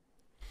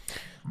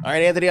All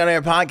right, Anthony on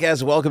Air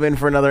Podcast. Welcome in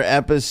for another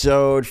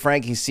episode.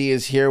 Frankie C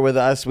is here with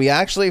us. We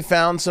actually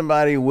found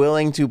somebody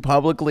willing to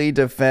publicly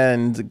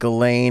defend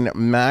Ghislaine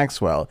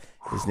Maxwell.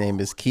 His name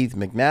is Keith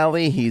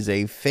McNally. He's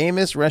a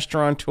famous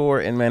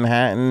restaurateur in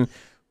Manhattan.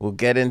 We'll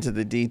get into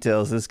the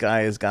details. This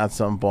guy has got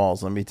some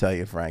balls, let me tell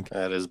you, Frank.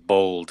 That is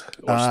bold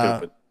or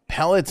stupid.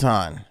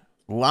 Peloton.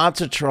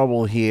 Lots of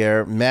trouble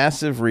here.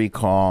 Massive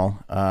recall.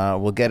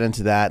 We'll get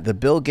into that. The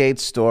Bill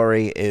Gates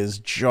story is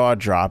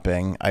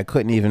jaw-dropping. I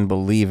couldn't even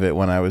believe it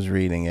when I was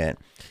reading it.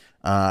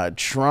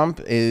 Trump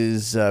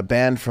is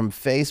banned from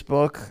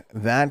Facebook.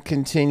 That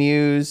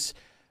continues.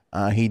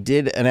 He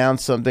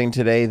announced something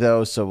today,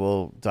 though, so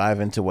we'll dive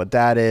into what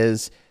that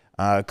is.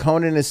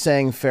 Conan is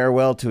saying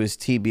farewell to his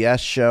TBS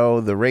show.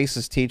 The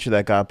racist teacher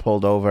that got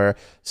pulled over.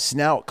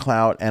 Snout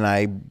clout, and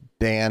I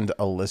banned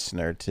a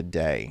listener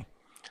today.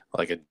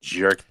 Like a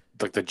jerk,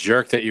 like the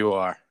jerk that you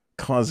are.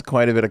 Caused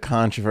quite a bit of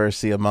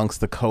controversy amongst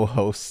the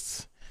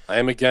co-hosts. I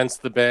am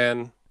against the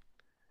ban.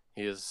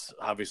 He is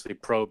obviously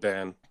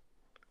pro-ban.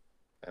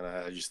 And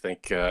I just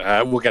think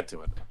we'll get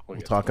to it.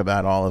 We'll talk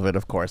about all of it,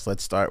 of course.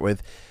 Let's start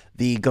with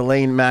the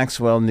Ghislaine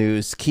Maxwell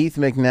news. Keith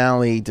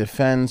McNally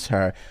defends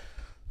her.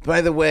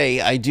 By the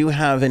way, I do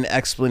have an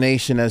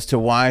explanation as to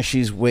why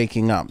she's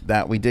waking up.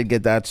 That we did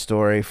get that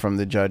story from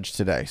the judge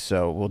today.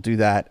 So we'll do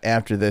that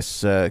after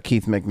this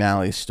Keith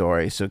McNally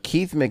story. So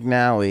Keith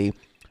McNally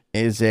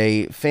is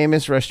a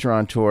famous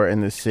restaurateur in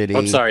the city.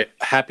 I'm sorry.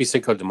 Happy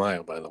Cinco de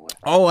Mayo, by the way.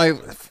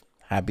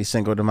 Happy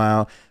Cinco de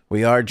Mayo.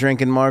 We are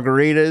drinking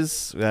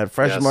margaritas. We had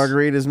fresh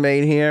margaritas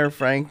made here.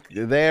 Frank,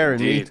 you're there.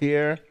 Indeed. And me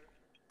here.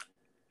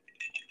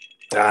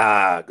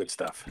 Ah, good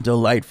stuff.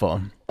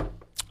 Delightful.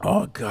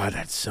 Oh, God,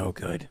 that's so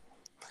good.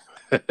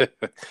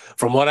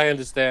 From what I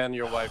understand,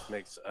 your wife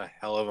makes a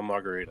hell of a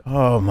margarita.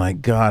 Oh, my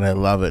God, I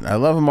love it. I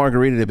love a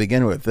margarita to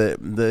begin with.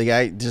 The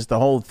guy, just the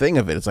whole thing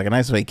of it. It's like a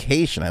nice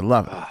vacation. I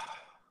love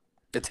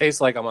it. It tastes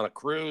like I'm on a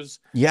cruise.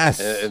 Yes.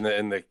 In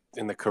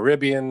the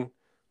Caribbean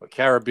or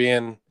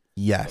Caribbean.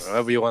 Yes.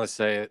 However you want to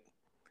say it.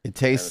 It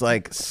tastes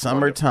like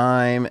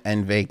summertime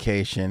and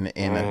vacation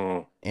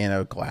in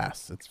a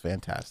glass. It's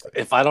fantastic.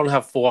 If I don't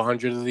have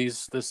 400 of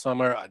these this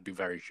summer, I'd be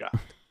very shocked.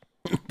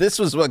 This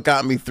was what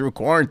got me through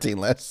quarantine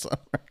last summer.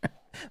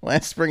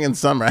 Last spring and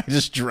summer, I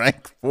just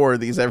drank 4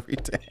 of these every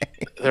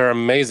day. They're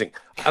amazing.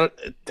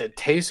 They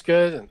taste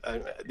good.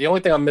 The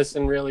only thing I'm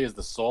missing really is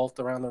the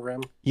salt around the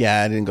rim.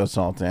 Yeah, I didn't go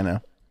salty. I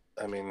know.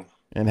 I mean,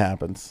 it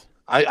happens.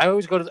 I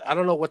always go to. I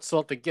don't know what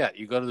salt to get.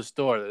 You go to the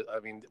store. I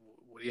mean,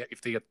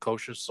 if they get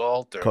kosher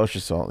salt or kosher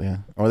salt, yeah,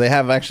 or they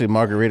have actually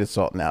margarita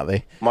salt now.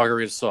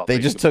 Margarita salt. They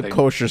just took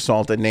kosher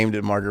salt and named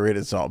it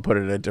margarita salt, put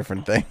it a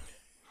different thing.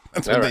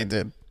 That's what they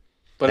did.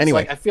 But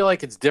anyway, it's like, I feel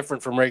like it's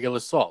different from regular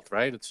salt,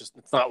 right? It's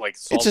not like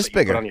salt it's just that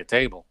you bigger put on your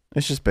table.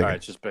 It's just bigger. All right,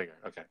 it's just bigger.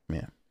 Okay.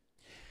 Yeah.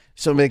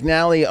 So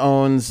McNally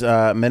owns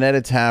Minetta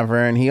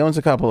Tavern. He owns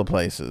a couple of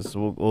places.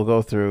 We'll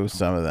go through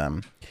some of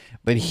them.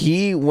 But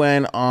he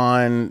went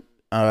on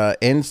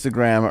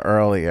Instagram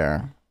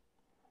earlier.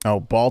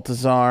 Oh,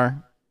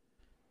 Baltazar.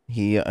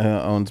 He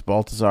owns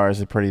Baltazar, is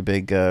a pretty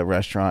big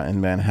restaurant in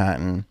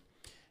Manhattan.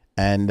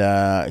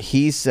 And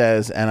he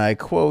says, and I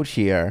quote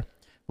here,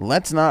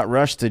 "Let's not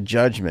rush to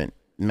judgment.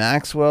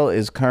 Maxwell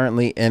is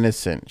currently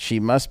innocent. She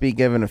must be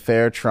given a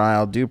fair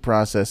trial. Due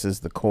process is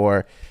the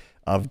core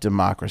of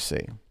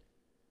democracy."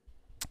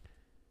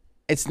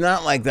 It's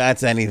not like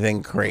that's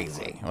anything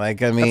crazy.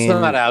 Like, I mean, that's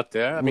not out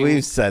there. I mean,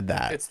 we've said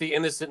that. It's the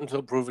innocent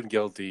until proven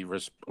guilty.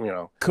 You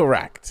know,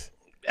 correct.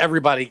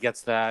 Everybody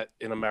gets that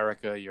in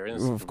America. You're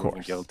innocent of until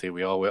proven guilty.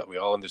 We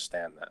all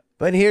understand that.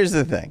 But here's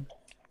the thing: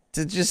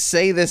 to just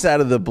say this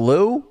out of the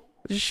blue,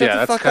 just shut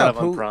the fuck up. Kind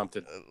of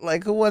unprompted.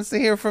 Who wants to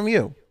hear from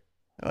you?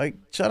 Like,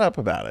 shut up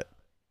about it.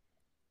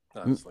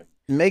 Honestly,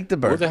 make the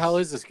burgers. Who the hell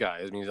is this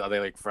guy? I mean, are they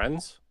like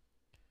friends?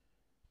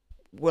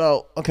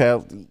 Well, okay.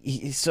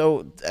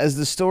 So as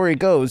the story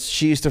goes,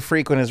 she used to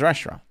frequent his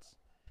restaurants,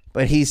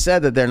 but he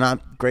said that they're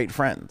not great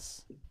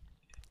friends.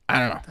 I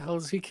don't know. What the hell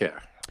does he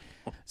care?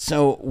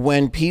 So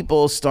when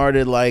people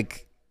started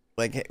like,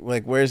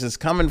 where's this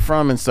coming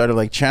from, and started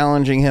like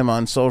challenging him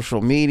on social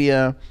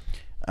media,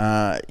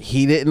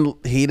 he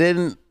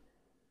didn't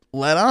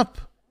let up.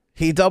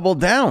 He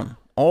doubled down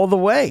all the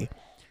way.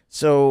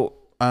 So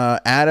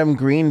Adam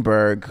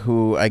Greenberg,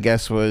 who I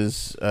guess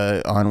was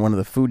on one of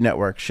the Food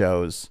Network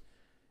shows,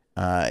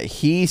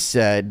 he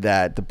said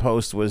that the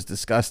post was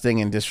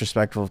disgusting and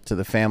disrespectful to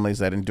the families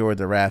that endured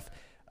the wrath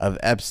of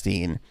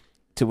Epstein,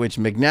 to which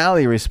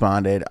McNally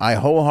responded, "I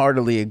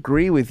wholeheartedly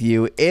agree with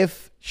you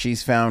if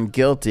she's found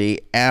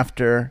guilty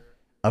after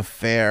a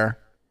fair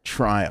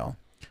trial."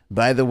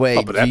 By the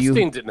way, but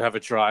Epstein didn't have a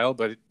trial,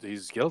 but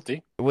he's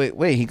guilty.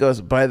 Wait. He goes,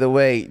 "By the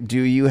way,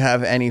 do you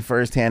have any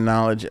firsthand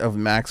knowledge of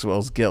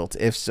Maxwell's guilt?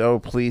 If so,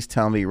 please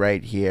tell me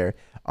right here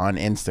on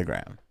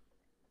Instagram."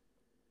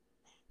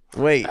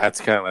 Wait.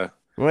 That's kind of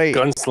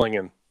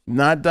gunslinging.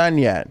 Not done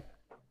yet.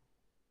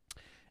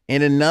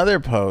 In another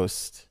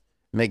post,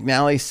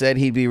 McNally said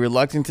he'd be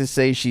reluctant to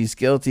say she's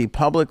guilty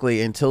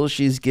publicly until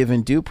she's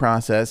given due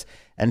process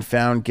and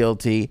found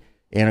guilty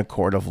in a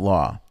court of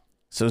law.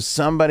 So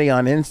somebody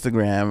on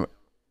Instagram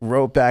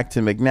wrote back to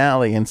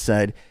McNally and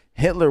said,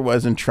 Hitler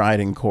wasn't tried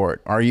in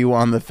court. Are you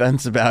on the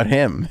fence about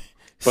him?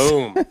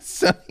 Boom.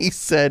 So he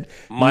said,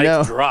 Mic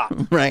no, drop.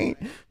 right?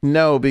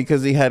 No,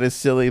 because he had a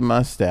silly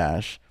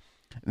mustache.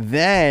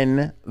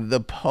 Then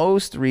the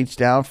Post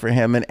reached out for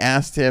him and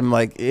asked him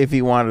like if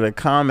he wanted to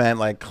comment,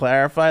 like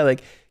clarify,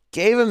 like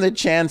gave him the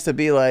chance to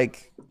be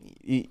like,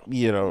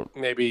 you know,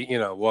 maybe,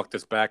 walk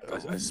this back a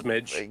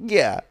smidge.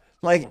 yeah.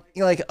 Like,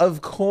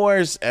 of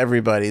course,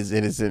 everybody's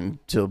innocent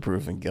until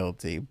proven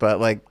guilty. But,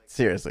 like,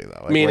 seriously,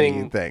 though, like, Meaning, what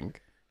do you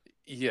think?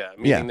 Yeah,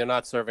 meaning they're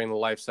not serving the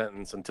life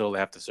sentence until they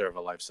have to serve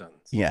a life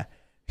sentence. Yeah.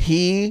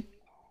 He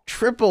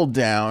tripled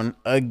down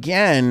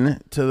again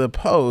to the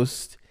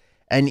Post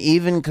and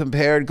even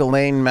compared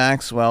Ghislaine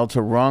Maxwell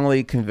to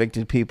wrongly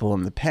convicted people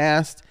in the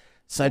past,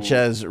 such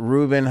as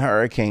Reuben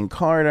Hurricane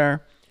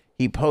Carter.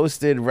 He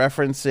posted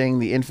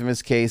referencing the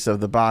infamous case of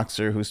the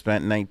boxer who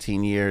spent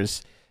 19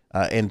 years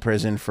in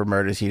prison for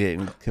murders he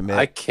didn't commit.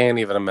 I can't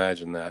even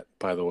imagine that,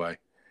 by the way.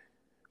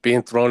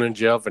 Being thrown in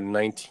jail for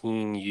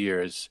 19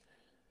 years.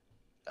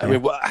 I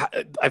mean,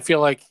 I feel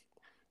like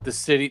the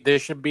city, there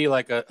should be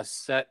like a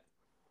set,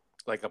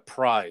 like a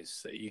prize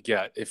that you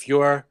get. If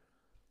you're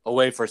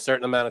away for a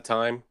certain amount of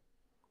time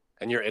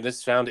and you're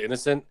found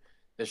innocent,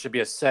 there should be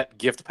a set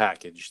gift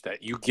package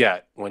that you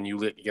get when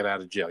you get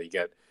out of jail. You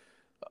get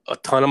a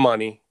ton of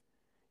money.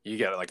 You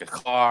get like a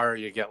car.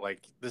 You get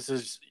like, this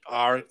is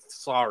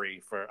sorry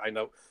for, I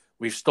know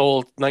we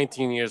stole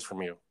 19 years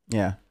from you.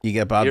 Yeah. You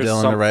get Bob Here's Dylan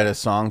something. to write a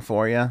song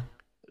for you.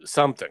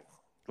 Something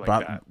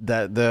like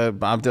that. The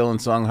Bob Dylan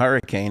song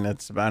Hurricane,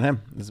 that's about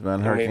him. It's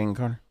about Hurricane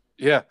Carter.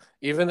 Yeah.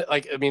 Even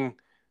like, I mean,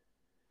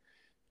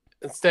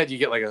 instead you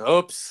get like a,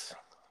 oops,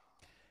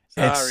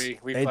 sorry,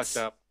 we fucked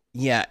up.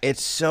 Yeah.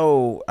 It's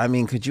so, I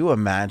mean, could you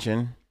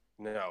imagine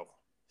No.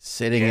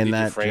 sitting Andy in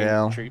that Dufresne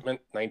jail? treatment,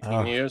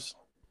 19 years.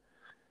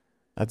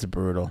 That's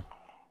brutal.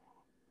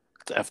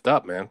 It's effed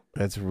up, man.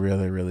 That's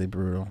really, really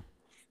brutal.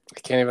 I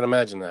can't even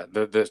imagine that.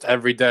 There's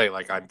every day,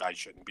 like I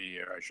shouldn't be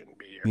here. I shouldn't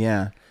be here.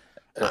 Yeah.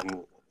 And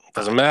it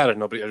doesn't matter.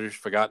 Nobody has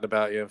forgotten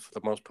about you for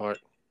the most part.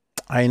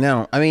 I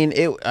know. I mean,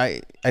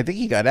 I think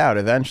he got out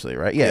eventually,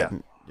 right? Yeah.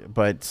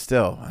 But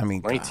still, I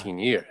mean, 19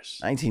 years.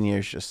 19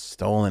 years just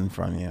stolen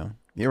from you.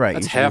 You're right.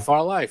 That's half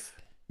our life.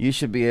 You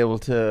should be able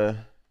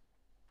to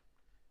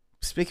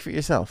speak for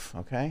yourself,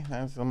 okay?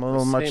 I'm a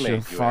little much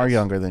far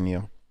younger than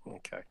you.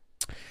 Okay.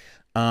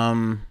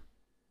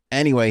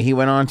 Anyway, he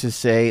went on to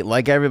say,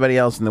 like everybody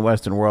else in the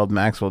Western world,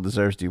 Maxwell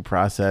deserves due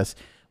process.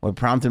 What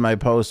prompted my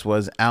post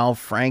was Al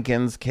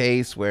Franken's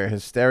case, where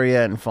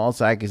hysteria and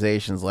false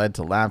accusations led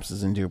to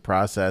lapses in due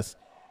process,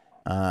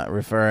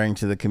 referring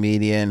to the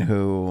comedian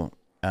who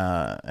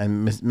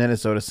and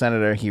Minnesota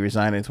senator. He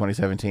resigned in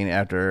 2017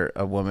 after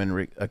a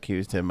woman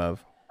accused him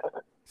of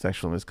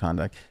sexual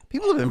misconduct.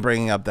 People have been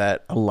bringing up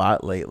that a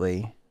lot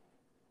lately.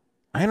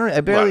 I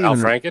barely Al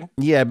even, Franken?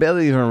 Yeah, I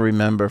barely even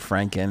remember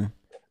Franken.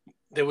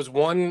 There was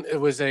one. It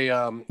was a.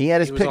 He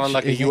had his he was picture on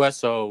like a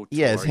USO. Tour,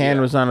 yeah, his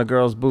hand was on a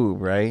girl's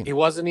boob, right? He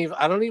wasn't even.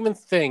 I don't even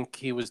think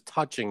he was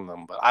touching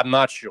them, but I'm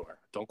not sure.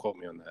 Don't quote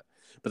me on that.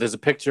 But there's a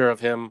picture of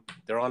him.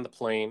 They're on the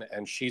plane,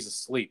 and she's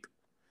asleep.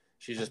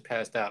 She just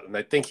passed out, and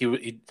I think he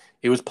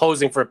was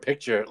posing for a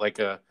picture, like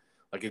a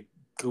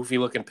goofy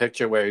looking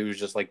picture where he was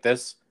just like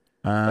this,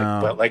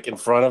 but like in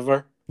front of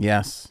her.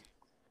 Yes.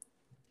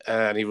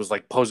 And he was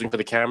like posing for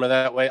the camera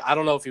that way. I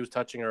don't know if he was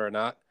touching her or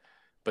not,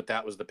 but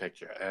that was the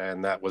picture,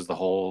 and that was the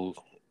whole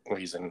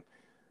reason.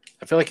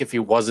 I feel like if he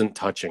wasn't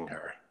touching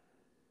her,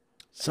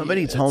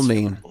 somebody told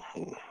me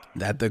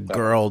that the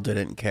girl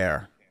didn't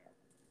care.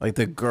 Like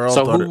the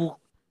girl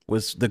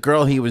was the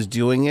girl he was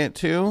doing it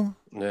to.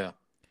 Yeah.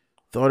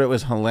 Thought it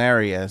was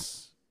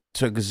hilarious.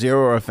 Took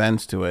zero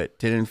offense to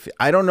it.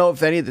 I don't know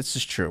if any of this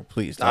is true.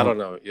 Please don't. I don't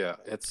know. Yeah,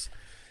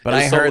 But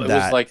I heard that.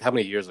 It was like how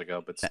many years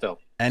ago, but still.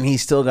 And he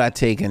still got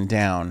taken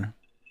down.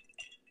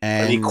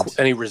 And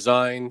he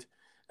resigned.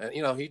 And,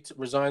 he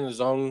resigned his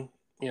own,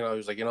 he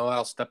was like,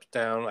 I'll step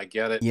down. I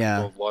get it. Yeah.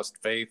 People have lost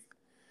faith.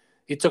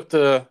 He took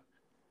the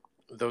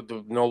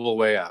noble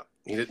way out.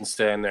 He didn't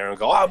stand there and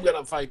go, I'm going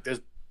to fight this.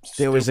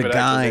 There was a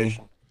guy.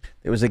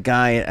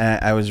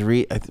 I was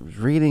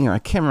reading. I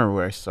can't remember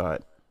where I saw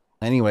it.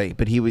 Anyway,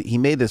 but he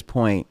made this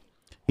point.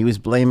 He was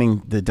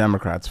blaming the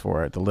Democrats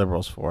for it, the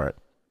liberals for it.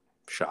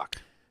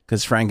 Shock.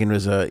 Because Franken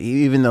was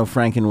even though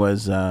Franken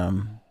was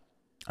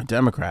a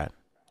Democrat,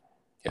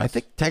 yes. I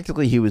think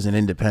technically he was an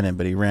independent,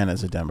 but he ran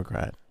as a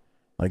Democrat,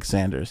 like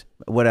Sanders,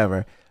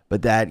 whatever.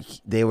 But that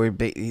they were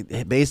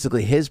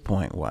basically his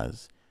point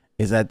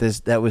is that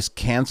that was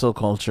cancel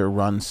culture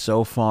run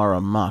so far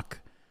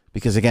amok.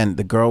 Because again,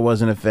 the girl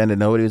wasn't offended,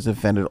 nobody was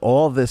offended,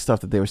 all this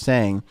stuff that they were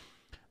saying.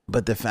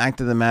 But the fact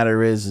of the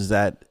matter is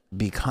that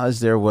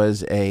because there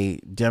was a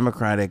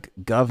Democratic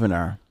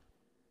governor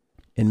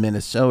in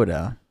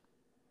Minnesota,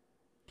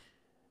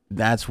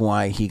 that's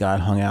why he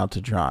got hung out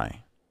to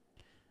dry.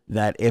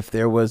 That if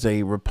there was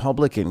a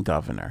Republican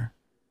governor,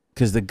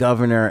 because the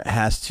governor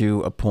has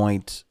to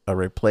appoint a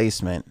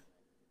replacement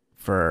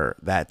for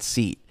that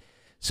seat.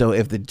 So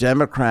if the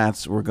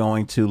Democrats were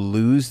going to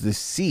lose the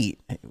seat,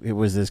 it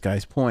was this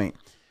guy's point,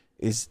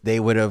 is they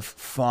would have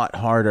fought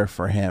harder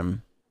for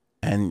him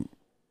and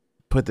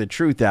put the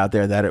truth out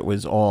there that it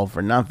was all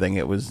for nothing.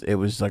 It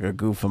was like a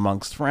goof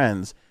amongst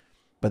friends.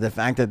 But the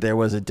fact that there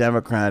was a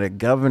Democratic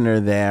governor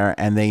there,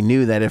 and they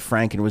knew that if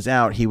Franken was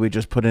out, he would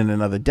just put in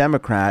another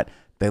Democrat,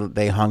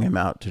 they hung him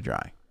out to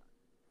dry.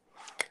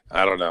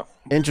 I don't know.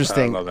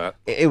 Interesting. I don't know that.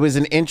 It was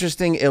an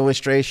interesting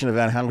illustration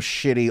about how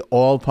shitty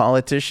all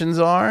politicians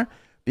are,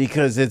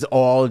 because it's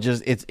all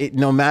just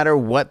no matter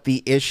what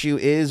the issue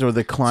is or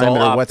the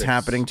climate or what's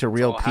happening to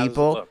real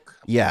people.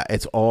 Yeah,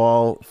 it's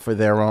all for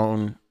their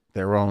own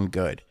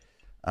good.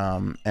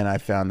 And I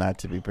found that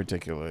to be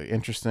particularly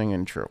interesting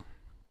and true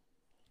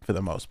for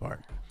the most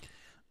part.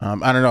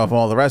 I don't know if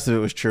all the rest of it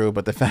was true,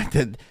 but the fact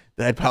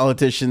that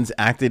politicians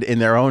acted in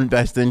their own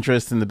best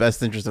interest, in the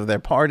best interest of their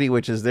party,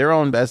 which is their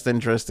own best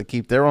interest to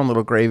keep their own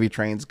little gravy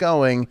trains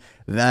going,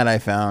 that I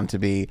found to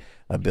be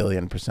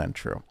 1,000,000,000%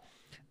 true.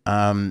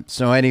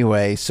 So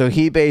anyway,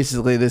 he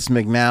basically, this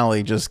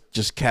McNally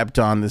just kept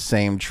on the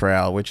same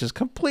trail, which is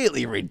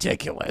completely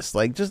ridiculous.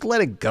 Like, just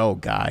let it go,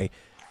 guy.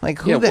 Like,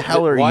 who the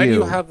hell are why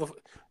you?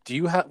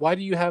 Why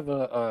do you have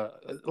a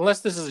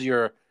unless this is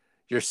your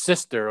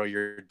sister or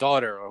your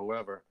daughter or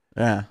whoever?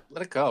 Yeah.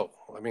 Let it go.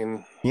 I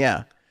mean,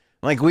 yeah.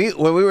 Like, when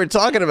we were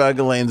talking about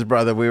Ghislaine's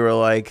brother, we were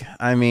like,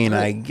 I mean,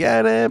 I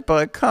get it,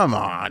 but come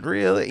on,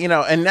 really?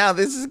 And now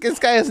this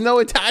guy has no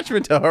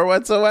attachment to her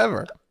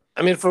whatsoever.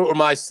 I mean, for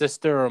my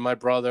sister or my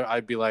brother,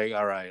 I'd be like,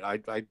 all right,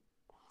 I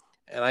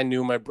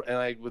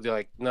would be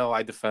like, no,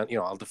 I'll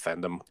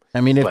defend him.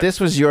 I mean, if this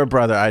was your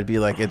brother, I'd be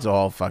like, it's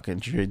all fucking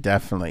true.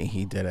 Definitely,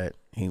 he did it.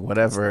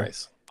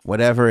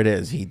 Whatever it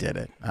is, he did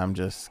it. I'm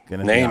just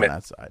gonna name it on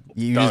that side.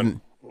 Yeah.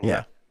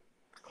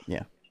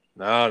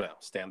 No,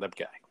 stand-up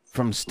guy.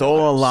 From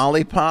stole a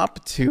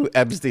lollipop to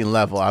Epstein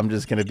level, I'm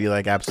just gonna be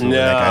like, absolutely,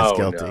 that guy's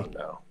guilty.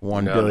 No,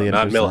 1,000,000,000%.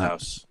 Not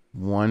Milhouse.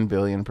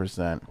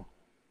 1,000,000,000%.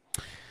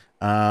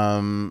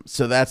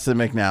 So that's the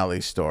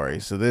McNally story.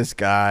 So this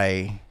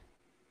guy.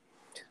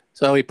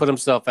 So he put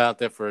himself out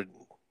there for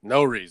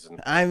no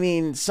reason. I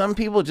mean, some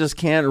people just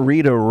can't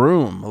read a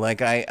room. Like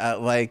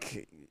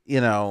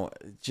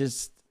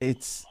just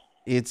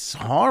it's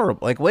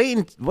horrible. Like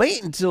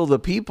wait until the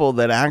people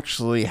that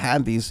actually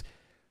had these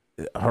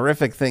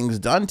horrific things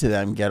done to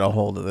them get a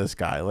hold of this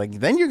guy. Like,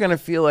 then you're going to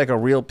feel like a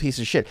real piece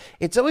of shit.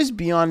 It's always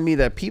beyond me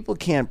that people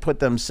can't put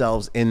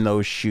themselves in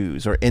those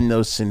shoes or in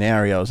those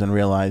scenarios and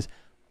realize,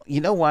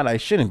 you know what, I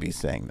shouldn't be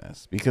saying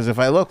this, because if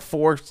I look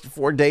four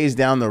days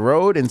down the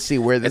road and see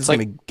where this is going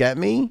to get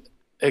me.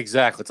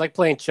 Exactly. It's like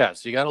playing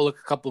chess. You got to look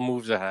a couple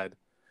moves ahead,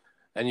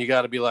 and you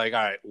got to be like,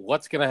 all right,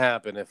 what's going to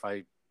happen if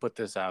I put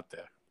this out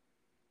there?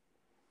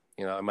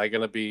 Am I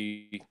going to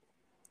be...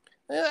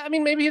 I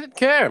mean, maybe he didn't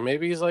care.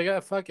 Maybe he's like,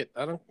 fuck it.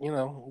 I don't,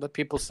 let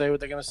people say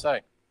what they're going to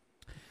say.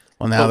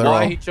 Well, now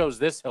he chose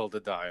this hill to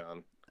die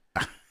on.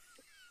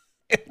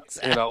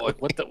 Exactly.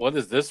 What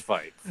is this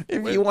fight?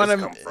 If you want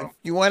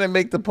to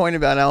make the point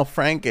about Al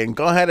Franken,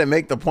 go ahead and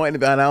make the point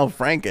about Al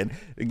Franken.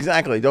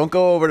 Exactly. Don't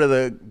go over to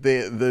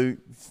the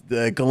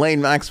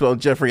Ghislaine Maxwell,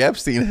 Jeffrey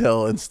Epstein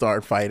hill and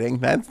start fighting.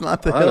 That's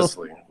not the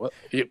Honestly, hill. What?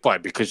 Why?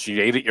 Because she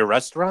ate at your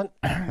restaurant?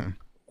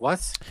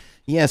 What?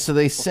 Yeah. So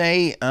they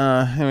say.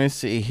 Let me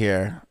see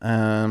here.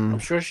 I'm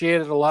sure she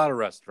ate at a lot of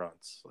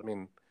restaurants. I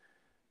mean,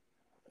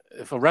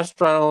 if a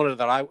restaurant owner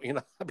that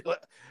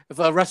if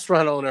a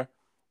restaurant owner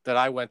that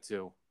I went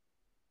to,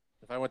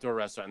 if I went to a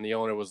restaurant and the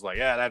owner was like,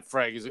 yeah, that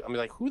Frank is, I'm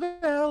like, who the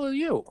hell are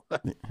you?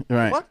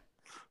 Right. What?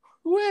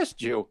 Who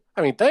asked you?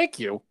 I mean, thank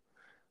you,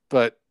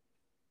 but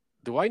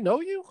do I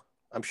know you?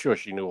 I'm sure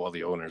she knew all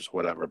the owners,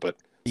 whatever, but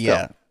still.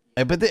 Yeah.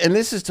 But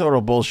this is total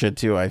bullshit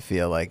too. I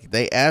feel like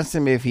they asked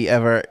him if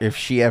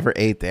she ever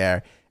ate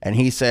there, and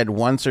he said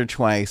once or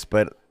twice,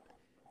 but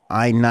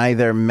I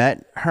neither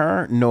met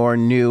her nor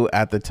knew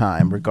at the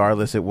time.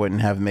 Regardless, it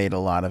wouldn't have made a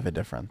lot of a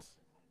difference.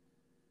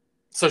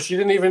 So she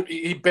didn't even,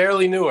 he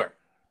barely knew her.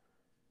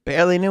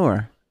 Barely knew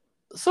her.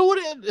 So what,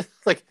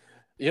 like,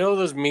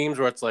 those memes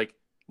where it's like,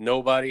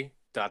 nobody, ...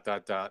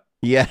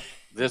 Yeah.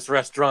 This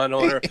restaurant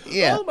owner.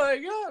 Yeah. Oh my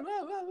God.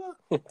 Blah, blah, blah.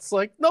 It's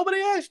like, nobody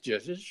asked you.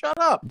 Just shut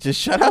up. Just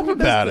shut up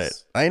about it.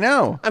 I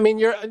know. I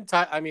mean,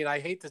 I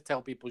hate to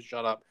tell people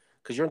shut up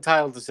because you're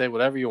entitled to say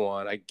whatever you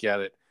want. I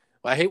get it.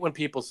 I hate when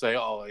people say,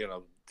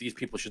 oh, these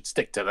people should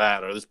stick to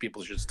that or this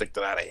people should stick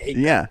to that. I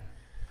hate that.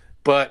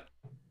 But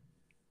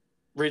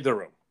read the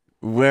room.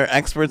 We're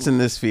experts in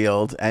this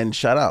field, and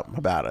shut up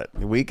about it.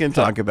 We can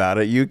talk about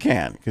it. You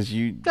can, because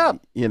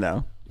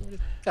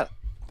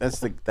that's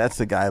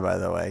the guy, by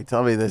the way.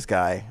 Tell me this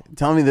guy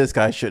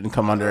shouldn't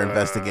come under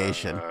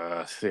investigation.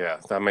 Yeah,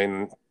 I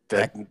mean,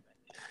 the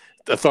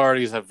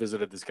authorities have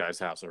visited this guy's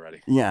house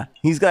already. Yeah,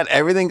 he's got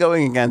everything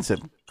going against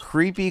him.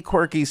 Creepy,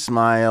 quirky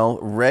smile,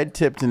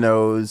 red-tipped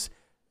nose,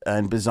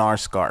 and bizarre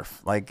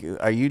scarf. Like,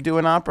 are you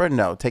doing opera?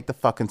 No, take the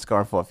fucking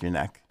scarf off your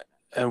neck.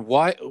 And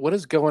why? What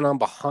is going on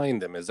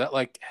behind them? Is that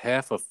like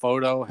half a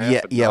photo?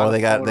 Yeah. Well,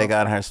 they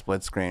got her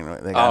split screen.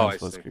 They got her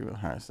split screen with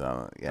her.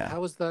 So yeah.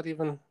 How is that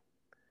even?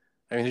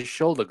 I mean, his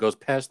shoulder goes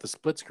past the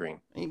split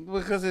screen.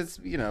 Because it's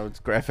it's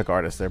graphic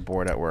artists. They're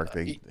bored at work.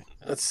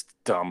 That's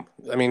dumb.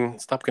 I mean,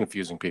 stop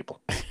confusing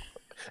people.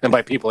 And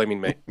by people, I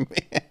mean me.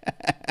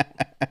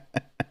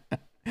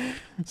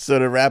 So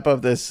to wrap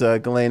up this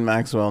Ghislaine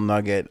Maxwell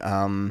nugget,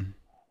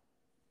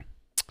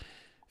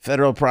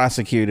 federal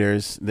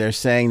prosecutors, they're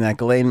saying that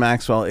Ghislaine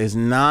Maxwell is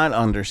not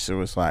under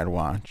suicide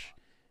watch,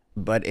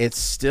 but it's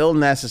still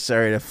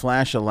necessary to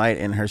flash a light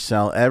in her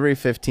cell every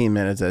 15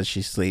 minutes as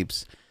she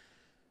sleeps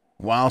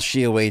while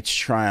she awaits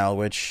trial,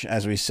 which,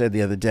 as we said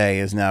the other day,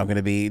 is now going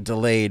to be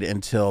delayed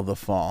until the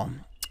fall.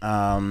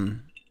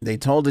 They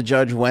told the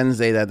judge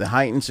Wednesday that the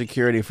heightened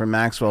security for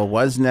Maxwell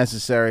was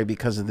necessary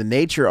because of the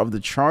nature of the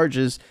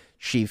charges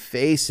she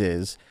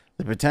faces,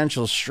 the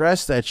potential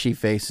stress that she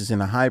faces in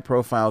a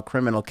high-profile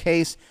criminal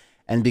case,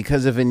 and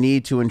because of a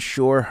need to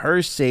ensure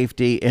her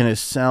safety in a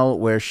cell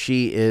where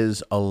she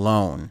is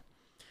alone.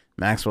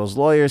 Maxwell's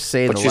lawyers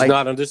say but she's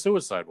not under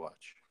suicide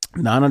watch.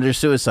 Not under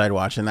suicide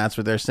watch, and that's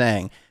what they're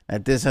saying.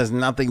 That this has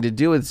nothing to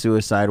do with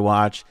suicide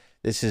watch.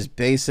 This is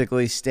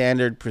basically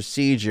standard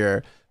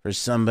procedure for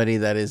somebody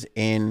that is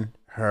in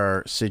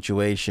her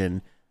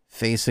situation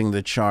facing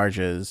the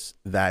charges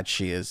that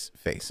she is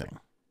facing.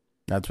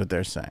 That's what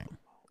they're saying.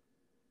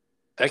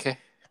 Okay.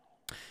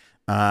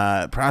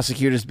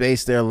 Prosecutors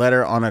based their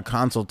letter on a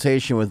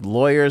consultation with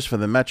lawyers for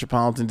the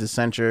Metropolitan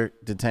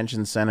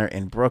Detention Center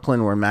in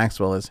Brooklyn, where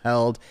Maxwell is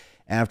held,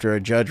 after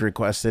a judge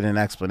requested an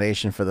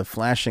explanation for the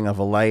flashing of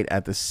a light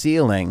at the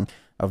ceiling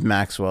of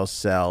Maxwell's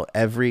cell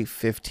every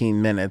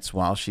 15 minutes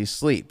while she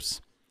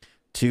sleeps.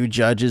 Two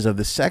judges of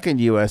the Second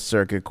U.S.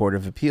 Circuit Court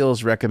of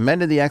Appeals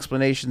recommended the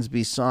explanations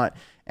be sought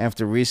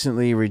after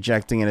recently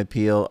rejecting an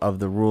appeal of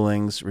the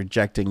rulings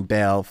rejecting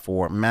bail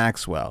for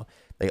Maxwell.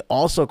 They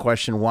also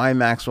questioned why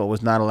Maxwell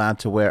was not allowed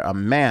to wear a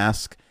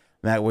mask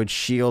that would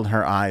shield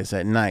her eyes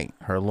at night.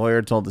 Her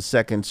lawyer told the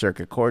Second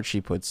Circuit Court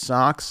she put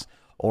socks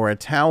or a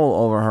towel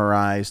over her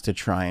eyes to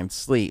try and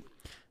sleep.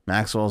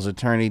 Maxwell's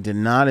attorney did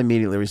not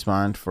immediately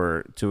respond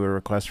to a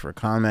request for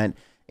comment.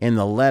 In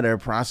the letter,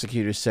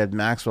 prosecutors said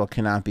Maxwell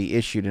cannot be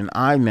issued an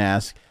eye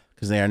mask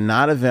because they are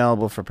not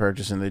available for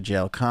purchase in the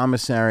jail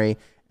commissary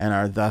and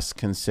are thus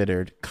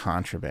considered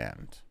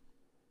contraband.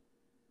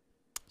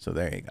 So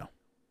there you go.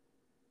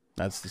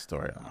 That's the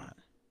story on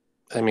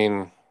that. I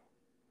mean,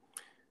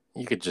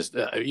 you could just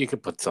you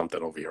could put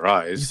something over your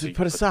eyes. You could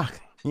put a sock.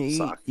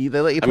 Sock. They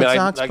let you put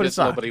socks. I put guess a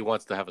sock. nobody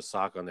wants to have a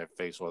sock on their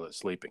face while they're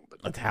sleeping.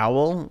 But a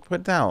towel.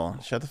 Put a towel.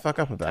 Shut the fuck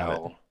up about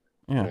it.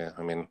 Yeah.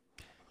 I mean,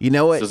 you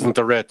know what? This isn't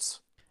the Ritz.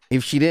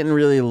 If she didn't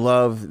really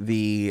love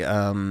the,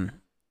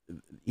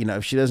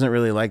 if she doesn't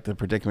really like the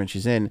predicament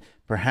she's in,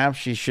 perhaps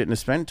she shouldn't have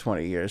spent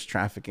 20 years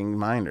trafficking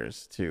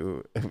minors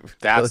to.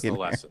 That's the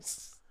lesson.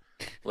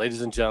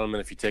 Ladies and gentlemen,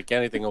 if you take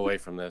anything away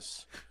from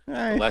this,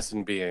 the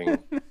lesson being,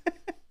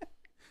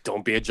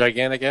 don't be a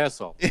gigantic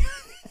asshole.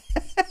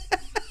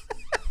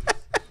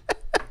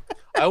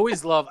 I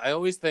always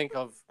think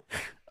of,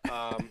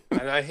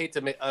 and I hate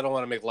to I don't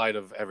want to make light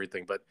of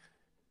everything, but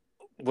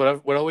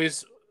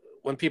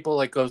when people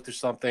like go through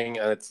something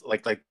and it's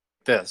like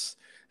this,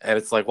 and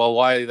it's like, well,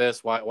 why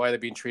this? Why are they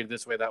being treated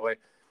this way, that way?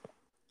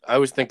 I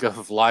always think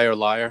of liar,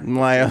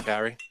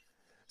 Carrie.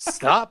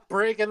 Stop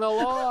breaking the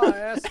law,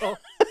 asshole.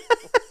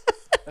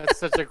 That's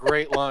such a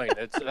great line.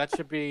 That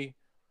should be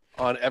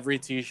on every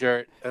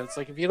T-shirt. And it's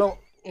like, if you don't,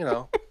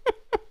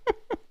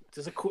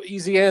 there's a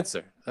easy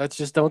answer. That's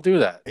just don't do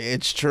that.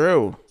 It's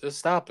true. Just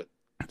stop it.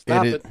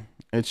 Stop it.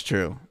 It's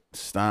true.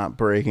 Stop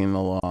breaking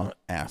the law,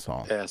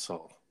 asshole.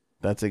 Asshole.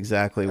 That's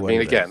exactly what. I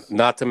mean, again,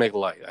 not to make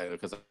light,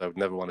 because I would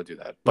never want to do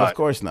that. But of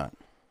course not.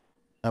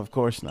 Of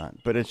course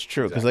not. But it's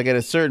true, because like at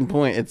a certain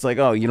point, it's like,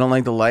 oh, you don't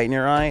like the light in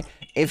your eye.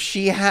 If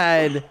she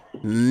had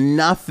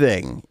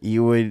nothing,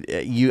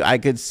 I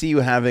could see you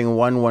having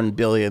 1/1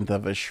 billionth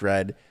of a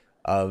shred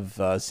of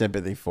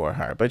sympathy for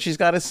her. But she's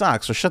got a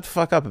sock, so shut the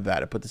fuck up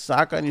about it. Put the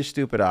sock on your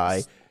stupid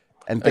eye,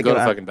 and go to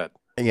fucking bed.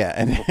 Yeah,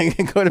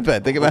 and go to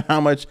bed. Think about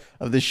how much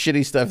of the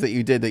shitty stuff that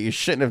you did that you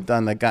shouldn't have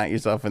done that got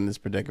yourself in this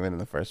predicament in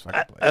the first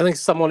fucking place. I think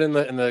someone in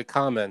the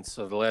comments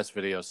of the last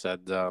video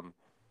said,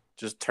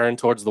 just turn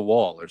towards the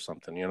wall or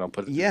something.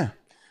 Put the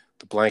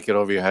blanket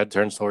over your head,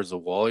 turn towards the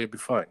wall, you'll be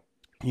fine.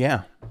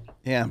 Yeah,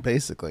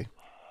 basically.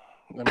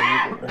 I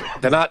mean,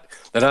 they're not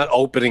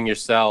opening your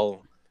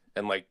cell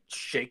and like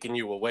shaking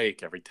you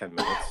awake every 10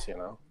 minutes,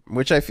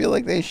 Which I feel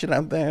like they should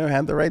have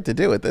the right to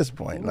do at this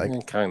point.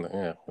 Like, kind of,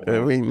 yeah. I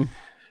mean.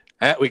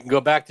 We can go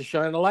back to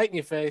shining a light in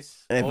your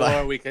face,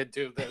 or we could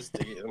do this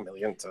to you a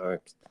million times.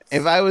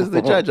 If I was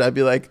the judge, I'd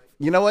be like,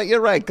 you know what?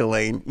 You're right,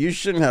 Ghislaine. You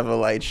shouldn't have a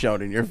light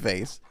shown in your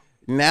face.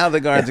 Now the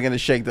guards are going to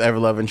shake the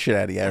ever-loving shit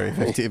out of you every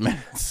 15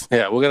 minutes.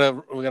 Yeah, we're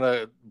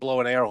gonna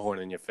blow an air horn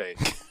in your face.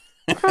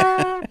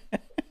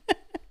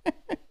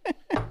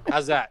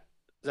 How's that?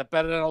 Is that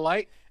better than a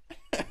light?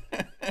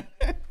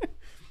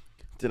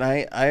 Did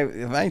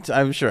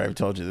I'm sure I've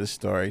told you this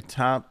story.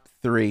 Top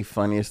 3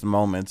 funniest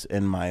moments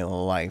in my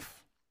life.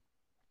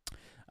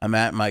 I'm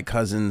at my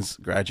cousin's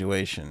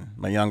graduation,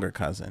 my younger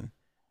cousin.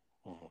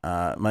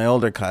 My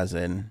older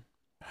cousin,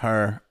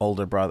 her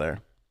older brother,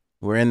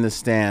 were in the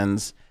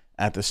stands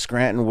at the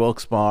Scranton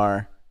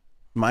Wilkes-Barre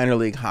minor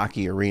league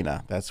hockey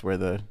arena. That's where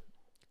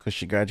because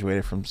she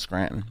graduated from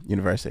Scranton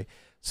University.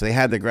 So they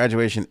had the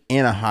graduation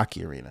in a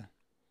hockey arena.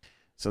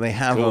 So they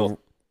have Cool.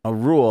 a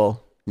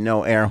rule,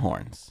 no air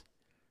horns,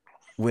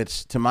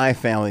 which to my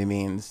family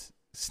means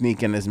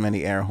sneak in as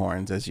many air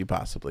horns as you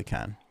possibly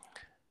can.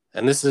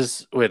 And this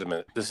is, wait a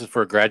minute, this is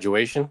for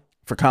graduation?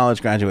 For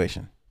college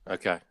graduation.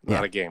 Okay,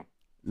 not Yeah. a game.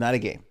 Not a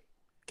game.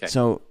 Okay.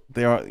 So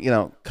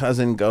their,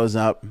 cousin goes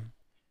up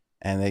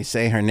and they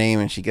say her name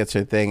and she gets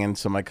her thing. And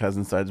so my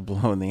cousin starts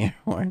blowing the air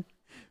horn.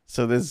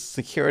 So this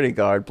security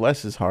guard,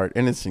 bless his heart,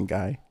 innocent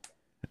guy,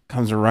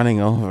 comes running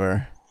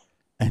over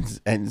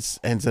and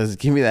says,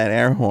 "Give me that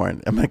air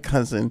horn." And my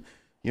cousin,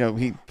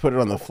 he put it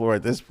on the floor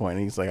at this point.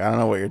 And he's like, "I don't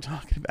know what you're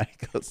talking about."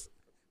 He goes,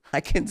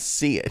 "I can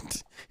see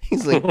it."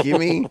 He's like, "Give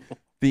me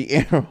the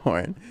air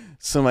horn."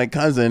 So my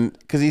cousin,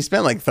 because he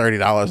spent like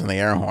 $30 on the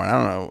air horn. I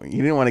don't know. He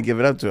didn't want to give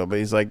it up to him, but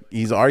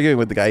he's arguing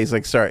with the guy. He's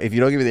like, "Sir, if you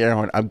don't give me the air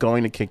horn, I'm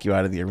going to kick you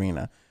out of the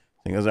arena."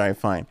 So he goes, "All right,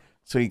 fine."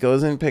 So he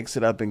goes and picks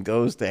it up and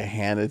goes to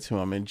hand it to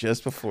him. And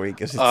just before he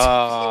gives it to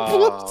him, he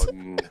blows it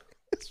in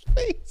his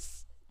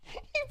face.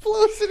 He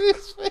blows it in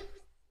his face.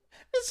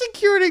 The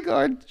security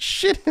guard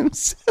shit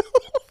himself.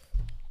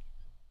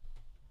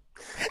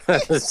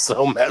 That is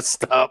so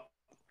messed up.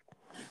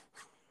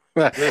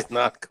 That is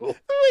not cool.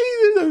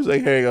 I was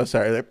like, "Here you go,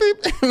 sorry." Like, beep.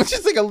 It was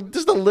just like a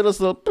little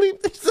slow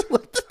bleep.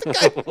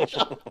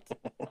 The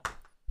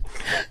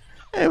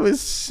guy It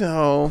was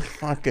so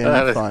fucking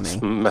That funny.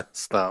 is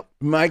messed up.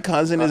 My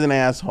cousin is an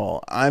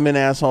asshole. I'm an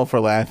asshole for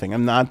laughing.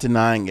 I'm not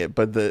denying it,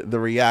 but the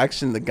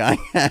reaction the guy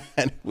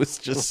had was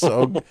just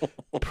so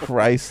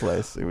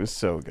priceless. It was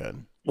so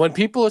good. When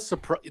people are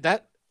surprised,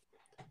 like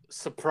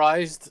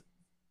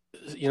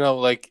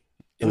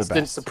The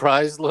instant best.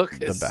 surprise look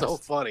is The so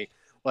best. funny.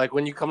 Like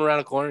when you come around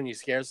a corner and you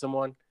scare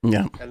someone,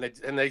 Yeah. and they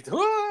and they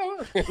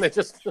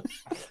just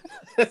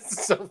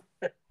it's so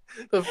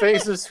the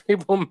faces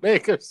people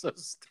make are so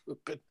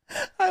stupid.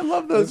 I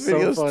love those It's so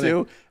videos funny.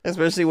 too,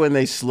 especially when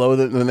they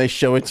when they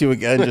show it to you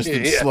again, just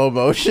in Yeah. slow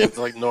motion. It's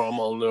like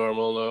normal.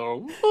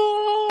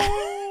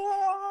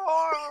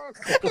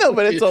 No,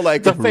 but it's all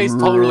like the face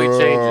totally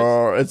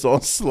changes. It's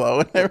all slow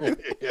and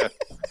everything. Yeah,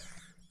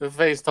 the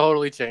face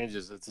totally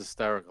changes. It's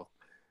hysterical.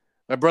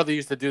 My brother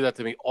used to do that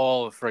to me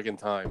all the friggin'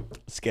 time.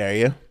 Scare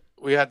you?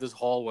 We had this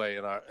hallway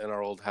in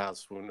our old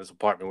house, in this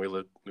apartment we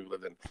lived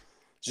in.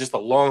 It's just a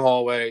long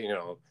hallway,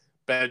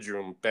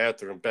 bedroom,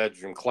 bathroom,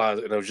 bedroom,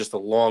 closet, and it was just a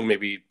long,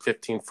 maybe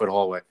 15-foot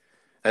hallway.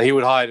 And he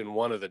would hide in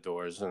one of the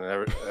doors,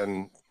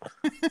 and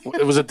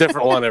it was a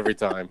different one every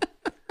time.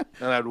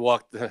 And I'd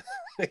walk,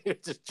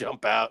 he'd just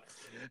jump out,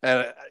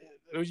 and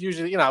it was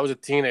usually, I was a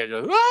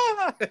teenager.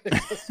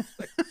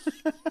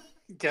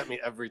 Get me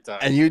every time.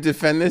 And you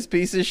defend this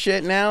piece of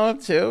shit now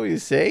too? You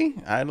see?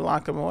 I'd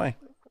lock him away.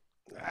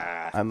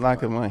 I'd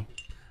lock him away.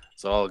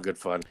 It's all good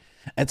fun.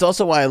 It's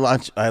also why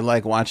I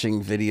like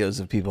watching videos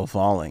of people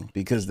falling,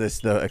 because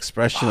the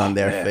expression on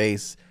their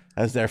face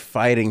as they're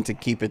fighting to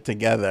keep it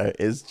together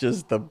is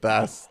just the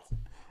best.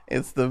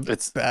 It's the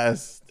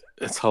best.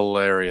 It's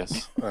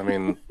hilarious. I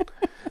mean,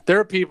 there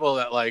are people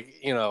that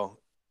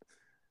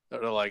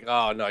that are like,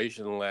 "Oh no, you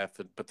shouldn't laugh,"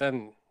 but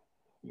then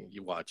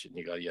you watch it and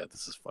you go, "Yeah,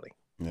 this is funny."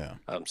 Yeah.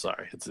 I'm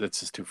sorry, it's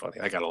just too funny.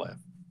 I gotta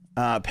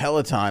laugh.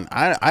 Peloton.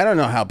 I don't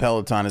know how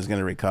Peloton is going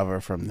to recover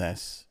from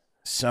this.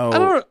 So I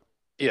don't.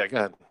 Yeah, go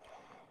ahead.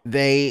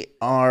 they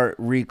are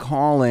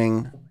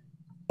recalling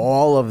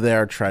all of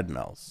their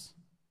treadmills.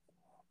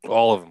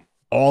 All of them.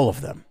 All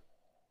of them.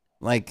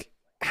 Like,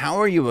 how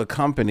are you a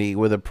company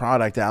with a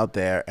product out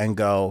there and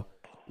go,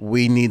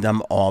 "We need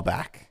them all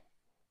back"?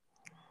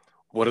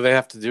 What do they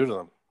have to do to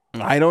them?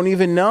 I don't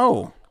even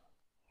know.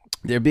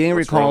 They're being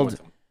What's wrong recalled with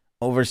them?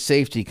 over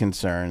safety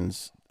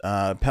concerns.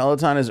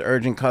 Peloton is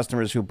urging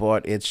customers who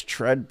bought its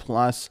Tread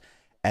Plus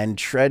and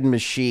Tread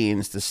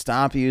machines to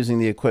stop using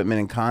the equipment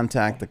and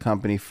contact the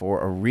company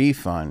for a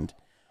refund.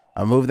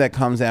 A move that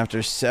comes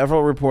after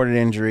several reported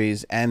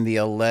injuries and the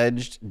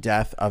alleged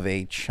death of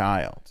a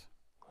child.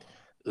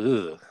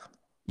 Ugh.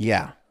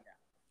 Yeah.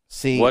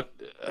 See,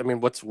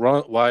 what's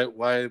wrong? Why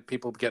are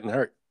people getting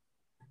hurt?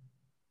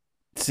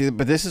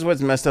 but this is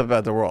what's messed up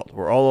about the world.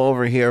 We're all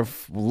over here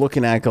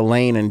looking at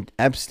Ghislaine and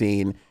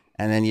Epstein,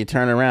 and then you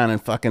turn around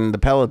and fucking the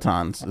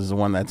Pelotons is the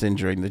one that's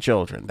injuring the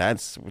children.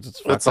 That's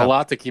It's a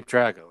lot to keep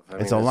track of.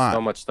 It's a there's lot.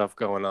 So much stuff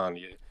going on.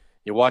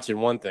 You're watching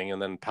one thing,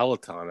 and then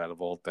Peloton, out of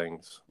all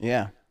things,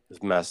 Yeah.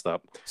 is messed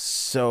up.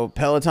 So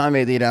Peloton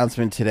made the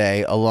announcement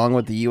today, along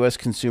with the U.S.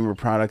 Consumer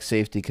Product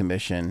Safety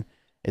Commission.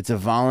 It's a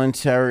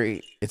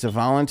voluntary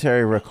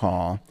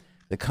recall.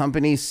 The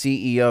company's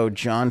CEO,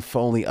 John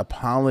Foley,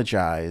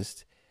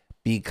 apologized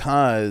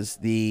because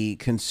the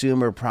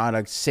Consumer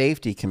Product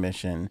Safety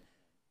Commission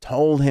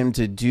told him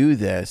to do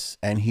this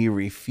and he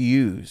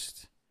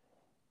refused.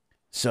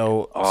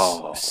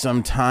 So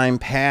some time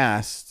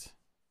passed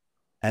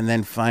and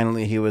then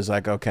finally he was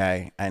like,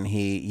 okay. And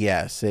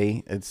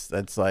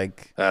that's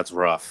like, That's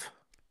rough.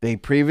 they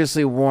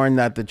previously warned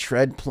that the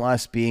Tread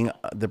Plus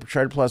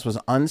was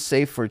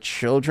unsafe for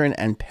children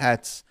and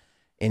pets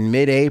in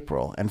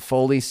mid-April. And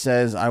Foley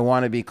says, I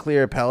want to be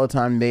clear,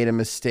 Peloton made a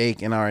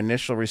mistake in our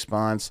initial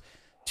response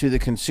to the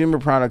Consumer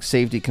Product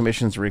Safety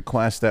Commission's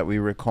request that we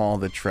recall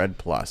the Tread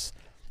Plus.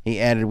 He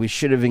added, we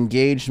should have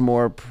engaged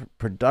more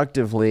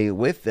productively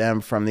with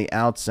them from the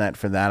outset.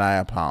 For that, I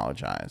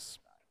apologize.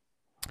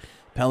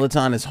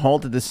 Peloton has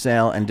halted the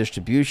sale and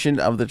distribution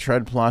of the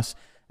Tread Plus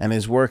and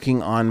is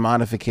working on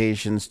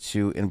modifications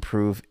to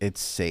improve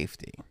its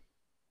safety.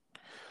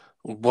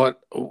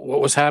 What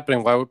was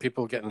happening? Why were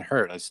people getting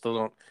hurt? I still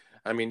don't.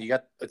 I mean,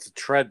 it's a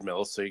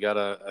treadmill, so you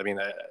gotta. I mean,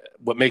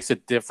 what makes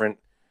it different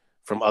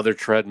from other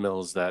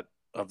treadmills that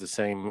of the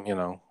same,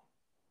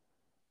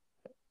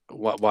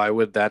 why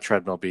would that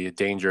treadmill be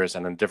dangerous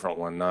and a different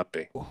one not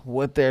be?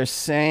 What they're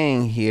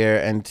saying here,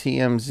 and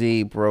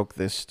TMZ broke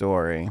this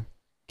story,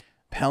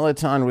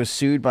 Peloton was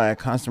sued by a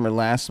customer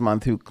last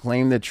month who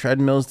claimed the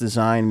treadmill's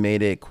design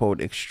made it,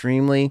 quote,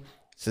 extremely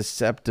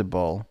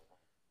susceptible,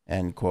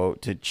 end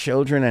quote, to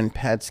children and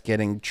pets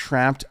getting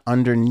trapped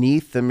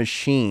underneath the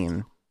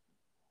machine.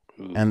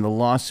 Ooh. And the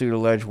lawsuit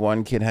alleged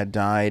one kid had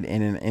died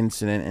in an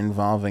incident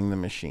involving the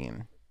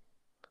machine.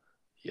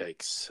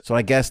 Yikes. So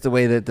I guess the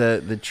way that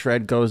the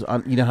tread goes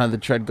on, you know how the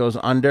tread goes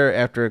under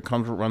after it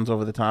runs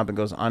over the top and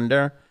goes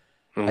under?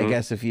 Mm-hmm. I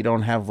guess if you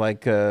don't have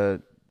like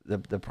the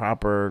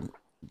proper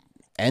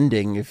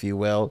ending, if you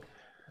will,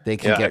 they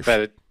can get...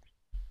 I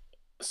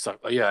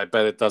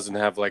bet it doesn't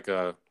have like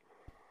a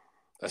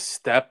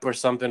step or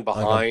something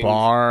behind. Like a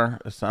bar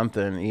or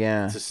something,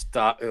 yeah. To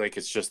stop, like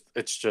it's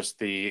just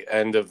the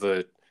end of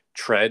the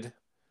tread.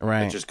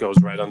 Right. It just goes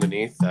right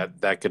underneath.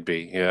 That could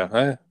be,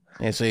 yeah.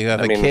 Yeah, so you have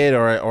a kid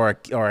or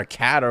a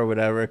cat or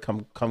whatever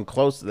come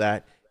close to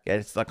that,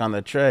 get stuck on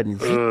the tread,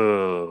 and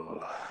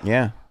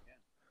yeah,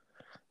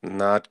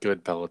 not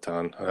good,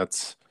 Peloton.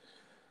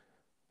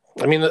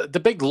 I mean, the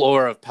big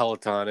lore of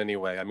Peloton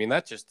anyway. I mean,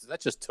 that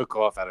just took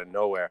off out of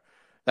nowhere.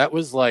 That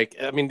was like,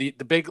 I mean, the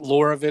big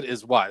lore of it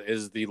is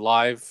the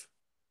live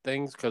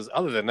things, because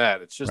other than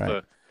that, it's just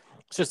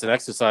it's just an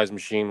exercise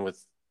machine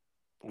with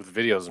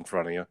videos in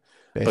front of you.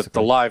 Basically. But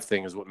the live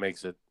thing is what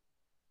makes it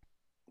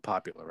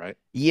popular, right?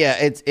 Yeah,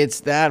 it's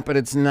that, but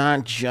it's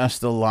not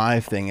just the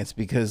live thing. It's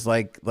because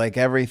like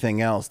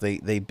everything else,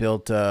 they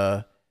built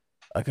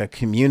like a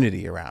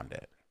community around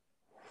it.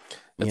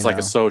 It's like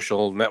a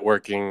social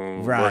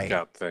networking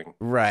workout thing.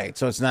 Right.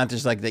 So it's not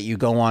just like that you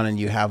go on and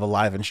you have a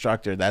live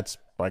instructor. That's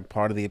like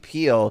part of the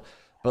appeal.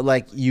 But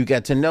like you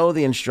get to know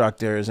the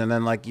instructors, and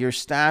then like your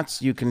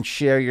stats, you can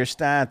share your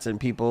stats, and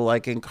people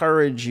like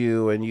encourage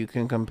you, and you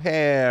can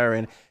compare,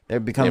 and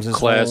there becomes this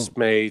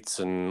classmates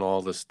and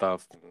all this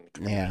stuff.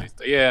 Yeah.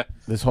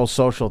 This whole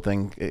social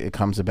thing, it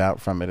comes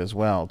about from it as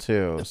well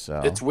too.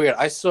 So it's weird.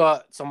 I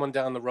saw someone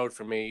down the road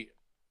from me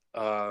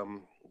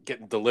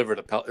getting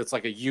delivered it's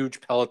like a huge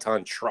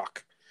Peloton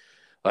truck.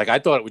 Like I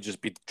thought it would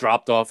just be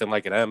dropped off in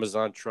like an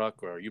Amazon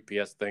truck or a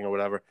UPS thing or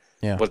whatever.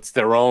 Yeah. But it's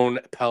their own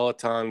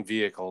Peloton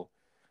vehicle.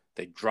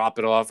 They drop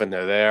it off and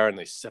they're there, and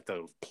they set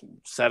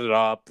it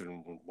up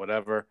and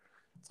whatever.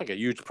 It's like a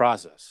huge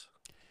process.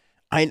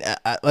 I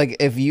like,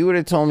 if you would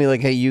have told me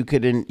like, hey, you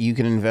can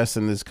invest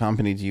in this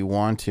company, do you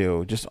want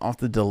to? Just off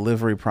the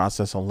delivery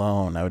process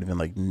alone, I would have been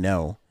like,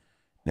 no,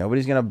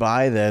 nobody's gonna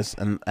buy this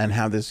and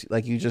have this,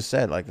 like you just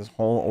said, like this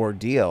whole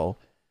ordeal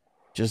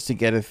just to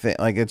get a thing.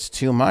 Like it's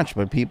too much.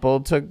 But people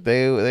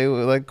they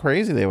were like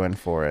crazy. They went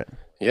for it.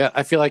 Yeah,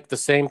 I feel like the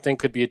same thing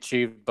could be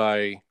achieved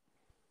by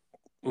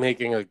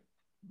making a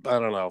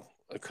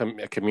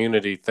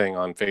community thing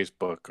on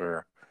Facebook,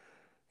 or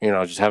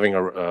just having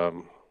a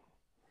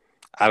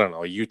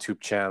YouTube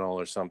channel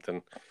or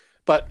something.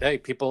 But hey,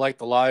 people like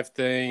the live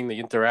thing, the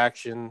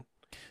interaction.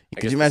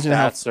 Could you imagine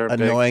how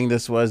annoying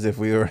this was if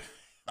we were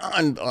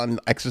on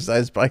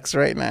exercise bikes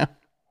right now?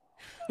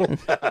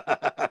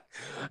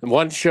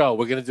 One show,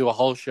 we're gonna do a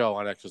whole show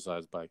on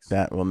exercise bikes.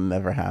 That will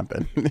never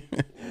happen.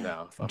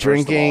 No.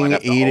 Drinking,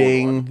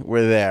 eating,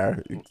 we're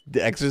there.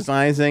 The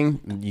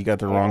exercising, you got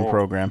the wrong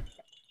program.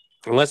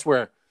 Unless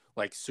we're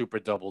like super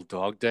double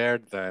dog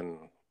dared, then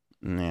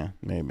yeah,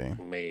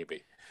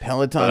 maybe.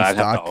 Peloton stock. I'd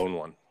have to own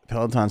one.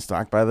 Peloton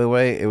stock, by the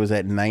way, it was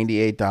at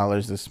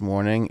 $98 this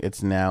morning.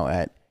 It's now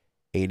at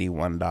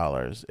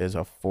 $81. Is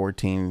a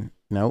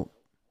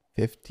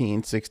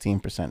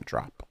 16%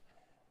 drop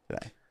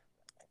today.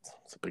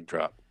 It's a big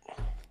drop.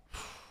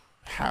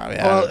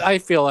 Yeah. Well, I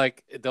feel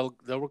like they'll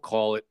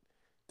recall it.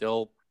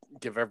 They'll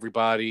give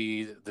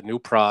everybody the new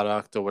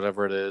product or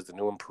whatever it is, the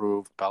new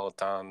improved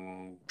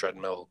Peloton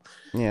treadmill.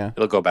 Yeah,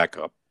 it'll go back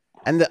up.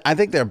 And I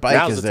think their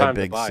bike is their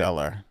big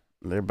seller.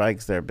 Their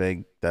bike's their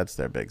big. That's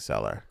their big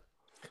seller.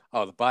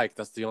 Oh, the bike.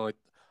 That's the only.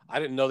 I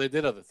didn't know they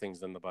did other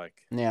things than the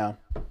bike. Yeah,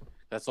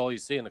 that's all you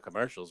see in the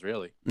commercials,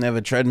 really. They have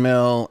a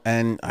treadmill,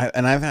 and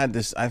I've had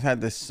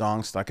this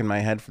song stuck in my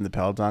head from the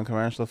Peloton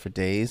commercial for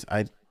days.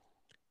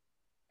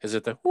 Is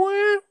it the?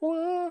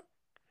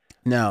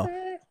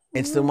 No.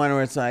 It's the one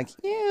where it's like,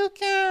 you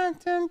got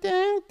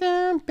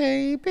to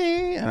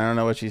baby. And I don't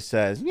know what she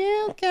says.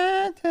 You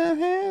got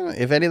to.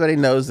 If anybody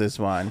knows this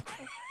one.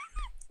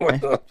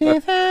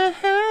 If I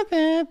had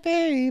that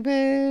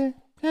baby.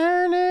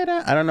 Turn it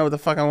on. I don't know what the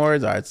fucking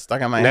words are. It's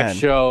stuck in my Next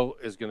head. show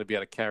is going to be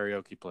at a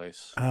karaoke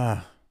place.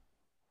 And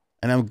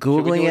I'm Should we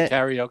Googling do a it.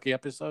 karaoke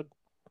episode?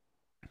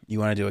 You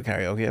want to do a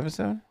karaoke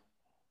episode?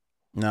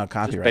 No,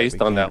 copyright. Just based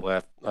we on can't. that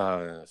left.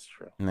 That's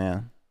true.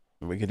 Yeah.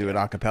 We could do an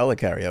a cappella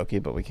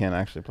karaoke, but we can't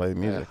actually play the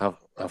music. Yeah,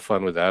 how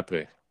fun would that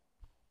be?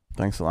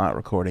 Thanks a lot,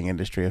 Recording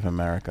Industry of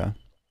America.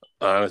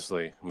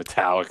 Honestly,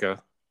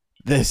 Metallica.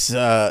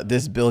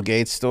 This Bill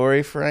Gates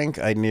story, Frank,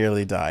 I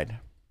nearly died.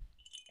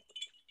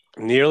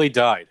 Nearly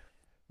died.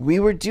 We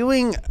were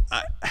doing...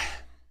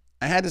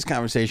 I had this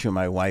conversation with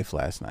my wife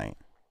last night.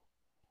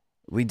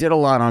 We did a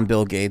lot on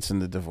Bill Gates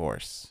and the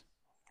divorce.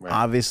 Right.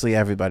 Obviously,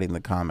 everybody in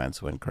the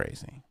comments went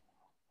crazy.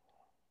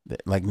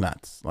 Like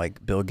nuts.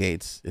 Like Bill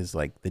Gates is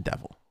like the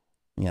devil.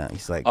 Yeah,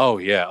 he's like... Oh,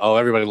 yeah. Oh,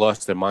 everybody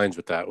lost their minds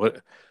with that.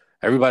 What?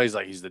 Everybody's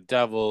like, he's the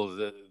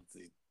devil,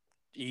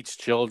 eats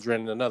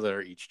children,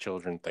 another eats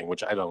children thing,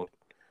 which I don't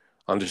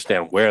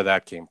understand where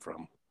that came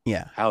from.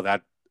 Yeah. How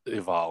that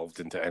evolved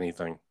into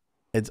anything.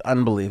 It's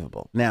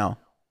unbelievable. Now,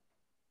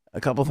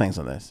 a couple things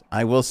on this.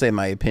 I will say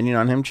my opinion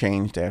on him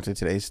changed after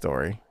today's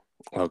story.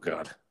 Oh,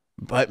 God.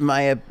 But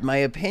my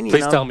opinion...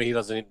 Please tell me he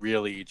doesn't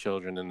really eat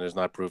children and there's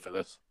not proof of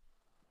this.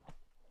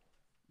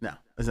 No,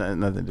 it's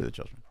nothing to do with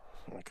children.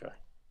 Okay.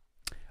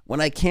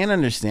 What I can't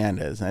understand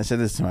is, and I said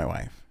this to my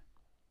wife,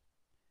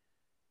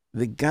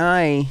 the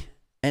guy,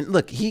 and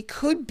look, he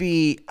could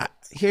be,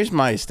 here's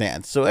my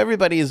stance. So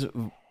everybody is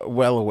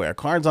well aware,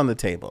 cards on the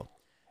table.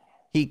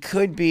 He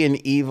could be an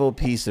evil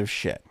piece of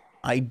shit.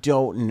 I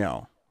don't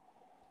know.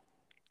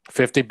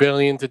 $50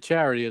 billion to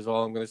charity is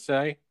all I'm going to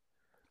say.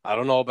 I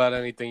don't know about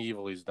anything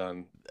evil he's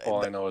done.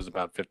 All I know is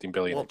about $15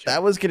 billion. Well,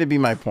 that was going to be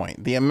my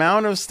point. The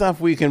amount of stuff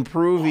we can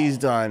prove he's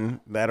done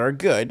that are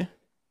good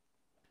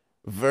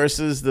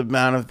versus the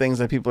amount of things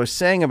that people are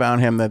saying about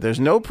him that there's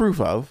no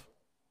proof of.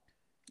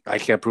 I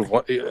can't prove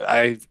one.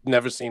 I've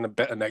never seen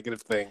a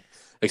negative thing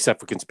except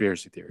for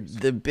conspiracy theories.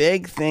 The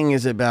big thing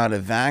is about a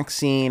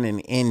vaccine in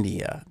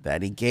India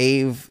that he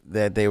gave,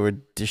 that they were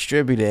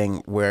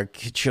distributing, where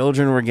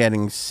children were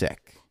getting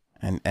sick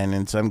and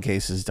in some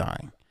cases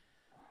dying.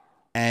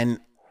 And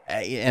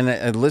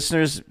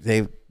listeners,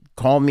 they've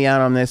called me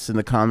out on this in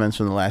the comments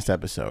from the last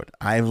episode.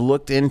 I've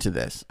looked into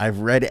this. I've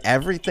read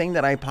everything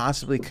that I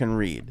possibly can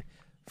read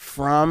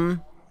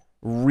from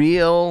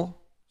real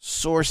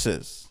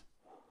sources,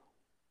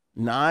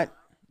 not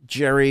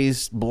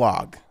Jerry's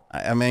blog.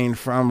 I mean,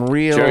 from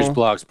real... Jerry's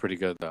blog's pretty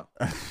good, though.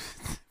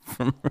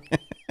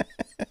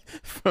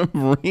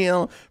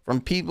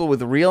 from people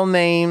with real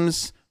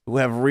names, who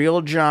have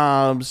real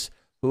jobs,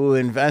 who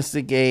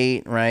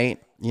investigate,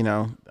 right? You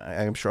know,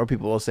 I'm sure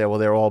people will say, well,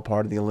 they're all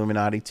part of the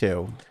Illuminati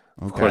too.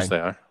 Okay. Of course they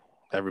are.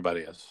 Everybody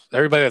is.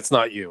 Everybody that's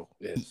not you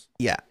is.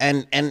 Yeah,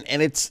 and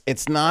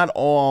it's not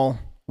all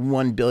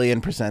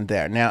 1,000,000,000%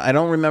 there. Now, I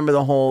don't remember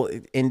the whole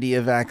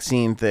India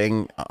vaccine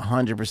thing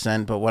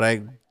 100%, but what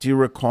I do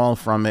recall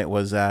from it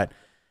was that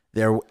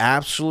there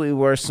absolutely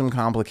were some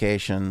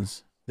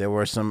complications. There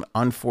were some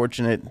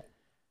unfortunate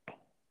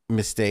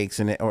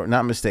mistakes in it, or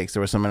not mistakes.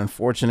 There were some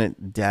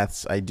unfortunate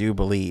deaths, I do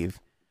believe,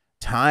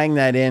 tying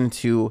that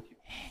into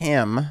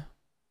him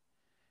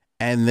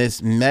and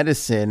this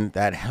medicine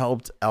that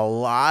helped a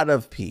lot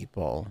of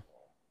people.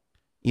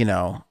 You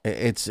know,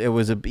 I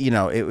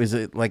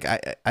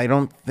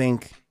don't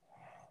think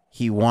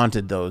he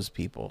wanted those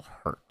people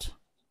hurt.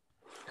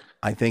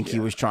 I think he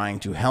was trying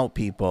to help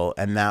people,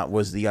 and that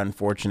was the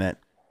unfortunate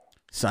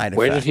side effect.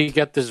 Where did he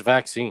get this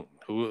vaccine?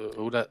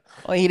 Who that?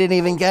 Well, he didn't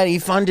even get it. He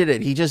funded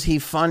it. He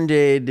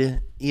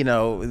funded, you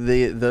know,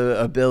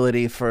 the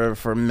ability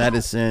for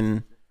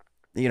medicine,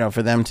 you know,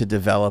 for them to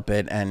develop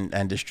it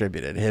and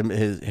distribute it,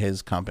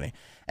 his company.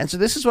 And so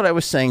this is what I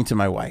was saying to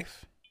my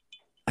wife.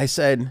 I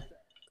said,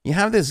 you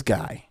have this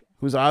guy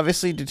who's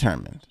obviously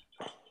determined,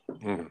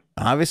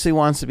 obviously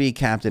wants to be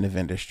captain of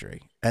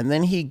industry, and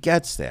then he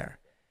gets there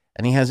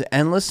and he has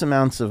endless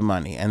amounts of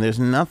money, and there's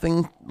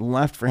nothing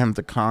left for him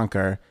to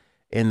conquer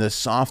in the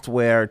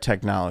software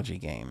technology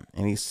game.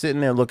 And he's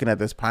sitting there looking at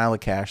this pile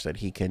of cash that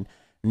he can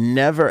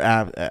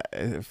never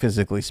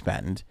physically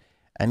spend.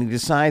 And he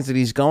decides that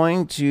he's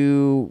going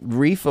to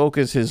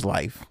refocus his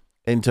life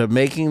into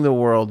making the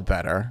world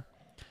better,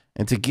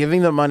 into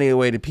giving the money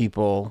away to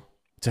people,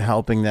 to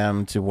helping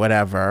them, to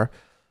whatever.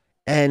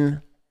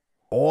 And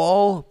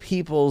all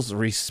people's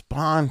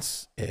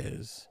response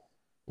is,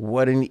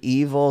 what an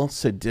evil,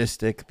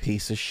 sadistic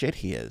piece of shit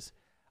he is.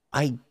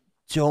 I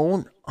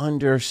don't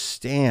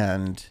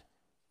understand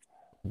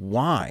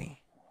why.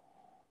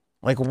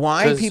 Like,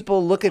 why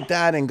people look at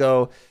that and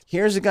go,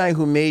 here's a guy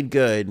who made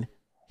good.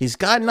 He's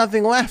got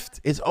nothing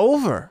left. It's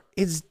over.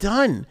 It's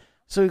done.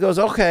 So he goes,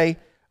 okay,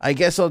 I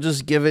guess I'll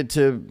just give it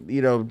to,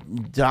 you know,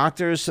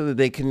 doctors so that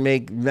they can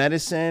make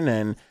medicine,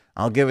 and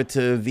I'll give it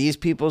to these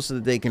people so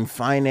that they can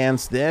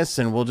finance this,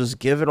 and we'll just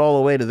give it all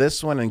away to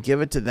this one and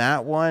give it to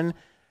that one.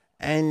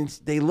 And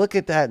they look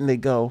at that and they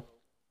go,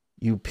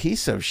 you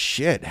piece of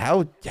shit.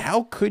 How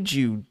could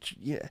you?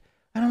 Yeah.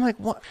 And I'm like,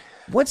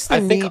 what's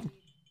the need?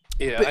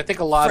 Yeah, but I think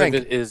a lot Frank,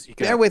 of it is...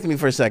 Bear with me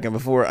for a second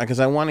because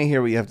I want to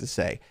hear what you have to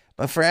say.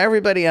 But for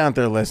everybody out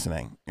there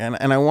listening, and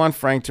I want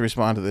Frank to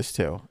respond to this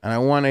too, and I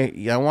want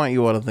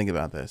you all to think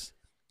about this.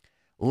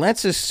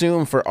 Let's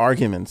assume, for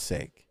argument's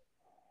sake,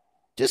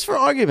 just for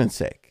argument's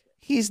sake,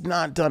 he's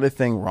not done a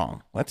thing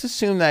wrong. Let's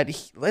assume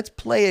that let's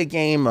play a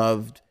game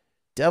of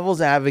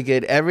devil's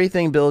advocate.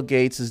 Everything Bill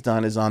Gates has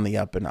done is on the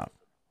up and up.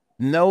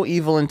 No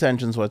evil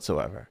intentions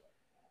whatsoever.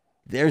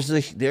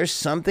 There's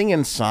something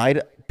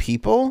inside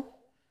people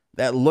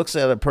that looks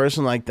at a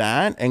person like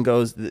that and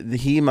goes,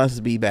 he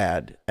must be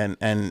bad, and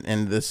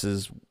this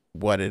is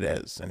what it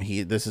is, and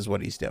this is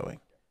what he's doing,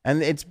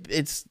 and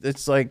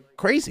it's like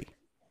crazy.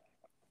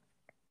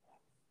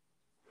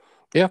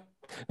 Yeah.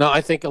 No,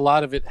 I think a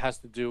lot of it has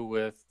to do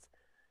with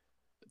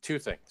two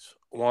things.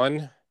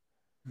 One,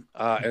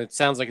 and it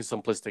sounds like a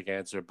simplistic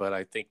answer, but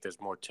I think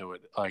there's more to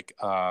it. Like,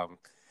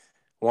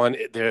 one,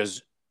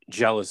 there's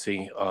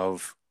jealousy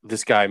of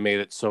this guy made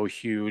it so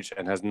huge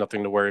and has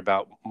nothing to worry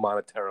about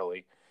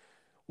monetarily.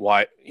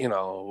 Why,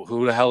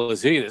 who the hell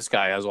is he? This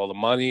guy has all the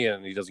money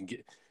and he doesn't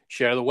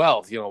share the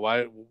wealth.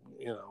 Why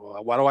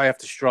do I have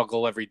to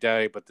struggle every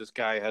day? But this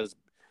guy has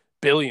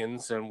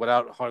billions and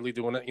without hardly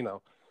doing it,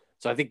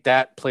 So I think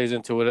that plays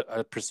into it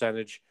a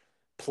percentage.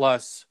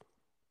 Plus,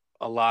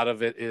 a lot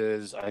of it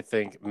is, I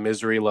think,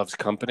 misery loves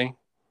company.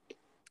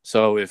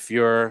 So if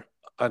you're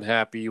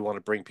unhappy, you want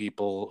to bring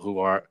people who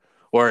are,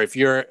 or if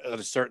you're at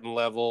a certain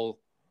level,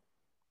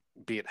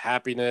 be it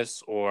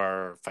happiness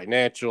or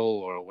financial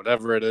or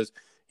whatever it is,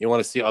 you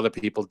want to see other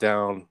people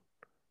down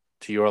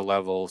to your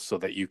level so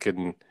that you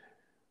can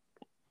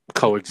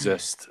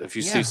coexist. If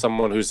you see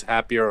someone who's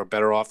happier or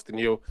better off than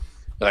you,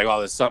 you're like, oh,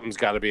 there's something's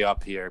got to be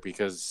up here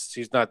because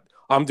he's not,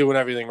 I'm doing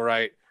everything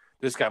right.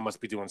 This guy must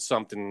be doing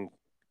something,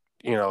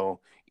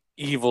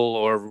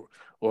 evil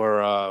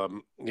or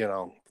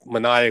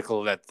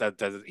maniacal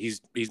that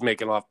he's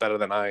making off better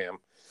than I am.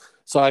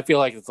 So I feel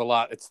like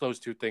it's those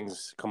two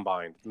things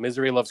combined.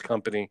 Misery loves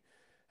company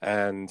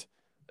and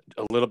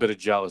a little bit of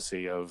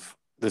jealousy of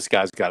this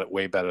guy's got it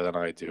way better than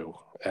I do.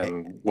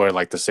 And we're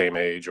like the same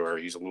age or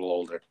he's a little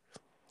older.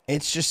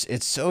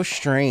 It's so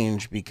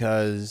strange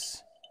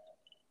because,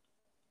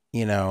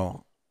 you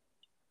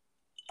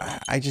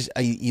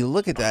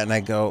look at that and I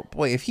go,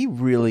 boy, if he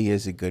really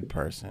is a good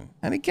person,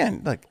 and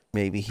again, look,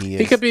 maybe he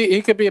is. He could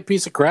be a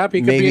piece of crap.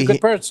 He could be a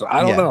good person. I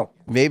don't know.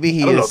 Maybe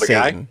he is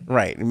Satan. Guy.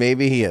 Right.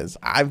 Maybe he is.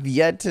 I've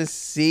yet to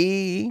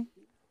see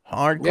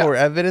hardcore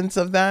evidence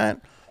of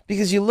that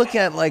because you look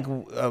at like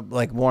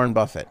Warren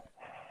Buffett.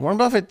 Warren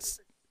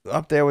Buffett's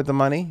up there with the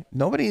money.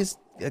 Nobody's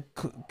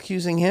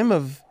accusing him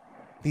of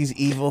these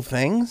evil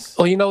things.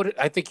 Well, you know what?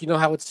 I think you know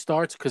how it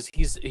starts because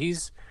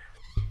he's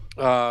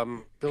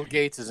Bill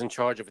Gates is in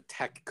charge of a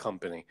tech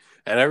company,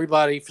 and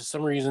everybody, for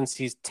some reason,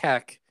 sees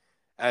tech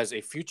as a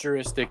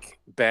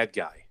futuristic bad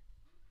guy.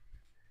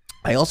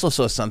 I also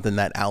saw something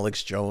that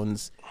Alex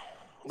Jones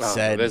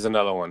said. There's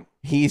another one.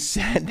 He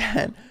said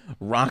that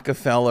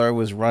Rockefeller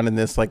was running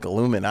this like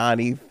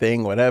Illuminati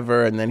thing,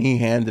 whatever, and then he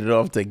handed it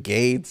off to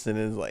Gates, and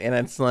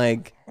it's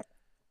like,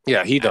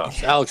 yeah, he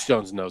does. Alex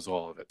Jones knows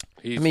all of it.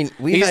 He's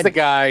the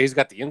guy. He's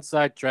got the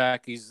inside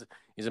track. He's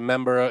a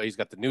member. He's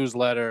got the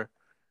newsletter.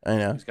 I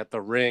know. He's got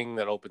the ring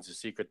that opens a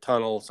secret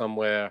tunnel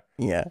somewhere.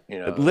 Yeah.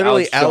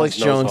 Literally, Alex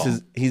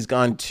Jones he's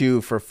gone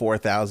 2 for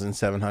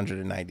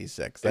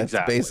 4,796. That's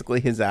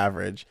basically his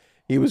average.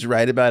 He was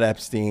right about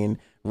Epstein,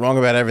 wrong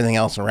about everything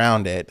else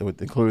around it,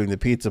 including the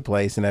pizza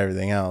place and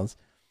everything else.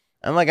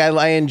 And like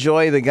I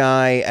enjoy the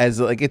guy as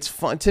like it's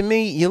fun to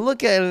me. You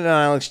look at it on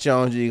Alex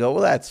Jones and you go,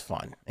 well, that's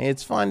fun.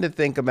 It's fun to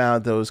think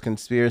about those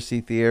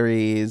conspiracy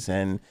theories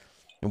and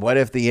what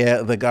if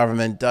the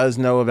government does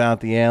know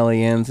about the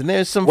aliens? And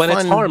there's some when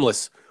fun. It's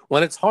harmless.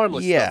 When it's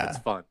harmless, stuff, it's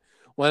fun.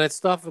 When it's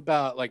stuff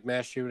about like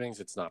mass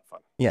shootings, it's not fun.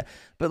 Yeah,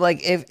 but like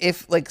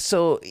if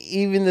so,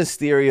 even this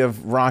theory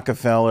of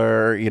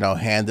Rockefeller,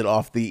 handed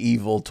off the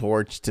evil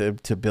torch to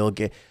Bill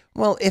Gates.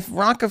 Well, if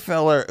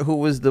Rockefeller, who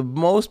was the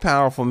most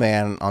powerful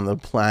man on the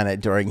planet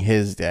during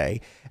his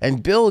day,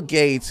 and Bill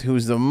Gates,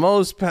 who's the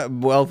most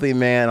wealthy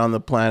man on the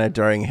planet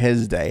during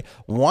his day,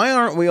 why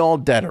aren't we all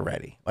dead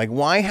already? Like,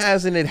 why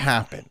hasn't it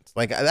happened?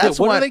 Like, that's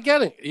what are they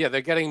getting? Yeah,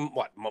 they're getting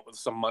what?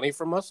 Some money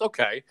from us?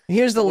 Okay.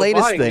 Here's the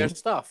latest thing. Their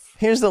stuff.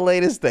 Here's the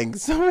latest thing.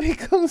 Somebody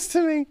comes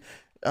to me.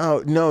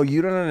 Oh, no,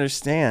 you don't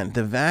understand.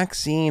 The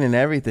vaccine and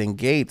everything,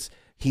 Gates,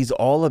 he's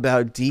all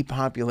about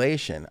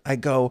depopulation. I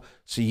go,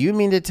 so you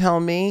mean to tell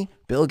me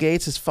Bill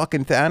Gates is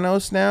fucking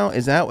Thanos now?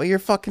 Is that what you're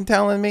fucking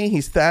telling me?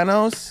 He's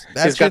Thanos?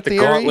 That's He's got the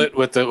gauntlet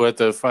with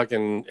the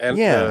fucking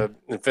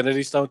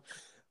Infinity Stone.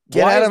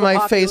 Get out of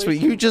my face.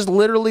 You just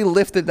literally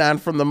lifted that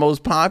from the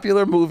most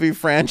popular movie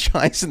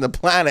franchise in the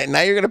planet.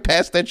 Now you're going to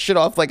pass that shit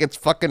off like it's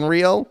fucking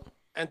real?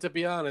 And to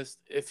be honest,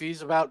 if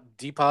he's about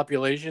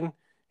depopulation,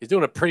 he's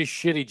doing a pretty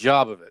shitty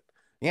job of it.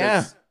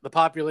 Yeah. The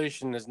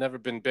population has never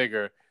been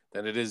bigger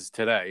than it is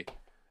today.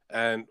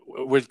 And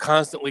we're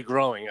constantly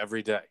growing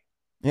every day.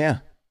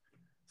 Yeah.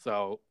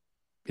 So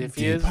if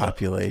he is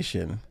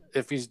population,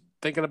 if he's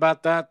thinking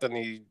about that, then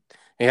he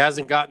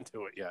hasn't gotten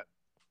to it yet.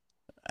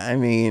 I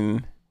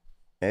mean,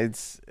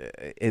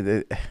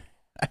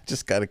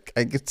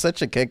 I get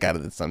such a kick out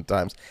of this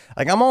sometimes.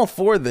 Like, I'm all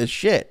for this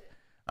shit.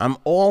 I'm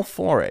all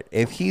for it.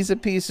 If he's a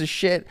piece of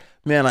shit,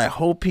 man, I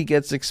hope he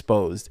gets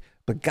exposed.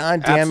 But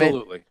god damn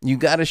Absolutely. it, you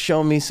got to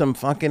show me some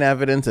fucking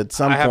evidence at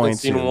some I haven't point.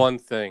 seen soon. one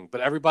thing, but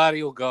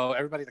everybody in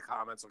the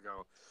comments will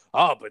go,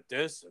 oh, but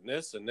this and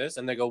this and this.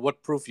 And they go,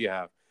 what proof you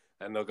have?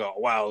 And they'll go,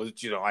 well,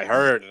 I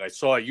heard and I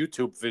saw a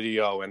YouTube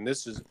video and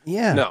this is.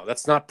 Yeah. No,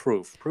 that's not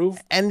proof.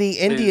 Proof. And the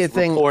India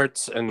thing.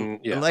 Reports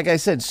and yeah. Like I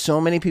said, so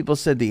many people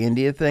said the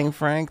India thing,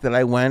 Frank, that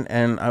I went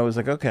and I was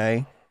like,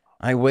 okay.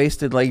 I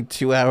wasted like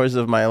 2 hours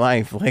of my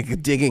life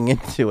like digging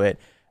into it.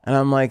 And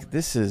I'm like,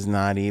 this is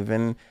not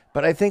even.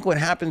 But I think what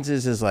happens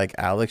is like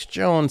Alex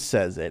Jones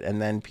says it and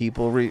then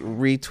people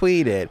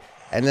retweet it.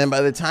 And then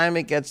by the time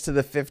it gets to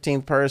the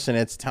 15th person,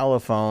 it's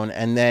telephone.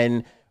 And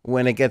then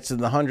when it gets to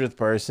the 100th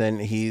person,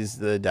 he's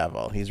the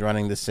devil. He's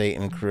running the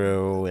Satan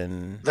crew.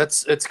 And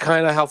it's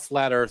kind of how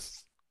Flat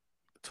Earth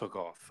took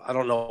off. I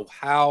don't know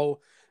how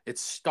it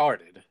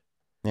started.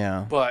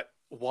 Yeah. But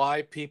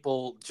why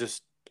people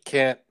just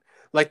can't.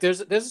 Like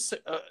there's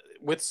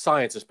with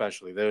science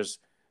especially, there's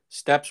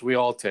steps we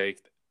all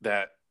take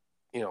that,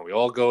 we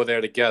all go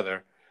there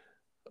together,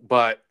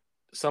 but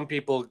some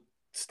people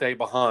stay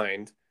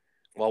behind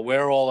while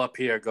we're all up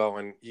here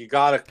going, you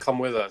got to come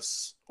with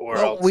us or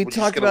else we we're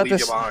talked just going about to leave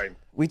this. you behind.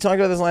 We talked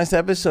about this last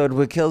episode.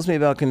 What kills me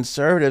about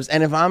conservatives,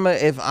 and if I'm a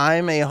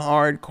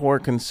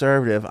hardcore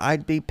conservative,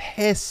 I'd be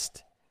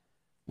pissed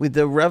with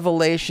the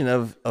revelation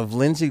of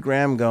Lindsey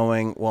Graham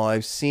going, well,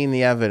 I've seen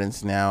the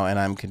evidence now and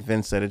I'm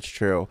convinced that it's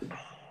true.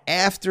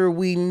 After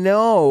we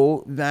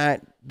know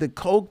that the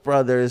Koch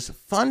brothers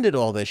funded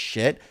all this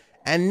shit,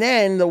 and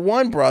then the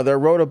one brother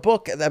wrote a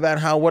book about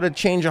how what a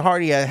change of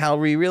heart he had,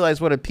 how he realized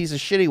what a piece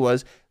of shit he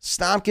was,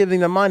 stopped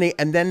giving the money,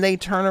 and then they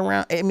turn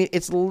around. I mean,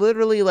 it's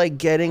literally like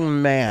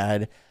getting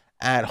mad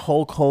at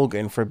Hulk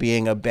Hogan for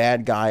being a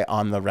bad guy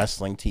on the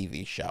wrestling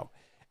TV show.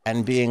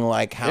 And being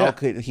like, how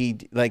could he,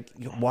 like,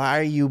 why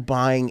are you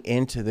buying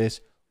into this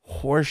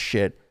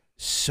horseshit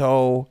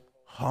so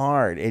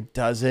hard? It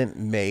doesn't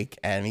make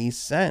any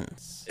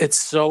sense. It's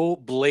so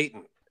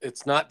blatant.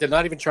 They're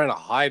not even trying to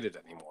hide it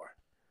anymore.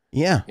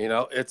 Yeah.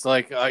 It's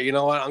like, you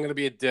know what? I'm going to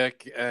be a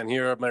dick and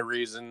here are my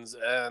reasons.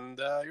 And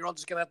you're all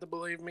just going to have to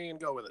believe me and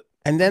go with it.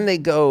 And then they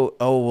go,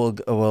 oh,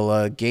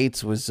 well,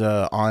 Gates was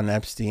on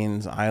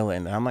Epstein's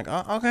island. And I'm like,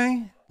 oh,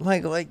 okay.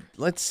 Like,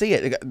 let's see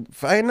it.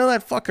 I know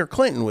that fucker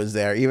Clinton was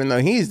there, even though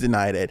he's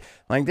denied it.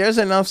 Like, there's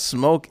enough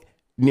smoke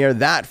near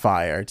that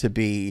fire to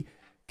be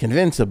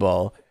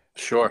convincible.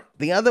 Sure.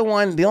 The other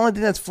one, the only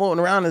thing that's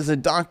floating around is a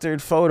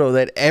doctored photo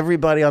that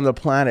everybody on the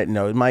planet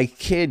knows. My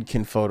kid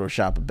can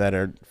Photoshop a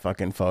better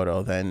fucking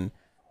photo than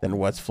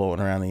what's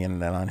floating around the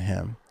internet on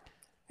him.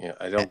 Yeah,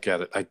 I don't get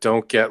it. I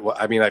don't get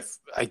what I mean.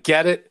 I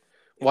get it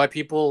why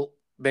people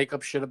make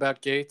up shit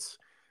about Gates,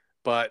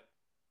 but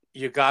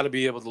you got to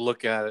be able to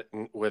look at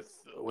it with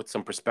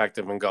some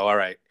perspective and go, all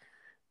right,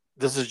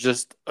 this is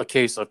just a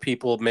case of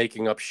people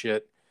making up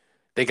shit.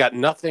 They got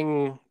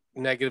nothing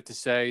negative to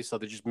say, so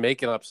they're just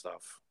making up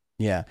stuff.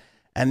 Yeah.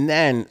 And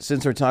then,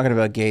 since we're talking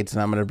about Gates,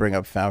 and I'm going to bring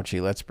up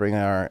Fauci, let's bring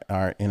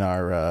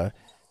our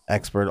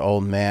expert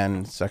old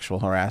man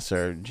sexual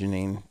harasser,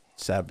 Janine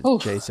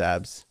J.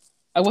 Sabs.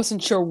 I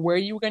wasn't sure where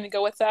you were going to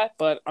go with that,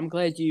 but I'm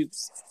glad you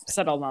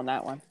settled on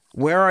that one.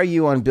 Where are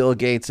you on Bill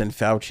Gates and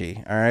Fauci?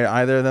 All right,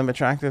 either of them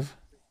attractive?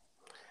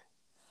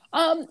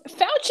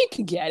 Fauci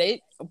could get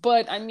it,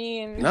 but I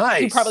mean,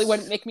 nice. He probably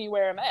wouldn't make me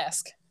wear a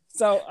mask,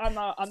 so I'm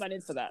not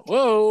in for that.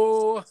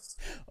 Whoa!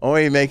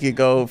 Or you make you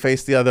go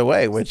face the other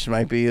way, which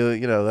might be,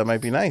 that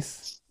might be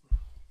nice.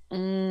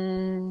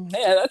 Yeah,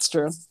 that's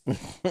true.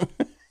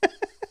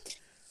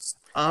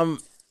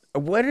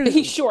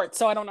 He's short,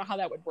 so I don't know how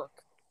that would work.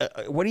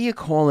 What do you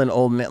call an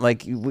old man?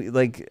 Like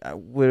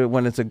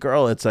when it's a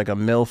girl, it's like a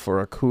MILF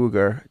or a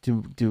cougar.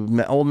 Do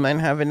old men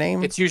have a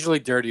name? It's usually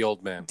dirty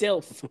old man.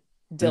 Dilf.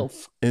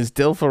 Is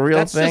Dilf a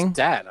real thing?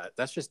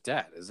 That's just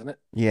dad, isn't it?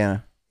 Yeah.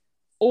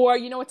 Or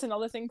what's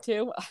another thing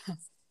too?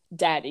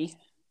 Daddy.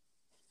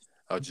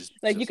 Oh, just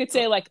you could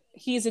say like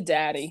he's a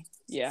daddy.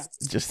 Yeah.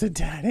 Just a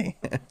daddy.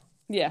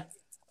 Yeah.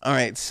 All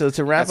right. So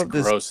to wrap up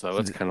this, gross though.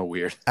 That's kind of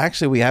weird.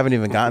 Actually, we haven't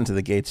even gotten to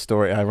the Gates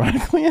story,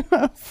 ironically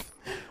enough.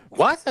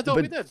 What? I thought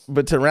we did.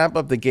 But to wrap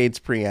up the Gates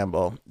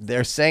preamble,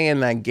 they're saying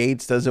that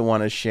Gates doesn't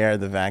want to share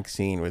the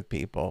vaccine with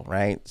people,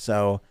 right?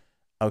 So,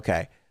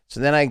 okay.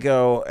 So then I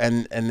go,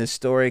 and this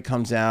story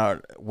comes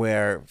out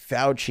where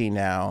Fauci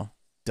now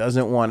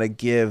doesn't want to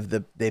give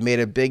they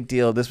made a big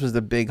deal. This was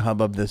the big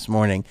hubbub this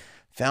morning.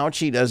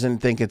 Fauci doesn't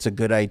think it's a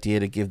good idea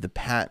to give the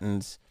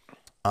patents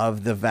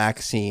of the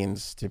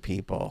vaccines to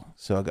people.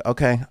 So,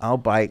 okay, I'll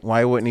bite.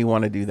 Why wouldn't he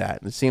want to do that?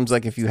 It seems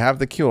like if you have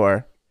the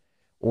cure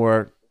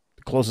or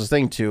closest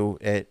thing to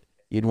it,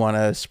 you'd want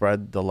to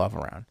spread the love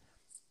around.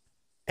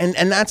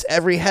 And that's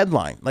every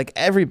headline, like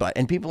everybody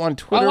and people on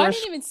Twitter. Oh, I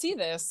didn't even see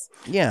this.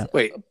 Yeah.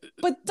 Wait,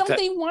 but don't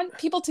they want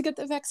people to get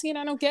the vaccine?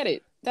 I don't get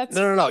it. That's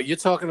no. You're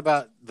talking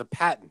about the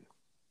patent.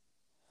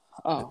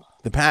 Oh,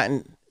 the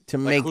patent to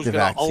make who's the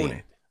gonna vaccine. own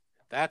it?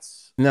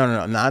 That's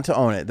no, not to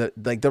own it.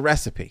 The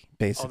recipe,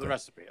 basically. Oh, the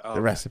recipe. Oh,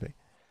 the recipe.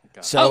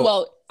 Got it. So Oh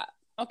well.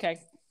 Okay.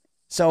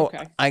 So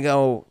Okay. I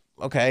go,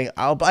 okay,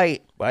 I'll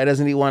bite. Why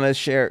doesn't he want to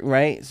share?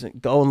 Right? So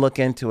go and look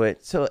into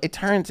it. So it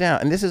turns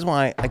out, and this is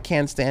why I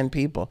can't stand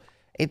people.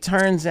 It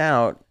turns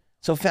out,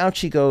 so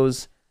Fauci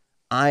goes,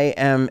 I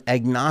am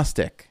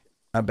agnostic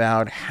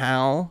about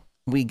how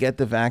we get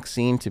the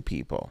vaccine to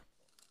people.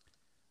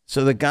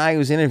 So the guy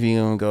who's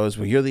interviewing him goes,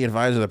 well, you're the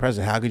advisor of the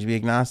president. How could you be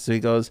agnostic? So he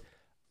goes,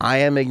 I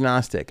am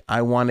agnostic.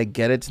 I want to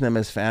get it to them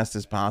as fast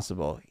as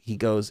possible. He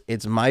goes,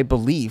 it's my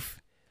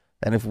belief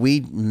that if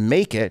we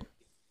make it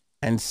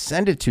and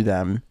send it to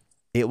them,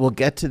 it will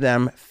get to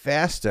them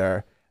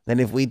faster than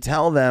if we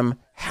tell them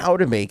how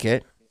to make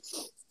it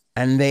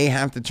and they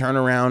have to turn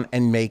around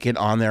and make it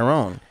on their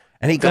own.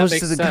 And he goes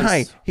to the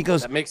guy. He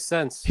goes, that makes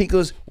sense. He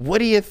goes, what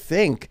do you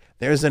think?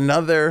 There's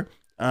another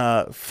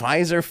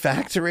Pfizer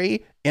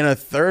factory in a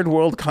third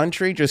world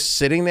country just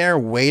sitting there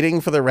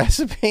waiting for the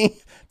recipe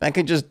that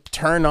could just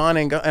turn on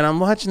and go. And I'm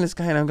watching this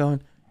guy and I'm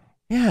going,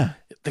 yeah,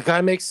 The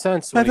guy makes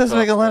sense. that doesn't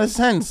make a lot of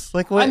sense.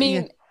 Like what? I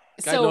mean,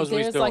 Guy so knows what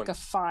he's there's doing.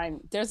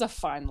 like there's a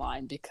fine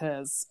line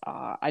because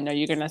I know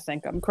you're gonna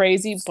think I'm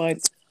crazy, but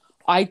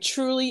I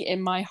truly,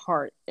 in my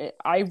heart,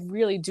 I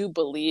really do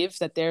believe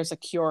that there's a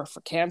cure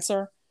for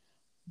cancer.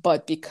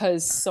 But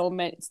because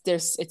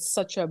it's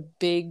such a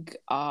big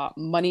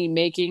money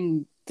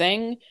making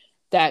thing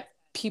that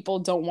people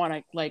don't want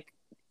to like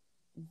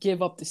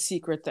give up the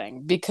secret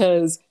thing,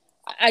 because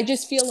I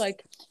just feel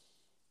like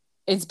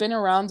it's been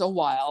around a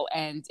while,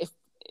 and if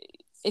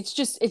it's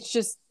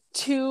just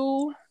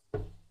too,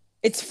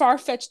 it's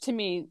far-fetched to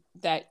me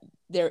that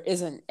there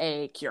isn't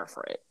a cure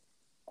for it,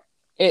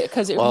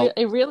 because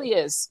it really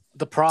is.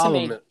 The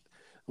problem,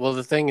 well,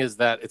 the thing is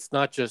that it's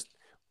not just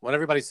when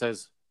everybody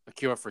says a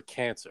cure for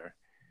cancer,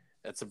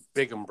 that's a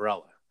big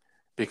umbrella,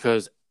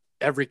 because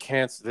every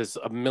cancer, there's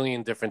a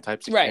million different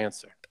types of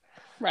cancer.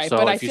 Right. So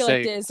but I feel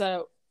like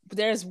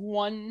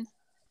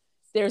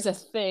there's a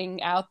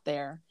thing out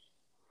there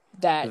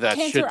that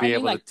cancer, should be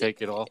able to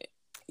take it all.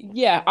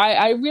 Yeah,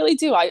 I really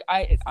do.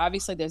 I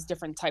obviously there's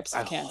different types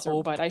of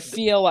cancer, but I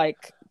feel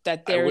like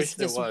that there's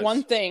this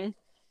one thing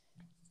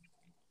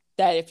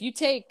that if you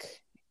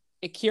take,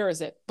 it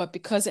cures it. But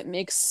because it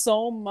makes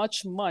so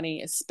much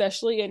money,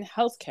 especially in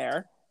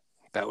healthcare,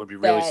 that would be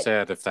really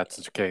sad if that's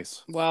the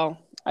case. Well,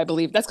 I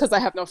believe that's because I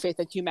have no faith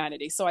in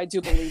humanity. So I do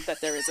believe that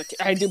there's a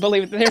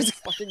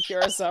fucking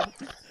cure. So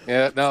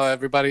yeah, no,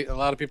 a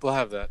lot of people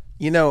have that.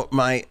 You know,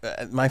 my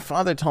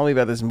father told me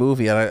about this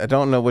movie, and I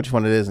don't know which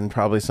one it is, and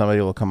probably somebody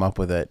will come up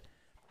with it.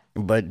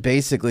 But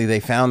basically, they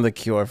found the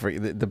cure for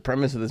the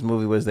premise of this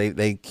movie was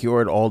they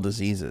cured all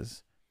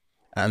diseases,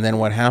 and then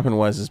what happened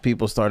was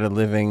people started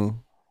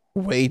living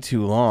way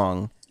too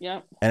long.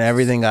 Yeah. And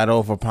everything got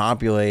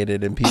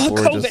overpopulated, and people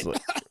were just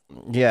like,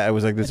 yeah, it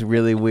was like this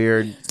really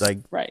weird, like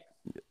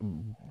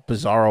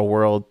bizarro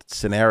world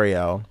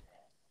scenario.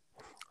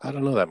 I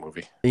don't know that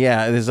movie.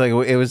 Yeah, it's like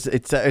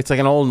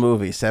an old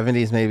movie,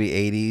 70s, maybe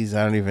 80s.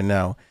 I don't even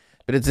know.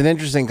 But it's an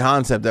interesting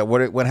concept that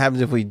what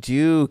happens if we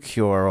do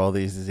cure all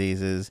these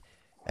diseases,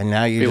 and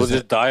now people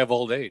just die of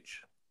old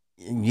age.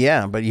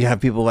 Yeah, but you have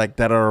people like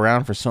that are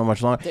around for so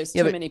much longer. There's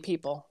too many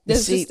people.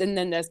 And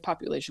then there's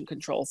population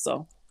control.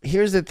 So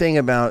here's the thing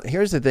about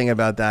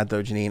that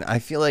though, Janine. I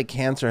feel like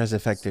cancer has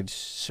affected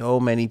so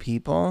many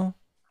people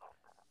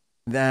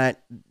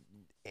that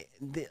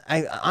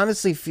I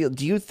honestly feel.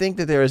 Do you think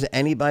that there is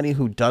anybody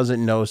who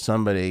doesn't know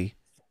somebody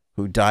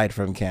who died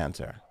from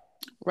cancer?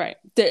 Right.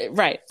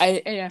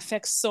 It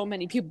affects so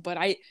many people, but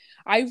I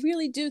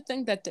really do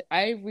think that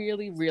I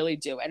really, really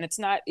do, and it's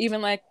not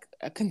even like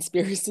a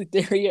conspiracy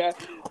theory.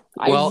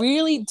 I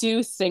really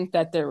do think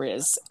that there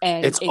is,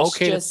 and it's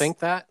okay to think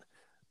that.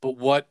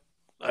 But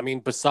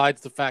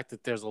besides the fact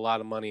that there's a lot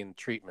of money in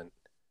treatment,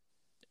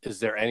 is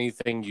there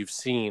anything you've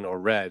seen or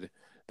read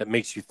that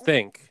makes you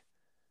think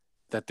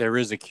that there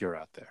is a cure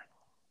out there?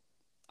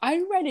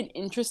 I read an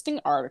interesting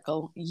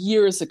article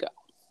years ago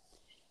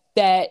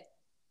that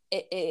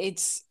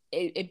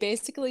it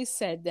basically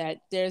said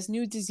that there's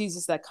new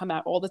diseases that come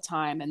out all the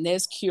time and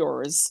there's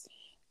cures,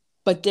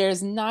 but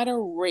there's not a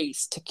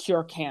race to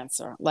cure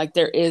cancer like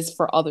there is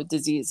for other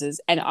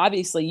diseases. And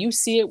obviously you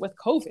see it with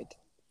COVID.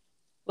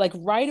 Like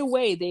right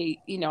away,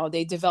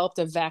 they developed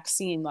a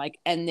vaccine,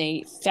 and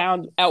they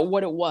found out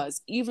what it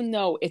was, even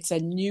though it's a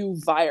new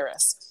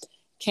virus.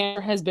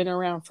 Cancer has been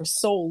around for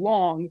so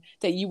long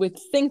that you would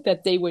think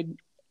that they would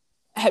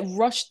have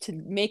rushed to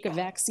make a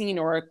vaccine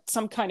or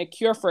some kind of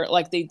cure for it,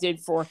 like they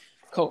did for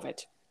COVID.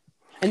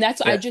 And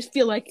that's, I just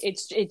feel like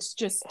it's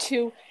just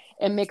too,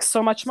 it makes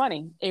so much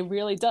money. It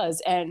really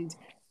does. And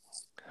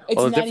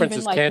it's the not difference even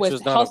is like cancer with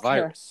is not healthcare. a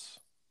virus.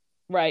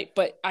 Right.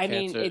 But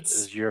cancer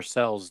is your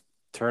cells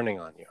turning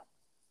on you.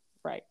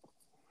 Right.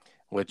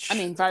 Which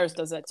virus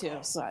does that too.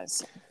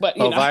 But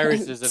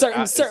virus is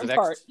certain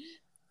part.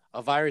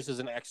 A virus is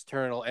an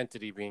external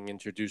entity being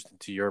introduced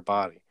into your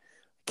body.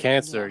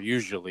 Cancer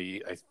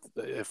usually,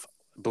 if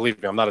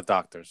believe me, I'm not a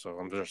doctor, so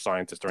I'm just a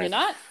scientist. You're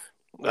not?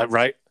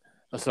 Right.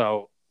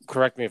 So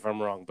correct me if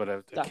I'm wrong, but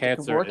a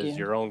cancer is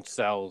your own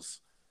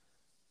cells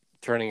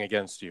turning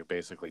against you,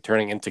 basically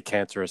turning into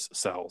cancerous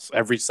cells.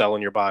 Every cell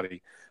in your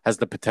body has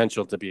the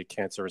potential to be a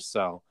cancerous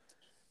cell.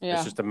 Yeah.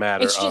 It's just a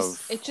matter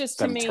of it's just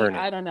to them me, turning.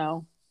 I don't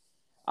know.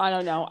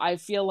 I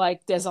feel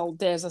like there's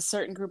a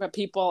certain group of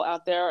people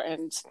out there,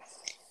 and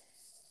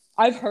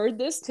I've heard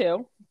this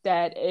too,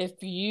 that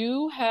if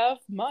you have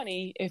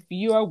money, if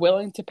you are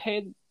willing to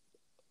pay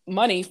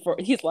money for,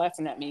 he's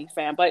laughing at me,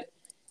 fam, but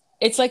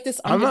it's like this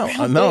underground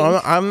thing.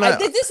 I'm not.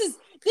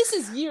 This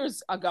is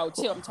years ago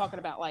too. I'm talking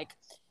about like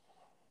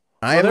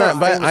I am not,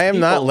 but I am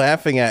not people-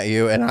 laughing at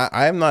you, and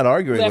I am not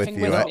arguing with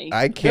Laughing you. with me.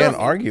 I can't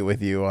Yeah. argue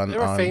with you on.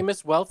 There are on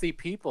famous, wealthy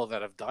people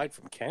that have died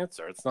from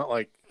cancer. It's not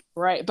like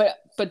right,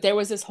 but there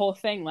was this whole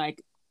thing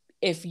like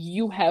if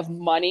you have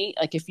money,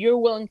 like if you're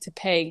willing to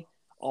pay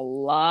a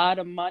lot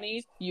of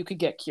money, you could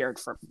get cured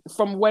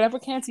from whatever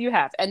cancer you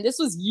have. And this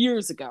was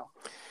years ago.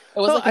 It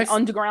was Well, like an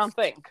underground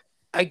thing,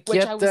 I which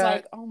get I was that.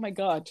 like, oh my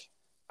god.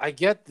 I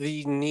get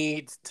the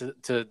need to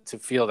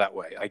feel that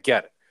way. I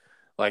get it.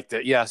 Like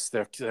that, yes,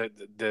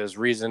 there's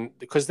reason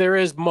because there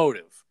is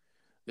motive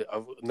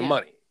of the Yeah.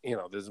 money. You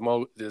know, there's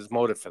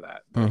motive for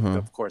that. Mhm.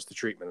 Of course, the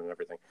treatment and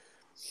everything.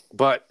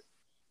 But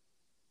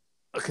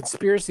a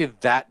conspiracy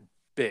that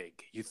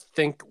big, you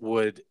think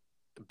would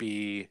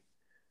be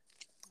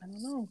I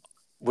don't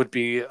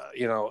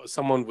know.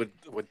 someone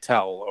would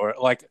tell, or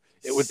like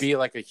it would be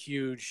like a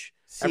huge.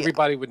 See,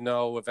 Everybody would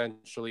know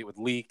eventually. It would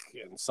leak,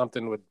 and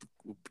something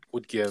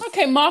would give.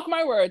 Okay, mark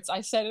my words.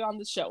 I said it on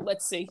the show.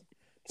 Let's see.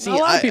 A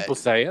lot of people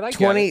say it. I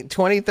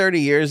 20,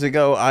 30 years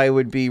ago, I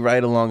would be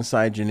right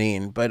alongside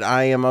Janine, but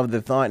I am of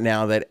the thought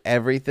now that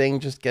everything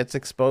just gets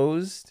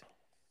exposed,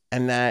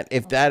 and that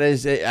if that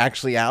is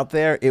actually out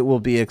there, it will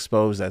be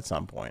exposed at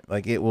some point.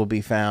 Like it will be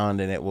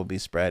found and it will be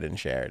spread and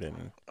shared.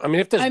 And I mean,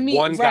 if there's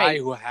one guy right.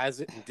 who has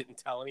it and didn't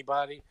tell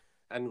anybody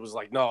and was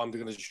like, "No, I'm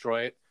going to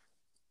destroy it,"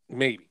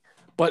 maybe.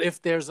 But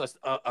if there's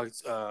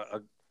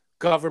a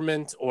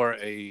government or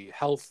a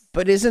health,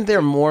 but isn't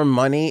there more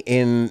money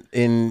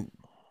in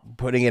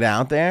putting it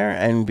out there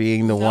and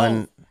being the No.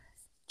 one?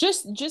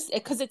 Just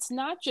because it's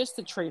not just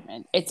the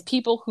treatment. It's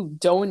people who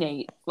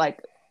donate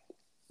like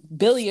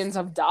billions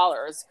of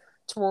dollars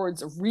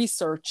towards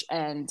research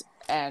and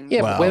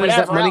yeah, Well, but where does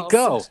that whatever money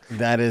else. go?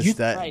 That is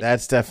Right.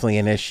 that's definitely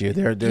an issue.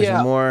 There's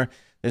Yeah.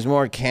 there's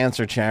more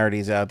cancer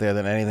charities out there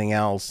than anything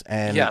else,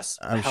 and Yes,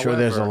 I'm sure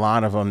there's a however-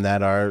 lot of them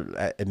that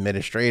are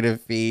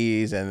administrative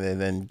fees and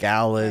then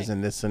galas Right.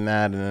 and this and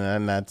that, and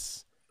then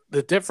that's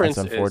The difference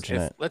is,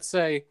 unfortunate. if, let's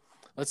say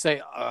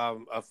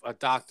a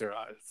doctor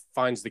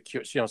finds the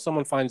cure.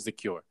 Someone finds the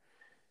cure.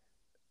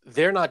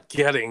 They're not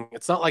getting.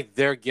 It's not like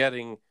they're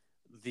getting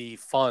the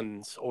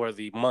funds or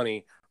the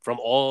money from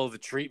all the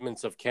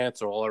treatments of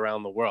cancer all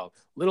around the world.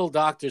 Little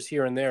doctors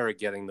here and there are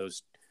getting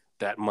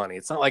that money.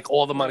 It's not like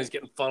all the money's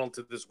getting funneled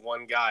to this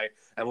one guy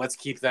and let's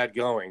keep that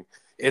going.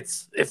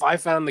 It's if I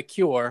found the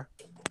cure,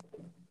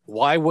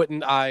 why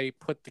wouldn't I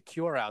put the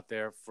cure out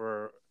there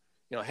for,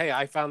 hey,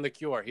 I found the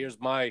cure. Here's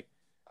my,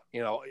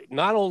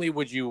 not only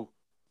would you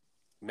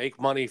make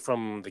money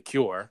from the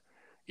cure,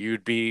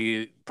 you'd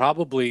be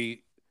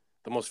probably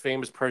the most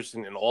famous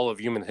person in all of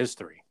human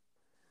history.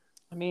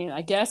 I mean,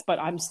 I guess, but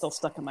I'm still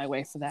stuck in my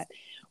way for that.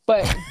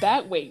 But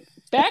back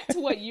to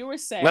what you were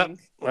saying No,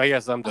 I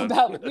guess I'm done.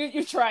 about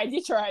you tried.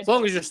 As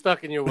long as you're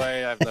stuck in your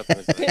way, I have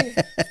nothing to say.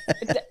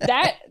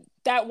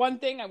 that one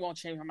thing I won't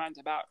change my mind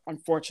about,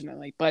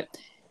 unfortunately. But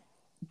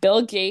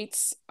Bill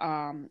Gates,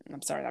 I'm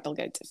sorry, not Bill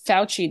Gates,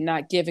 Fauci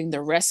not giving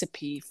the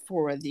recipe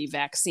for the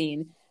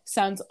vaccine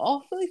sounds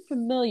awfully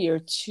familiar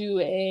to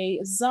a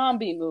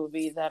zombie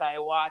movie that I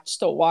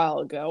watched a while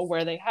ago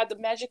where they had the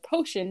magic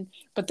potion,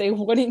 but they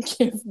wouldn't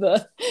give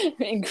the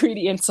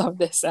ingredients of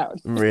this out.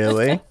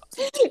 really.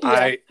 Yeah.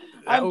 That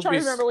I'm would trying be-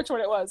 to remember which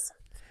one it was.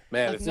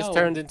 Man, Like, if this no.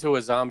 turned into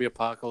a zombie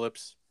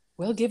apocalypse,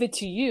 We'll give it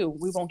to you.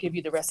 We won't give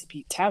you the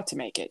recipe how to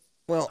make it.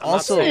 Well, I'm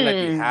not saying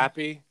I'd be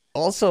happy.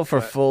 also for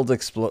But-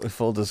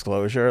 full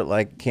disclosure,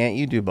 like, can't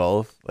you do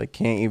both? Like,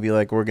 can't you be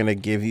like, we're gonna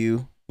give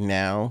you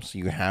now, so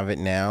you have it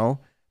now,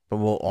 but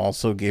we'll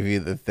also give you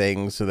the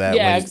thing so that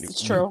Yeah, when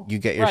it's true. you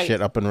get your Right.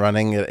 shit up and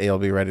running, it'll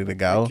be ready to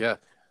go. Yeah,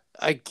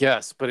 I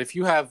guess. But if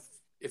you have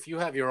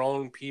your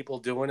own people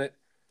doing it,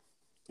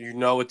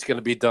 it's going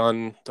to be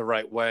done the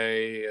right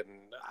way. And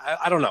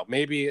I don't know.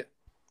 Maybe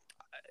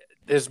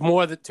there's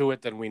more to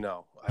it than we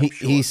know. I'm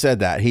sure. He said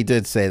that. He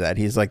did say that.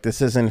 He's like,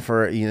 this isn't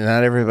for,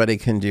 not everybody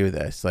can do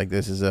this. Like,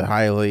 this is a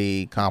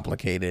highly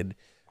complicated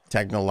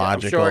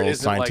technological, it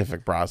isn't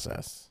scientific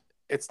process.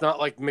 It's not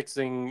like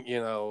mixing,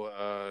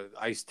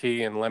 iced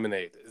tea and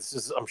lemonade. This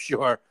is, I'm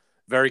sure,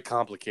 very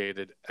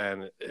complicated.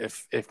 And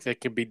if it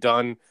could be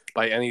done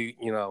by any,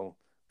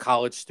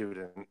 college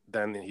student,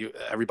 then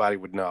everybody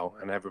would know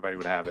and everybody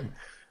would have it.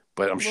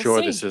 But I'm We'll sure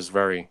see. this is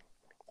very.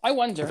 I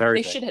wonder.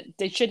 Very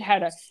They should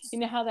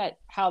have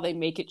how they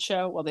make it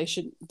show. Well, they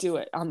should do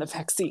it on the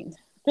vaccine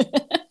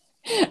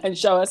and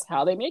show us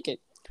how they make it.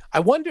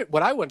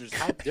 What I wonder is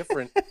how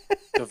different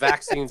the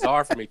vaccines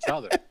are from each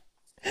other.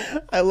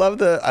 I love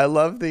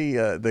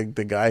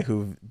the guy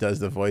who does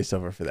the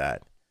voiceover for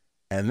that.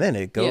 And then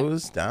it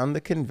goes down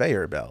the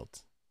conveyor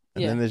belt.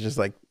 And Yeah. then there's just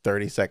like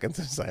 30 seconds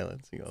of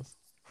silence. He goes,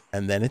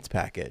 and then it's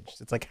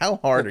packaged. It's like, how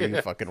hard are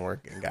you fucking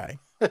working, guy?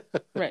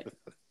 Right.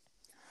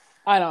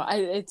 I don't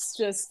know. It's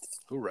just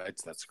Who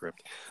writes that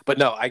script? But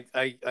no, I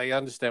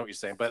understand what you're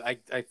saying, but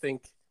I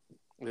think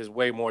there's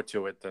way more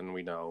to it than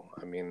we know.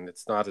 I mean,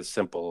 it's not as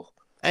simple.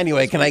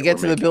 Anyway, can I get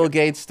to the Bill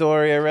Gates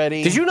story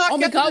already? Did you not Oh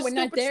my get God, to the we're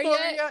not stupid there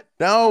story yet?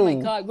 No, Oh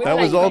my God, where that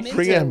did was I all come into?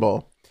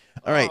 preamble.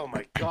 All right, Oh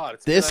my God.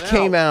 It's this been an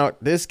came hour.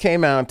 out. This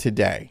came out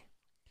today.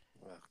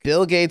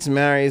 Bill Gates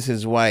marries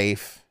his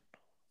wife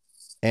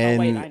oh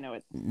wait, I in know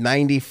it.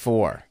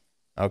 94.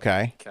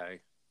 Okay. Okay.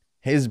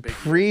 His Big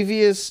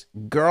previous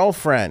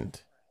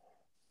girlfriend,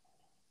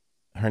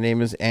 her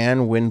name is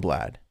Anne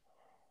Winblad.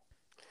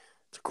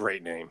 It's a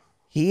great name.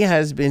 He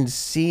has been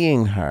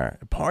seeing her.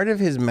 Part of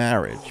his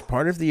marriage,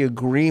 part of the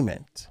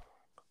agreement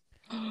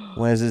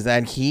is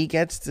that he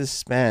gets to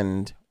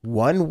spend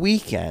one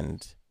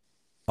weekend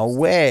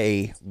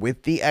away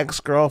with the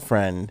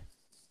ex-girlfriend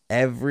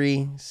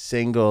every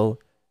single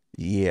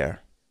year.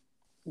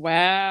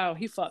 Wow,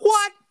 he fucks.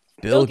 What?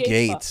 Bill Bill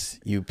Gates Gates,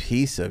 you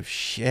piece of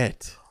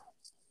shit.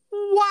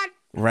 What?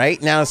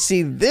 Right? Now,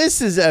 see,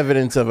 this is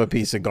evidence of a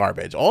piece of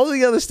garbage. All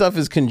the other stuff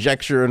is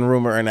conjecture and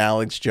rumor and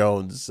Alex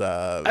Jones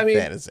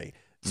fantasy.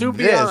 To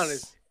be This-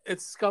 honest,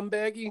 it's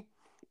scumbaggy.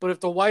 But if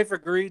the wife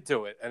agreed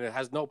to it and it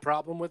has no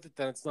problem with it,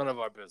 then it's none of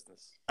our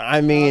business.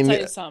 I mean, I'll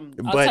tell you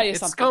something. but- A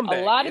It's lot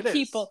scumbag. of It is.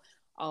 people,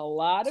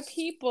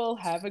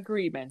 have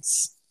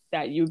agreements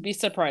that you'd be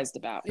surprised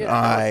about. Yeah,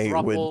 I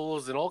would-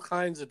 thruples and all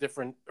kinds of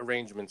different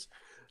arrangements.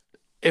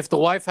 If the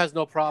wife has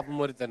no problem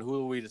with it, then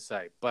who are we to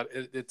say? But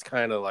it's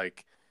kind of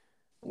like,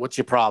 what's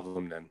your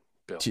problem then,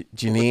 Bill?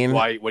 Janine,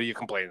 Why? What are you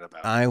complaining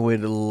about? I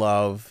would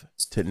love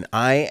to.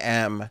 I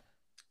am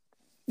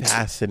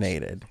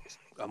fascinated.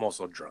 I'm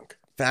also drunk.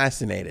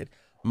 Fascinated.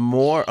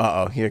 More.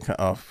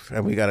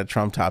 And we got a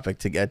Trump topic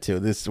to get to.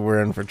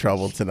 We're in for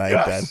trouble tonight.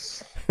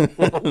 Yes.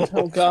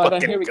 Oh God,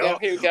 Fucking here we go.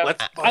 Here we go.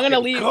 Let's I'm gonna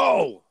fucking leave.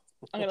 Go.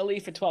 I'm gonna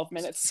leave for 12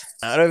 minutes.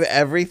 Then, out of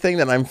everything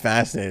that I'm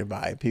fascinated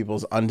by,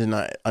 people's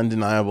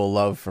undeniable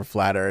love for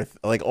flat Earth,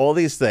 like all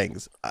these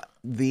things,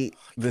 the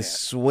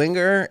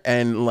swinger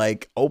and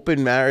like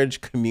open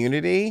marriage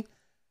community,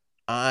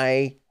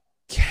 I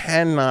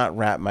cannot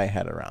wrap my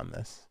head around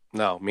this.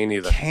 No, me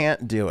neither.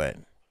 Can't do it.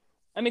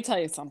 Let me tell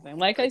you something.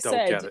 Like I Don't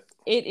get said, it.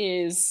 it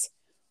is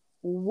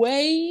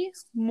way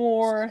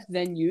more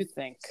than you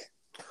think.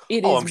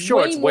 It Oh, is I'm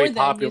sure it's way more than you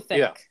popular. think.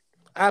 Yeah,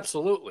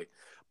 absolutely.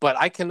 But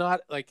I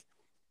cannot like.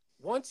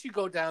 Once you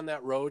go down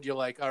that road, you're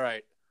like, all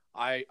right,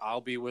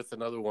 I'll be with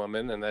another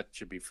woman, and that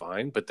should be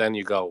fine. But then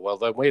you go, well,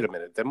 then wait a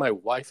minute. Then my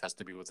wife has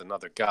to be with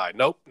another guy.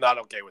 Nope, not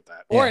okay with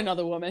that. Or Yeah.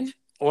 another woman.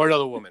 Or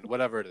another woman,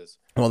 whatever it is.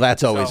 Well,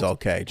 that's always So-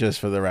 okay, just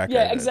for the record.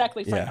 Yeah,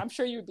 exactly, Frank. Yeah. I'm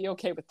sure you'd be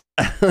okay with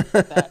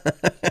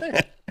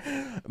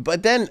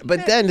But then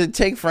to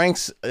take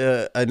Frank's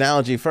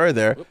analogy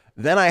further,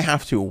 then I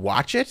have to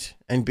watch it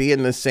and be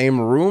in the same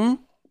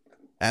room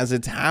as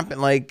it's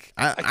happened. Like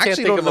I I can't actually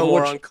think don't of a know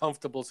more which.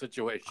 uncomfortable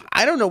situation.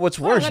 I don't know what's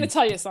I'm worse: gonna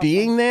tell you something.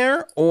 being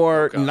there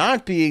or Okay.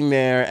 not being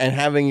there and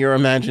having your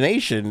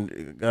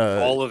imagination.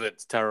 All of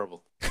it's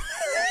terrible.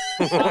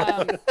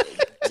 To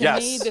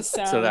Yes, me, this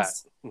to sounds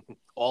that.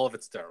 All of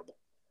it's terrible.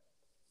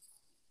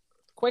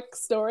 quick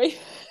story.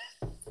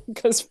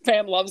 Because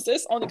Pam loves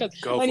this. Only because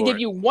Go I'm going to for give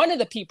it. you one of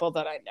the people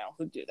that I know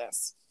who do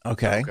this.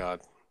 Okay. Oh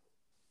God,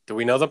 do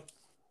we know them?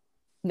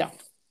 No.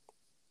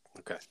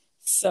 Okay.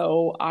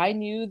 So I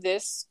knew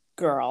this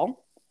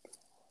girl,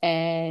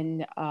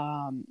 and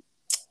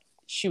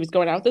she was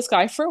going out with this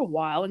guy for a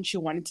while, and she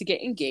wanted to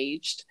get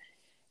engaged.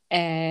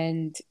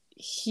 And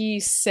he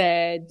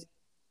said,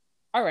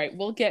 all right,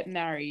 we'll get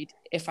married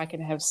if I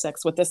can have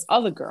sex with this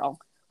other girl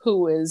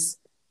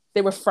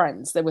they were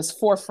friends. There was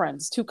 4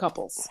 friends, 2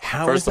 couples.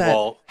 How First is that? of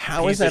all,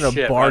 How piece is that of a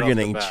shit right off the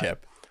bargaining bat.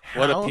 chip?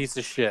 What How- a piece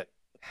of shit.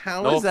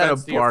 How No is that a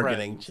offense to your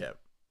bargaining friends. chip?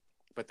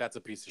 But that's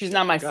a piece of shit. She's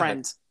not my Go ahead.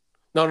 friend.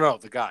 No,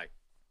 the guy.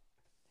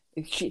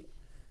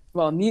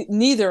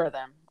 Neither of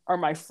them are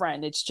my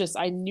friend. It's just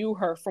I knew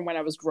her from when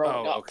I was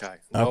growing Oh, up. okay.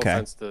 No Okay.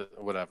 offense to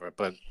whatever,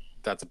 but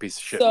that's a piece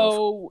of shit.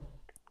 So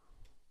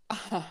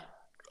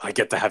I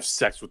get to have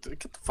sex with. Get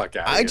the fuck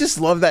out. I just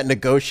love that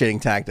negotiating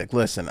tactic.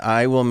 Listen,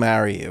 I will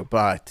marry you,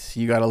 but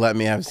you got to let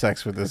me have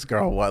sex with this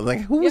girl. What? Like,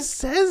 who Yeah.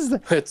 says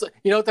that? It's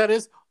you know what that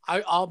is.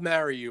 I'll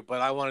marry you,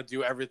 but I want to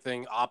do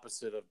everything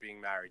opposite of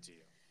being married to you.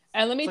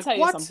 and let me It's tell like,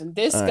 you what? something.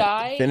 This All right,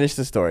 guy, finish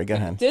the story. Go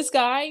ahead. this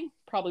guy,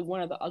 probably one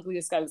of the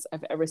ugliest guys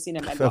I've ever seen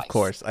in my life. Of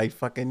course, I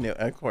fucking knew.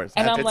 Of course.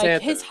 And I'm It's like,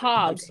 Anthony. his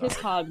I'm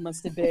hog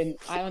must have been,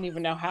 I don't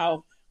even know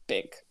how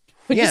big.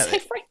 Would Yeah. you say,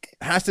 Frank?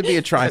 Has to be a I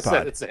said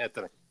tripod. it's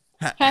Anthony.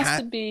 Has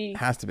to be.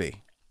 Has to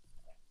be.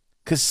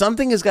 Because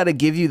something has got to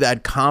give you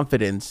that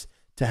confidence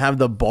to have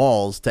the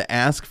balls to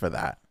ask for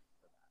that.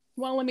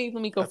 Well, let me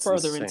go That's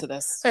further insane. into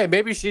this. Hey,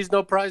 maybe she's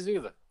no prize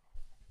either.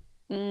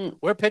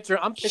 I'm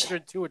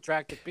picturing two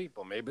attractive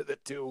people. Maybe the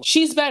two.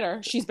 She's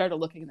better. She's better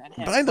looking than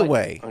him. By the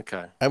way,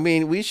 Okay. I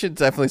mean, we should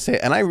definitely say,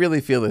 and I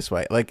really feel this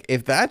way. Like,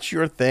 if that's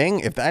your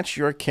thing, if that's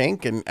your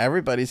kink, and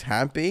everybody's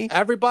happy,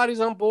 Everybody's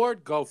on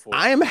board. Go for it.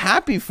 I am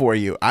happy for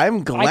you.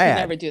 I'm glad. I could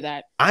never do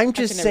that. I'm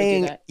just never do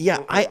saying, that. yeah,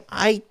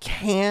 I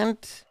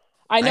can't.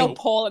 I know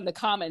Paul in the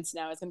comments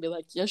now is gonna be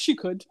like, yes, she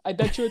could. I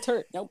bet you it's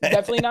her. Nope,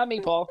 definitely not me,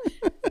 Paul.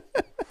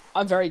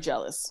 I'm very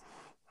jealous.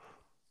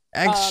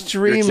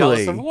 Extremely. You're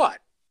jealous of what?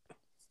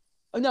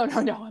 Oh, no.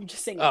 I'm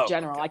just saying in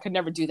general. okay. I could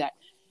never do that.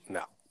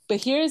 No.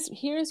 But here's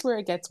where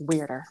it gets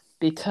weirder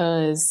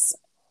because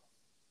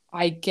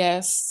I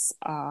guess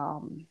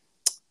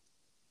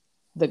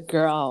the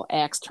girl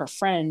asked her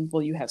friend,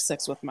 "Will you have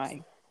sex with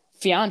my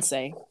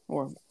fiance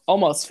or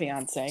almost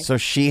fiance?" So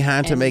she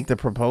had to make the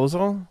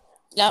proposal?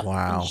 Yep.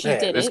 Wow. And she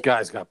did This it.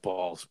 guy's got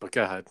balls, but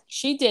go ahead.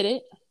 She did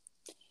it.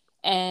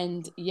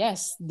 And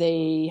yes,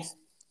 they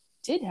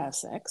did have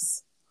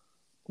sex.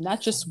 Not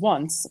just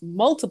once,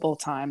 multiple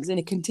times, and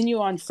it continued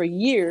on for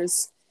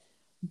years.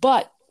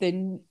 But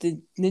the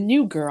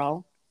new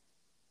girl,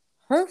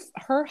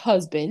 her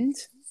husband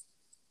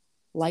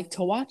liked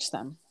to watch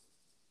them.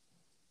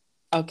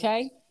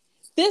 Okay?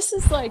 This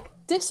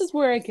is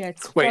where it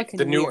gets Wait, fucking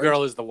the new weird.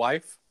 girl is the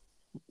wife?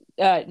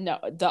 No,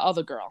 the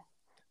other girl.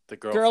 The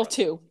girl. Girl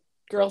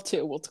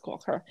two. We'll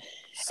call her.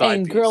 Side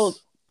and piece. girl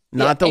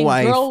Not the and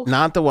wife. girl-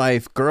 Not the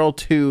wife. Girl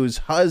two's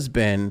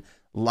husband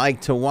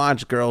liked to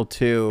watch girl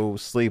two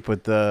sleep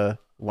with the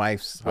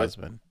wife's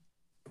husband.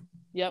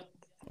 Yep.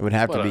 It would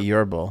have to What be a-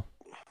 your bull.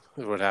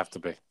 It would have to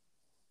be.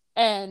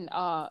 And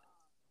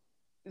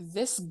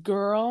this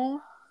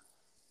girl,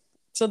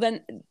 so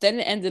then it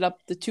ended up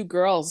the two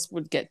girls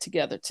would get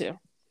together too.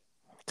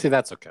 See,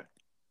 that's okay.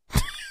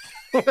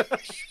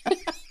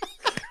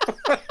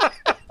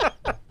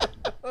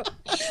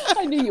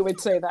 I knew you would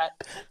say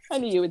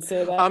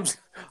that.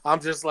 I'm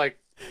just like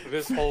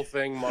this whole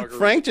thing, Margarita.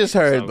 Frank just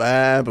heard So,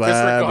 blah blah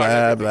disregard blah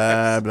everything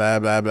blah else. blah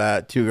blah blah.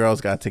 Two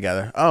girls got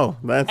together. Oh,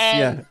 that's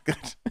And-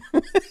 yeah.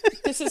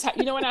 This is how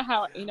you know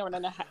how you want to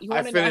know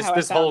I finished how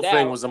this I whole found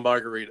thing out. was a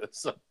margarita.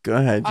 So Go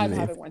ahead, I'm Janine.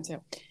 having one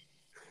too.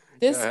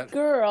 This Go ahead.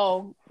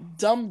 girl,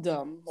 Dum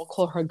Dum, we'll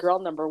call her girl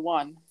number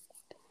one.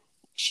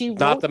 She not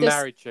wrote the this,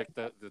 married chick,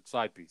 the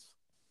side piece.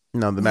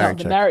 No, the married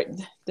the chick. the married,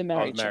 The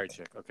married chick.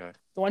 chick. Okay.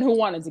 The one who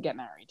wanted to get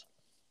married.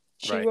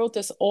 She Right. wrote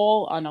this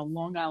all on a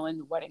Long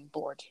Island wedding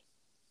board.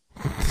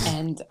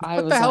 And I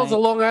What was the hell's like, a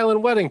Long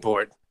Island wedding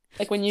board?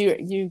 like when you're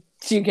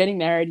getting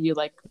married, you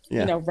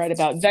Yeah. write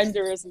about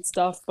vendors and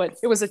stuff, but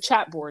it was a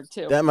chat board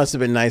too. That must have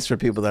been nice for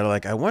people that are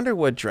like, I wonder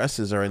what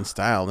dresses are in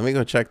style. Let me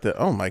go check the.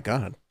 Oh my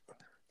god.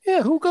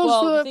 Yeah, who goes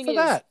Well, the for thing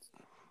that?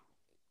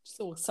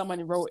 So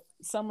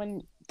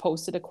someone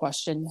posted a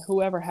question,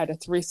 whoever had a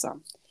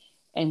threesome,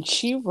 and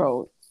she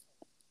wrote,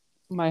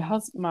 my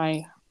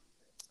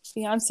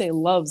fiance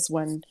loves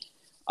when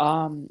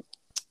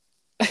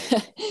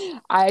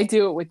I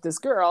do it with this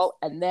girl,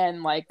 and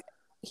then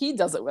he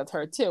does it with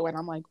her too, and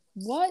I'm like,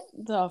 what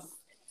the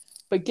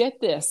but get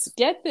this.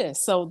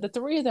 So the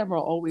three of them were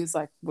always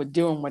were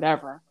doing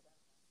whatever.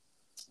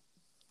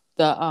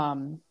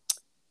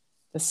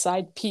 The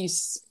side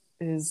piece,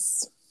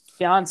 his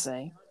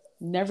fiance,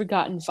 never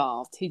got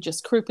involved. He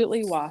just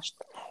creepily watched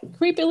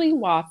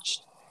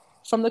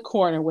from the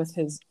corner with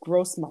his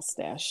gross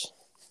mustache.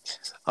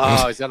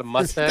 Oh, he's got a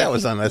mustache. That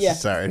was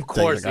unnecessary. Of Take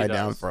course the guy he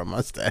down does. for a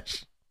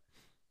mustache.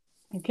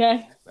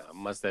 Okay, No,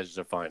 mustaches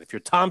are fine. If you're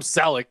Tom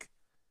Selleck,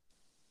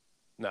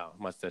 no,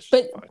 mustaches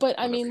but are fine. but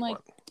I Whatever mean you like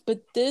want.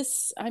 but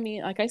this I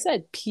mean like I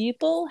said,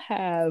 people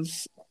have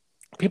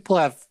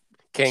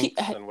kinks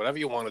and whatever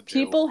you want to do.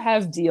 people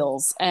have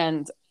deals,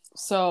 and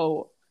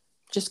so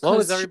just as long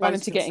as because she everybody's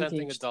wanted to get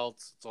consenting engaged.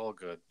 adults, it's all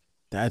good.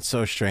 That's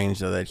so strange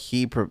though that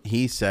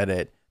he said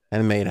it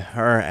and made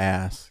her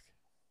ask.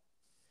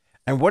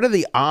 And what are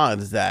the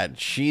odds that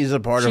she's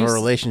a part of a She's-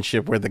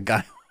 relationship where the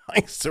guy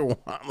likes to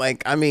want?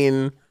 Like, I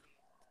mean,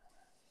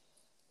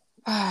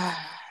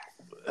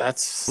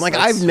 That's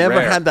I've never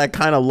rare. had that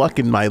kind of luck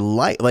in my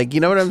life. Like, you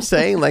know what I'm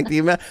saying? Like the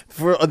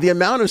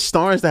amount of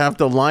stars that have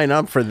to line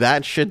up for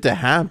that shit to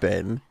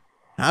happen.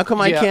 How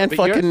come I Yeah, can't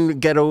but fucking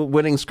get a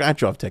winning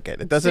scratch off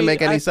ticket? It doesn't See,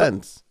 make any I-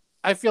 sense.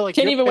 I feel like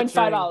Can't you're even win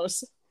picturing-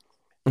 $5.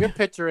 You're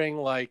picturing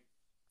like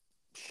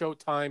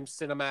Showtime,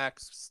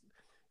 Cinemax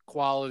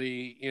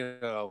quality,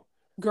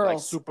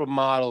 Girls. like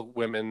supermodel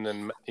women,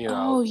 and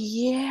Oh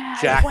yeah.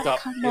 they jacked wanna up.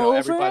 come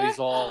Everybody's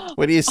over? all.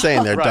 What are you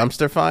saying? They're Right.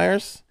 dumpster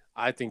fires?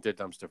 I think they're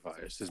dumpster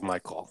fires. Is my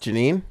call.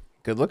 Janine,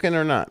 good looking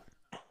or not?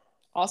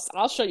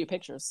 I'll show you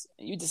pictures.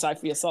 You decide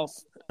for yourself.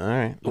 All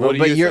right. What do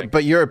but you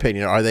think? your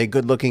opinion, are they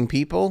good looking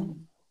people?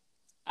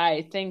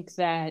 I think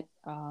that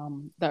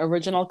the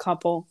original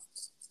couple,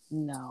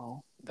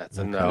 no. That's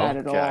a Okay. no. Not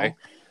at all. Okay.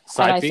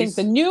 Side And I piece. think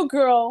the new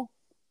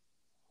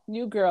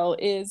girl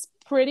is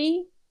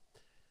pretty.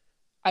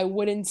 I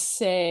wouldn't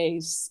say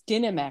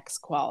Skinemax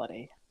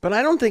quality. But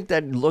I don't think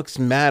that looks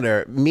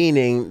matter,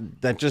 meaning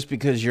that just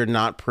because you're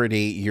not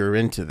pretty, you're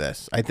into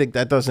this. I think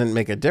that doesn't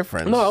make a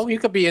difference. No, you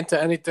could be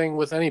into anything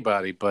with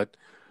anybody, but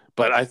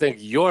I think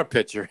you're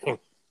picturing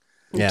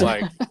Yeah.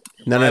 Like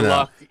No, my no, no.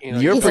 luck, you know,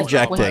 You're you don't know,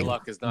 projecting. My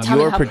luck is not Tell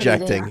me You're how pretty they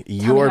projecting. are. Tell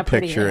me You're how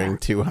pretty they picturing are.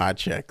 two hot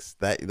chicks.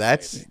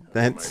 That's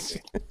Maybe.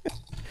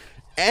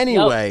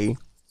 anyway.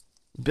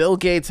 Bill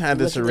Gates had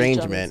this Look at these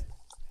arrangement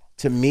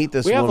to meet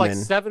this We have woman.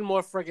 like 7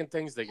 more freaking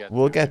things to get.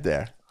 We'll to. get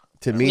there.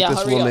 To meet Yeah,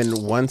 this hurry up.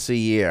 woman once a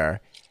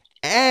year.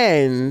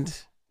 And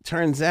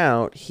turns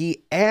out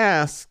he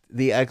asked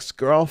the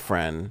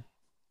ex-girlfriend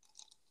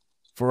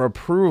for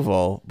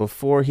approval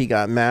before he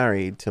got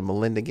married to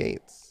Melinda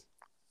Gates.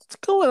 What's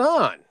going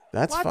on?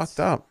 That's What? fucked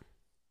up.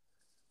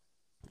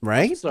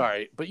 Right?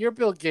 Sorry, but you're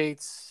Bill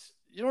Gates.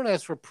 You don't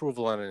ask for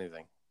approval on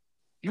anything.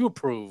 You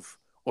approve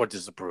or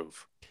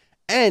disapprove.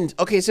 And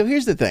okay, so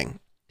here's the thing.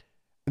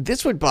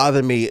 This would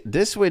bother me.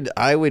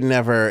 I would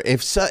never,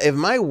 if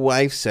my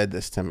wife said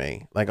this to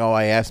me, like, oh,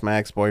 I asked my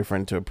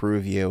ex-boyfriend to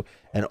approve you,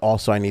 and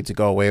also I need to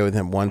go away with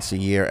him once a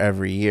year,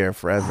 every year,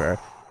 forever.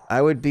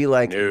 I would be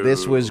like, No.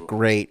 this was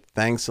great.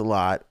 Thanks a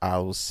lot.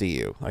 I'll see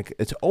you. Like,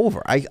 it's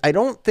over. I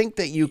don't think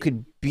that you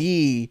could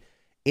be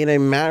in a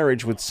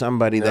marriage with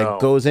somebody No. that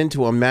goes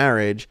into a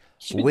marriage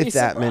You'd with be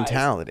that surprised.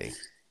 mentality.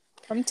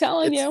 I'm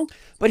telling you.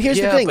 But here's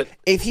the Yeah, thing. but-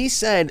 If he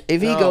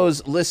No.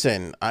 goes,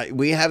 listen,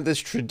 we have this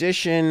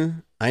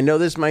tradition. I know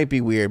this might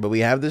be weird, but we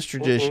have this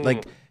tradition. Mm-mm.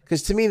 Like,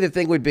 because to me, the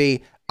thing would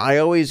be, I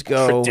always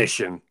go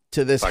Tradition.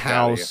 to this Fuck outta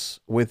house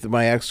with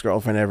my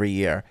ex-girlfriend every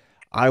year.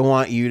 I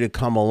want you to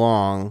come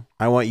along.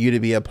 I want you to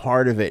be a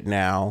part of it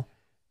now.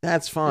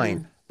 That's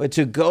fine. But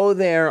to go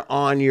there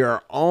on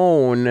your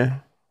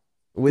own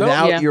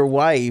without Yeah. your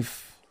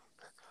wife,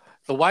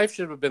 The wife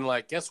should have been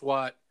like, guess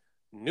what?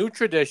 New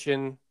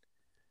tradition.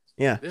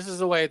 yeah, This is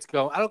the way it's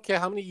going. I don't care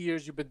how many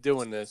years you've been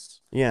doing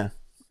this. yeah.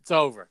 It's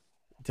over.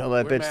 Tell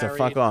that We're bitch to fuck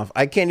married. off.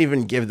 I can't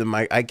even give them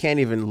my. I can't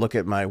even look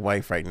at my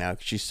wife right now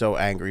 'cause she's so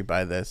angry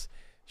by this.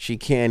 She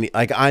can't.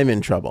 Like, I'm in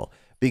trouble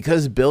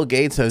because Bill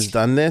Gates has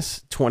done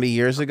this 20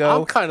 years I'm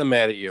ago. kind of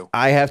mad at you.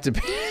 I have to.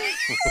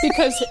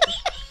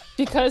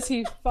 Because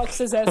he fucks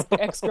his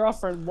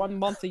ex-girlfriend 1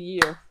 month a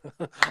year.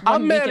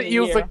 I'm One mad week at in a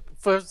you year.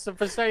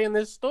 for saying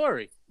this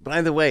story.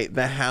 By the way,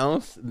 the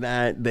house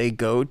that they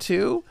go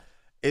to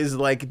is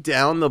like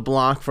down the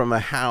block from a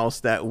house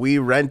that we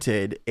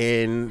rented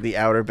in the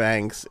Outer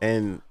Banks,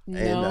 and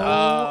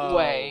No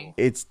way.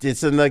 it's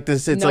in like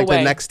this. It's No like way.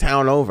 the next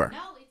town over.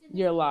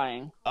 You're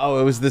lying. Oh,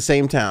 it was the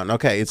same town.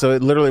 Okay, so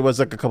it literally was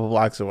like a couple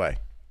blocks away.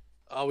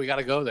 Oh, we got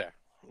to go there.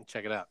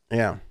 Check it out.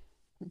 Yeah,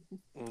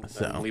 And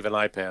So. leave an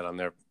iPad on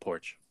their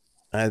porch.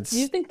 that's. Do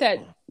you think that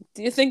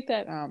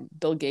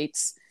Bill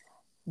Gates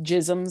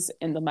jisms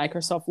in the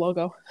Microsoft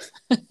logo?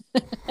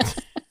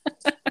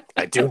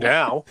 I do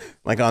now.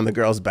 Like on the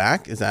girl's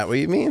back? Is that what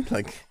you mean?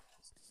 Like,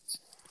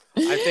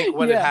 I think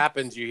when it Yeah.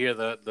 happens, you hear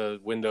the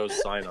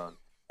Windows sign on.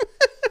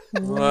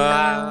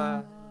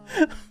 Ah.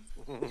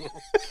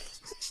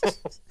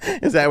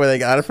 is that where they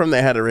got it from?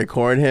 They had to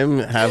record him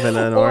having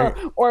an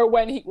or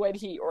when he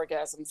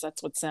orgasms,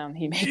 that's what sound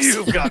he makes.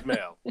 You've got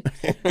mail.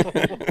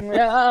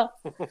 Yeah.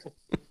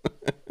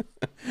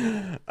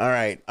 All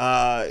right.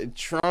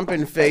 Trump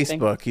and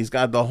Facebook. He's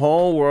got the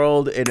whole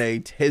world in a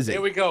tizzy.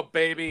 Here we go,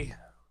 baby.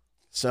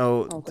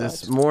 So Oh, God.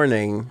 this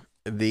morning,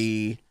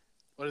 the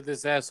What did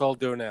this asshole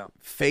do now?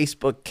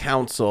 Facebook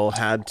Council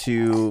had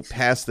to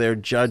pass their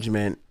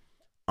judgment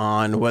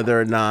on whether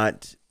or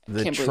not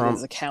the Can't believe Trump.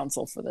 there's a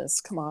council for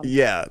this. Come on.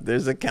 Yeah,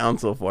 there's a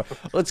council for.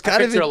 Well, it's I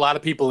kind of picture a lot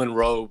of people in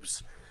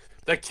robes.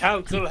 The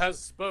council has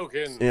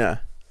spoken. yeah.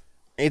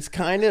 It's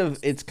kind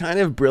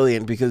of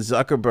brilliant because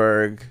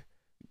Zuckerberg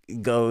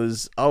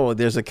goes, "Oh,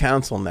 there's a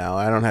council now.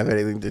 I don't have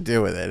anything to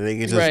do with it." And he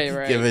can just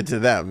Right. give it to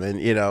them, and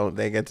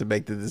they get to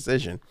make the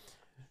decision.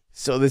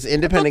 So this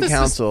independent this is-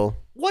 council,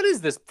 What is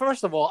this?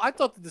 First of all, I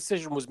thought the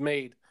decision was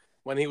made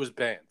when he was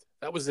banned.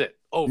 That was it.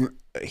 Over.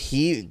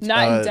 he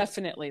Not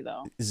indefinitely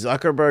though.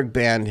 Zuckerberg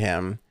banned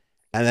him,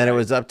 and then it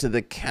was up to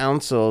the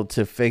council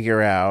to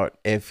figure out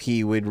if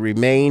he would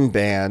remain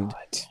banned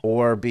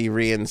or be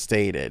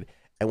reinstated.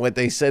 And what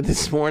they said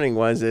this morning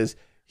is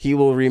he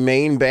will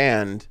remain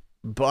banned,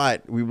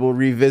 but we will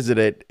revisit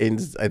it in,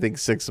 I think,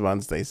 6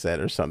 months, they said,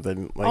 or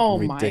something like Oh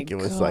my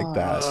ridiculous like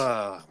that.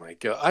 Oh my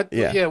god.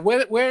 Yeah. Yeah.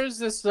 Where is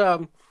this?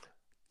 I'm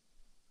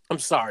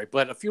sorry,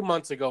 but a few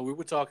months ago we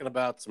were talking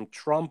about some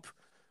Trump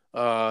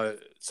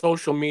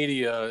social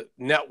media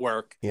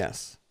network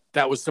Yes.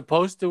 that was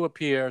supposed to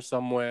appear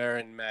somewhere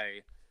in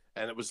May,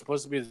 and it was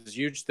supposed to be this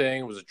huge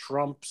thing. It was a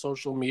Trump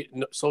social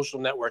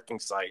networking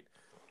site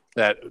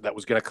that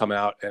was going to come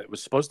out, and it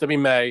was supposed to be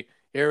May.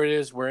 Here it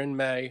is. We're in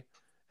May,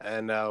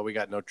 and we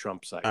got no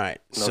Trump site. All right.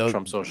 No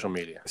Trump social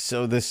media.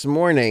 So this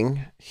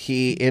morning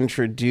he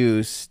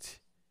introduced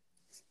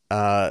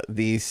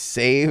the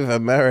Save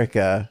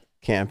America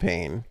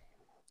campaign.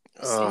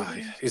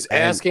 He's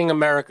asking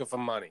America for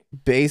money.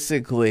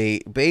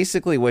 Basically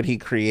what he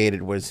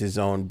created was his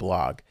own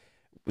blog.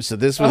 So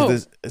this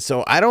was this.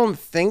 So I don't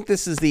think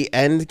this is the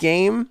end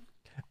game,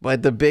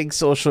 but the big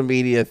social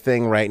media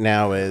thing right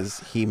now is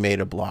he made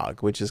a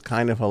blog, which is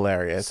kind of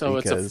hilarious. So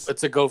because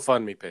it's a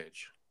GoFundMe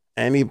page.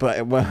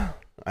 anybody, well,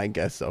 I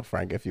guess so,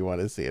 Frank, if you want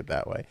to see it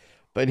that way.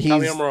 But Tell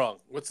me he's I'm wrong.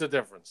 What's the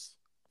difference?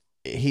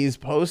 he's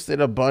posted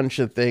a bunch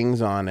of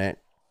things on it,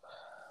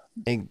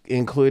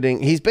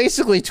 including he's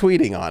basically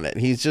tweeting on it.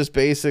 He's just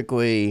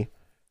basically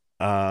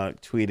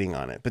tweeting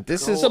on it. But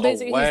this is So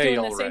basically, he's doing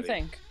the already. same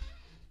thing.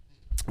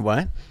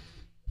 what?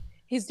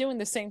 He's doing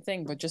the same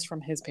thing, but just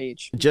from his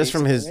page. Just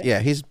from his basically,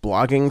 right? he's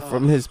blogging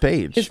from his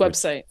page. His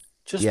website.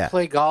 Just Yeah.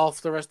 play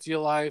golf the rest of your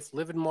life,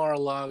 live in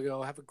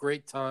Mar-a-Lago, have a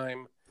great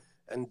time,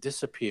 and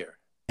disappear.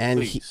 And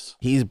Please.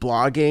 he's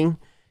blogging.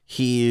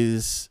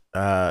 He's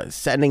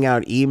sending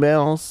out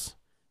emails.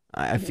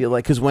 I feel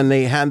like because when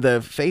they had the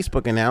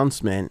Facebook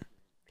announcement,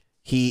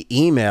 he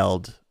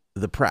emailed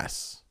the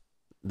press.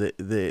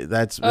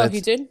 That's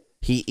He did?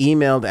 he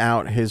emailed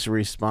out his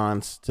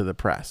response to the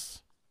press.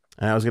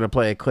 And I was going to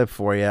play a clip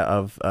for you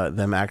of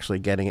them actually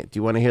getting it. Do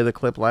you want to hear the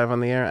clip live on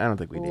the air? I don't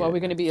think we do. Are we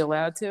going to be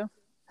allowed to?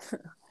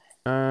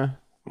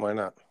 Why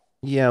not?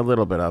 Yeah, a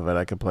little bit of it.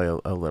 I could play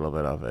a little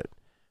bit of it.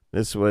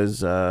 This was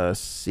this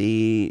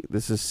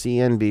is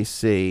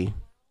CNBC.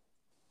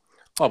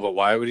 Oh, but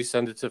why would he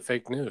send it to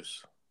fake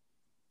news?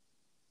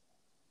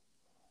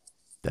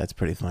 That's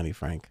pretty funny,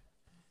 Frank.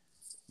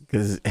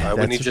 Because Why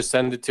wouldn't he just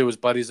send it to his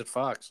buddies at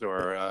Fox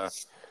or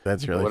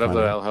that's really whatever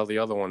funny. the hell the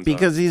other ones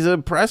Because he's a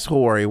press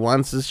whore. He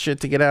wants his shit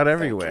to get out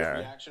everywhere.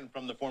 Reaction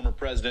from the former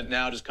president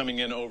now just coming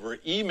in over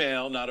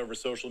email, not over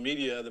social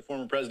media. The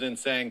former president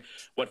saying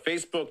what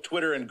Facebook,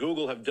 Twitter, and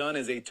Google have done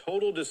is a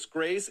total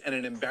disgrace and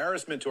an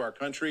embarrassment to our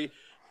country.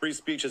 Free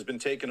speech has been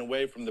taken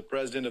away from the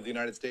president of the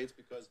United States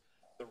because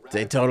It's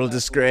a total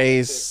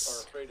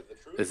disgrace.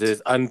 This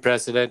is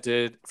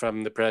unprecedented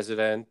from the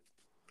president.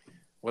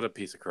 What a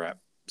piece of crap.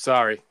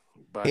 Sorry.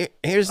 But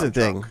Here's the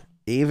thing.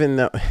 Even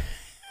though,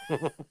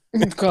 Oh,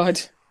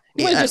 God.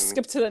 You want Yeah. to just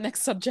skip to the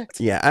next subject?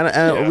 we don't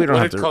what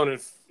have did to.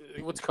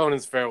 what's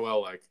Conan's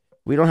farewell like?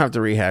 We don't have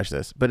to rehash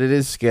this, but it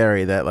is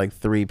scary that like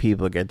 3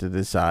 people get to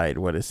decide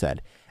what is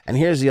said. And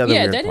here's the other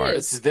weird that part.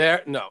 is.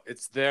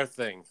 It's their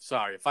thing.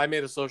 Sorry. If I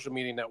made a social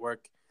media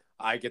network,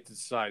 I get to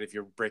decide if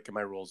you're breaking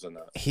my rules or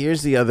not.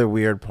 Here's the other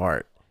weird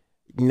part.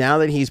 Now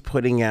that he's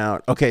putting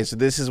out, okay, so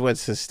this is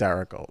what's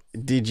hysterical.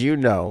 Did you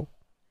know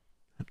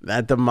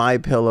that the My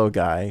Pillow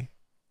guy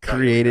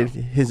created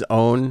his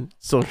own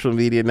social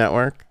media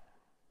network?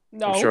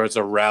 No. I'm sure it's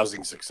a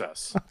rousing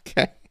success.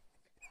 Okay.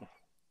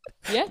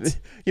 Yet?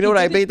 You know what?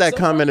 I did it made that so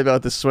comment far.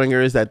 about the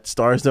swingers that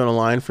stars don't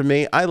align for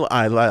me. I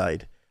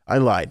lied. I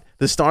lied.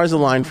 The stars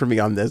aligned for me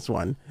on this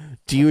one.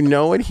 Do you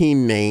know what he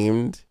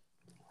named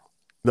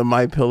the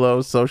My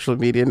Pillow social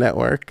media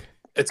network?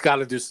 It's got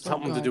to do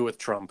something to God. do with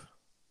Trump.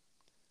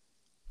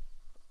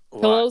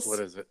 Pillows? What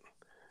is it?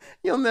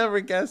 You'll never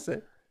guess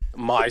it.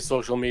 My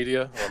social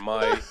media or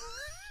my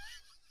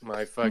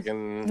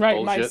fucking Right,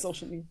 bullshit? my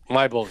social media.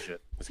 My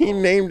bullshit. It's He called.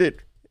 named it.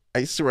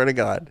 I swear to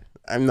God,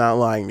 I'm not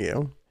lying to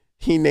you.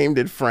 He named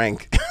it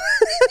Frank.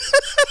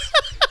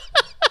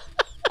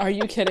 Are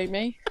you kidding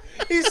me?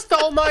 He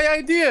stole my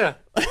idea.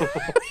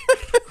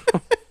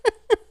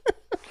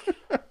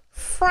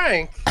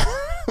 Frank.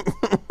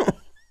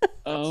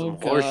 Oh, Some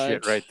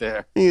horseshit God. right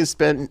there. He has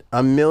spent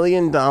 $1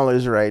 million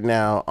right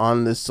now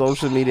on this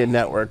social media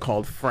network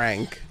called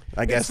Frank.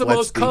 I guess It's the let's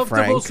most be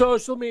comfortable frank.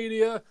 social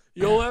media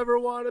you'll ever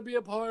want to be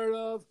a part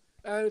of,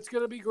 and it's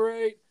gonna be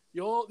great.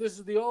 This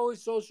is the only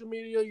social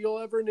media you'll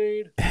ever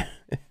need.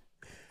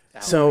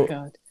 So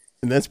God.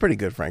 and that's pretty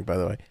good, Frank, by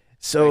the way.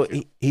 So Thank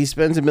you. he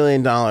spends $1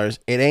 million.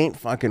 It ain't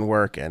fucking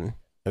working.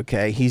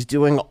 Okay. He's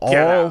doing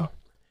out.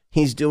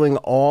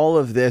 all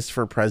of this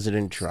for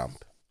President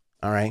Trump.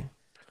 All right.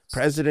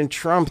 President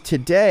Trump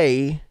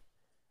today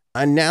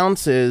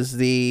announces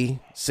the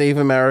Save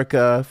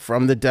America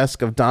from the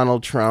desk of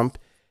Donald Trump.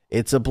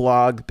 It's a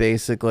blog,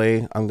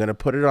 basically. I'm going to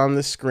put it on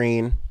the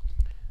screen.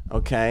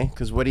 Okay.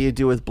 Because what do you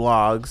do with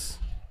blogs?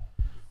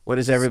 What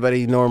does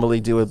everybody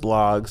normally do with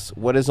blogs?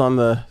 What is on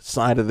the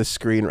side of the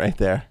screen right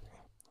there?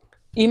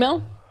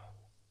 Email?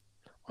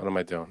 What am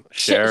I doing?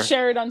 Share.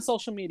 Share it on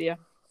social media.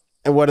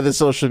 And what are the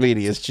social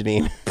medias,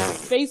 Janine?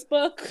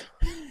 Facebook,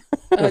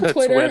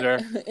 Twitter,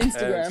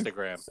 Instagram. And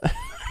Instagram.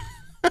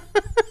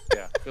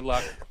 Yeah. Good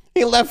luck.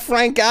 He left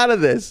Frank out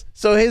of this.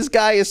 So his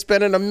guy is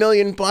spending $1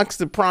 million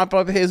to prop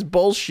up his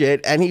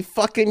bullshit, and he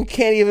fucking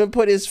can't even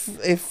put his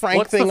Frank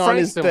What's the thing on Frank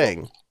his symbol?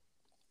 thing.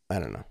 I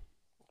don't know.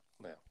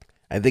 Yeah.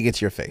 I think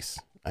it's your face.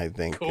 I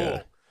think.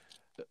 Cool.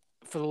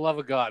 For the love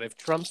of God, if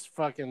Trump's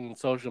fucking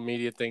social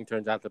media thing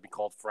turns out to be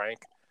called Frank,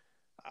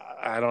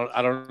 I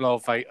don't know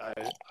if I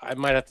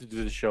might have to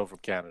do the show from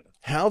Canada.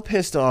 How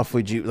pissed off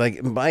would you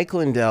like? Mike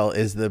Lindell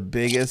is the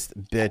biggest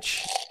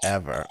bitch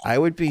ever. I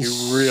would be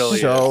He really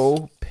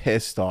so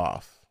pissed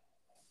off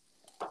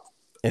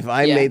if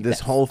I Yeah, made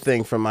this whole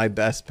thing from my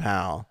best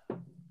pal,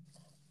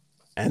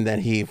 and then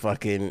he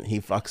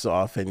fucks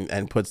off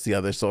and puts the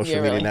other social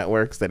Yeah, media really.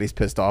 networks that he's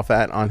pissed off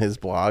at on his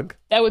blog.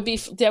 That would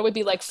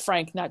be like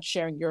Frank not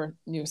sharing your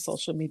new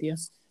social media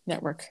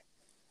network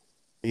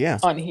Yeah.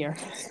 on here,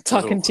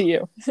 talking to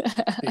you,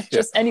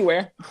 just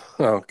anywhere.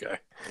 Okay,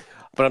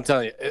 but I'm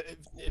telling you,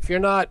 if you're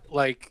not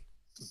like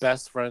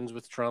best friends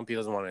with Trump, he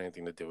doesn't want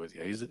anything to do with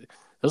you.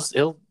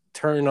 He'll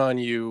turn on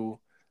you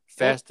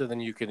faster than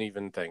you can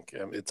even think.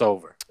 It's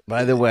over.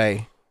 By the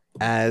way,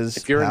 as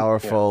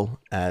powerful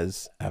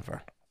as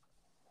ever.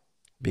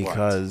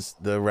 Because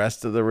the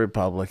rest of the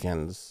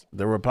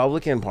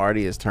Republican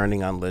Party is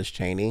turning on Liz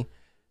Cheney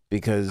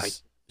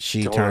because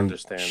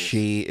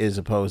she is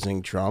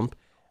opposing Trump,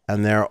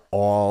 and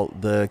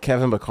the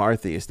Kevin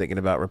McCarthy is thinking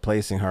about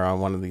replacing her on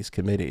one of these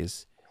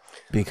committees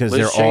because Liz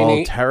they're Cheney,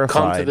 all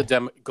terrified.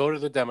 Go to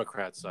the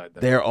Democrat side.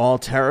 Then. They're all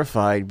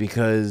terrified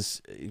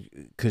because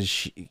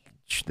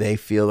they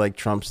feel like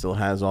Trump still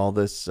has all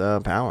this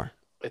power.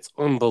 It's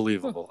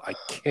unbelievable. I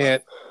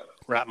can't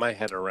wrap my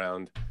head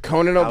around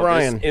Conan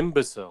O'Brien. This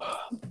imbecile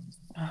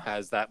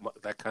has that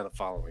kind of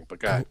following. But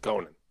God,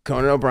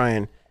 Conan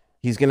O'Brien.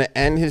 He's going to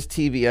end his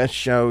TBS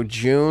show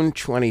June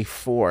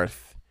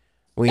 24th.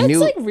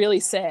 That's really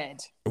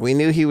sad. We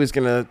knew he was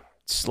going to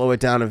slow it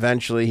down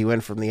eventually. He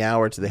went from the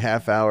hour to the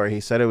half hour. He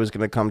said it was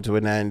going to come to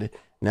an end.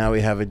 Now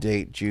we have a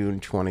date, June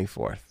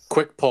 24th.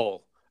 Quick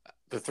poll.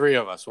 The three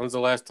of us. When's the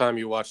last time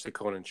you watched the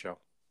Conan show?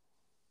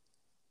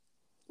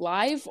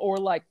 Live or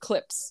like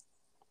clips?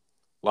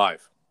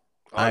 Live.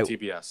 On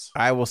TBS.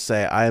 I will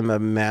say I am a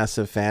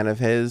massive fan of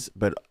his,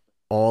 but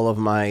all of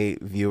my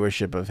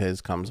viewership of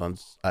his comes on.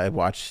 I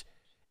watch.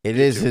 It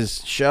is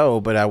his show,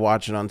 but I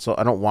watch it on. So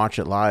I don't watch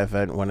it live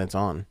when it's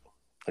on.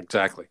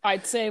 Exactly.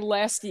 I'd say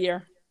last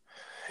year.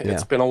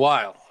 It's been a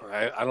while.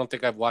 I don't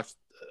think I've watched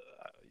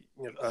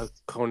a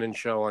Conan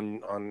show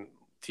on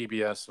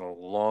TBS in a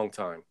long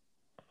time.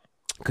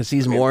 Because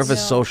he's more of a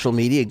social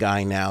media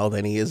guy now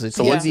than he is a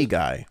TV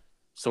guy.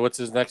 So what's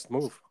his next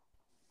move?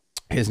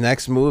 His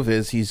next move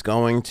is he's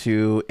going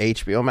to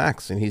HBO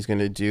Max, and he's going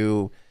to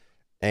do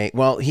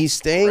he's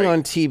staying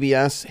on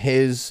TBS.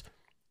 His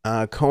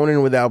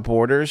Conan Without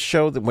Borders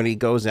show, that when he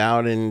goes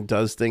out and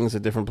does things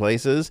at different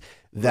places,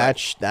 that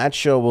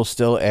show will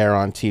still air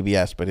on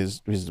TBS, but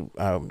his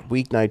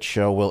weeknight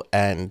show will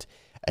end,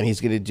 and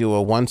he's going to do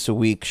a once a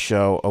week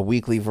show, a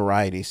weekly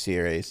variety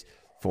series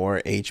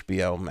for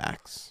HBO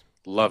Max.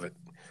 Love it.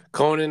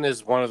 Conan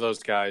is one of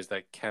those guys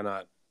that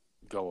cannot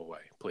go away.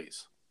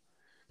 Please.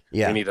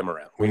 Yeah. We need him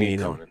around. We need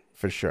Conan. Him,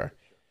 for sure.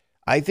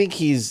 I think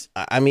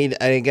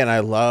I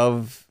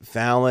love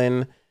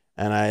Fallon,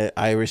 and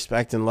I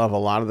respect and love a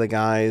lot of the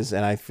guys,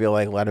 and I feel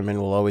like Letterman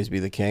will always be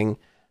the king.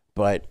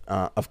 But,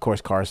 of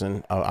course,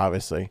 Carson,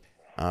 obviously.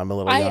 I'm a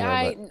little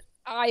younger.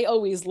 I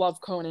always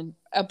love Conan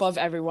above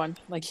everyone.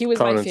 Like, he was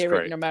Conan's my favorite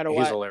great. no matter He's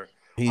what. Hilarious.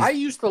 I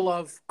used to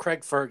love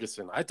Craig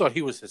Ferguson. I thought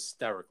he was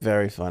hysterical.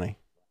 Very funny.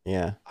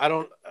 Yeah.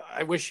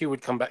 I wish he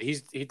would come back.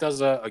 He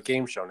does a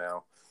game show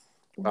now.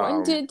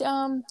 When did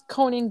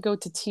Conan go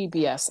to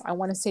TBS? I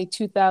want to say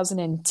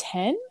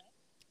 2010.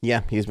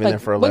 Yeah, he's been there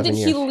for 11 years.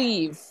 When did he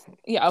leave?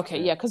 Yeah, okay,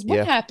 yeah. Because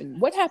what happened?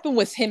 What happened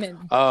with him and?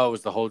 Oh, it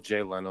was the whole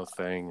Jay Leno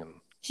thing, and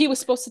he was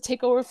supposed to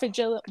take over for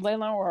Jay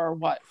Leno, or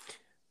what?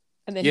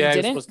 And then he didn't. He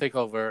was supposed to take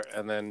over,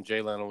 and then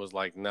Jay Leno was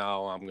like,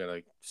 "No, I'm gonna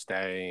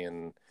stay,"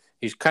 and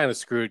he's kind of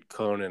screwed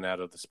Conan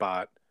out of the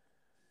spot,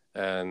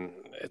 and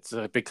it's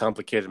a big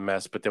complicated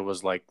mess. But there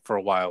was for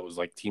a while, it was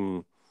like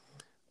Team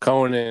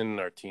Conan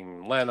or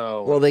Team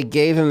Leno. Well, they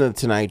gave him the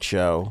Tonight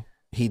Show.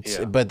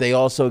 But they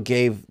also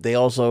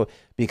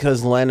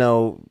because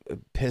Leno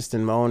pissed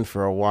and moaned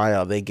for a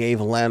while. They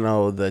gave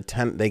Leno a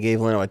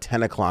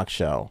 10 o'clock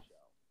show.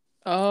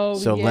 Oh,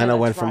 so Leno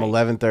went from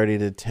 11:30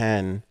 to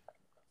 10,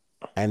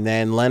 and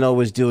then Leno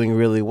was doing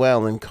really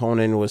well, and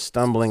Conan was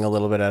stumbling a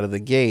little bit out of the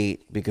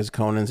gate because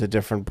Conan's a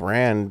different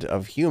brand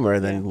of humor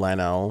than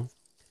Leno.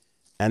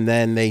 And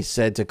then they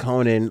said to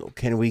Conan,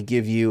 can we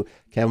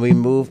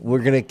move?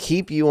 We're going to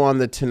keep you on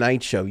the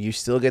Tonight Show. You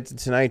still get the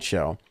Tonight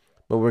Show,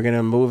 but we're going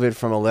to move it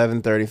from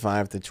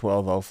 11:35 to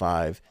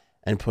 12:05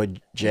 and put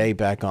Jay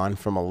back on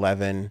from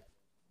 11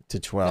 to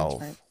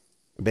 12. Right.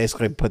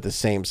 Basically put the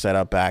same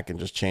setup back and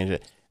just change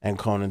it. And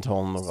Conan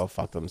told them to go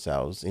fuck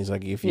themselves. He's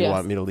like, if you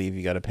want me to leave,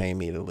 you got to pay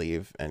me to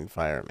leave and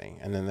fire me.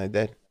 And then they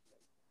did.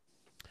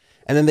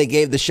 And then they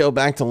gave the show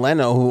back to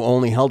Leno, who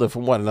only held it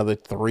for another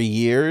 3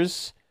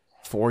 years?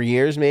 4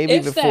 years maybe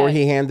before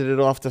he handed it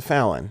off to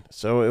Fallon.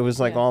 So it was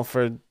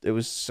it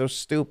was so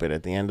stupid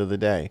at the end of the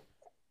day.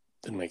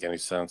 Didn't make any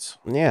sense.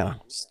 Yeah.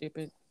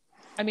 Stupid.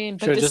 I mean,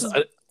 but this is...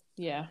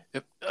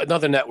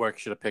 Another network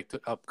should have picked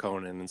up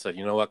Conan and said,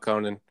 you know what,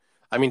 Conan?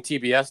 I mean,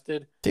 TBS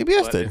did.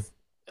 TBS did.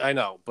 I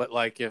know, but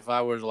if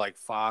I was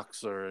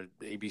Fox or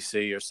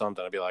ABC or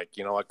something, I'd be like,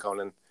 you know what,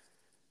 Conan?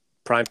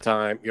 Prime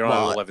time, you're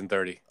on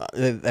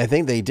 11:30. I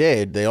think they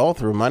did. They all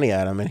threw money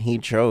at him, and he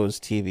chose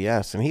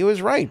TBS, and he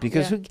was right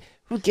because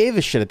who gave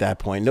a shit at that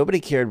point? Nobody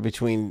cared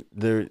between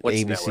the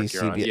ABC,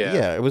 CBS.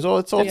 Yeah, it's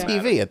all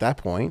TV at that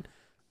point.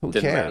 Who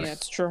cares? Matter. Yeah,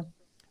 it's true.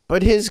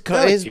 But his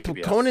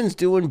Conan's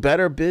doing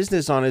better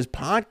business on his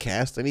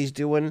podcast than he's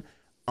doing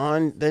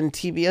than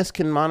TBS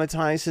can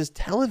monetize his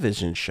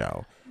television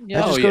show.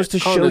 Yeah. That just goes to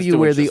show you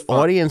where the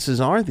audiences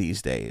are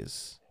these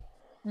days.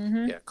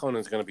 Mm-hmm. Yeah,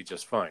 Conan's going to be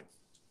just fine.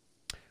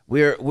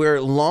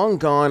 We're long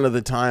gone of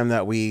the time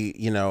that we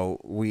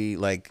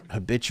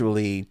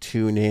habitually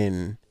tune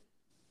in,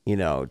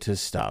 to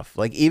stuff.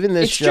 Like even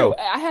this show.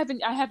 True. I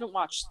haven't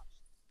watched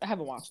I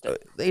haven't watched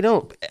it. They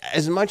don't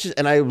as much as,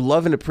 and I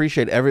love and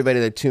appreciate everybody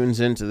that tunes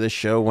into this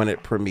show when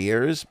it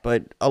premieres,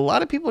 but a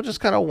lot of people just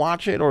kind of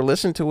watch it or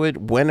listen to it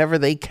whenever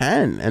they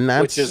can, and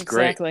that's Which is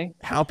great. Exactly.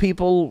 how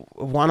people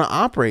want to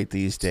operate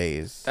these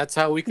days. That's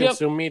how we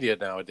consume media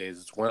nowadays.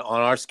 It's on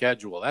our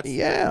schedule.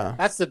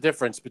 That's the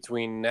difference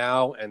between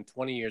now and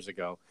 20 years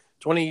ago.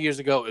 20 years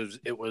ago,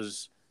 it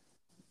was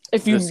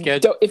If you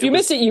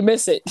miss it, you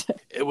miss it.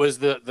 It was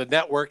the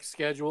network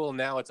schedule, and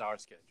now it's our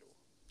schedule.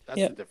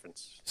 That's the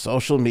difference.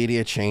 Social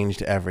media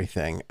changed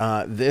everything.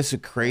 This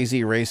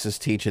crazy racist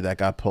teacher that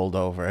got pulled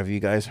over. Have you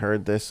guys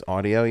heard this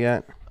audio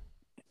yet?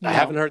 No. I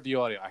haven't heard the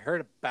audio. I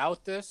heard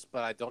about this,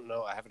 but I don't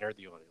know. I haven't heard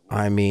the audio.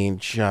 I mean,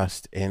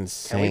 just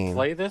insane. Can we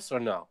play this or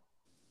no?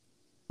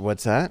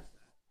 What's that?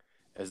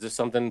 Is this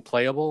something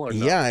playable or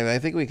no? Yeah, I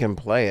think we can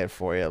play it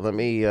for you. Let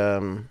me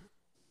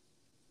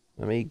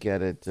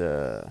get it.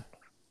 Let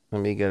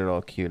me get it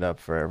all queued up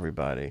for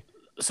everybody.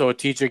 So a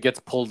teacher gets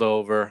pulled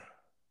over.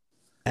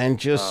 And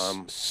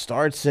just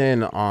starts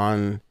in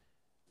on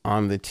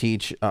the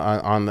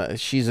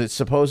she's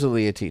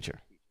supposedly a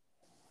teacher.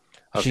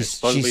 Okay,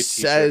 she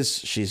says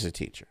she's a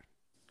teacher.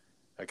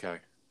 Okay.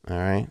 All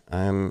right.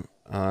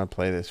 I'll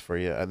play this for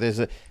you.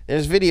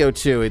 There's video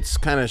too. It's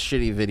kind of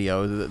shitty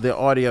video. The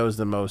audio is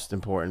the most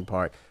important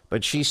part.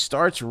 But she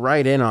starts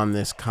right in on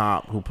this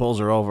cop who pulls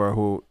her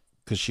over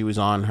because she was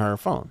on her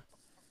phone.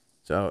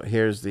 So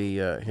here's the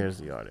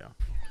audio.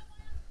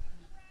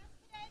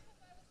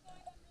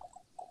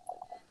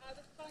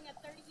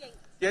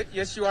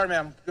 Yes, you are,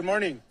 ma'am. Good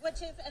morning.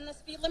 And the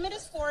speed limit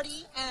is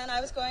 40, and I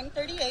was going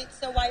 38,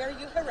 so why are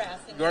you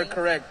harassing me? You're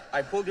correct.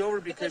 I pulled you over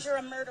because you're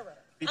a murderer.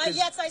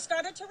 Yes, I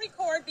started to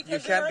record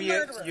because you're a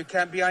murderer. You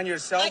can't be on your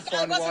cell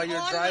phone while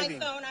you're driving. I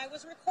wasn't on my phone. I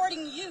was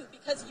recording you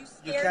because you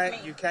scared me.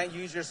 You can't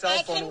use your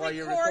cell phone while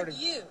you're recording.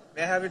 You.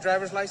 May I have your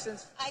driver's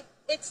license?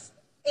 It's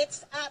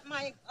at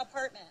my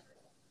apartment.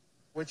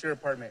 What's your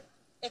apartment?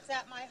 It's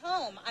at my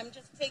home. I'm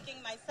just taking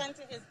my son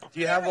to his. Do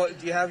you have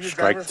your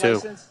driver's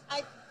license?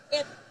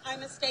 I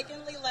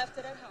mistakenly left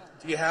it at home.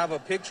 Do you have a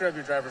picture of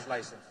your driver's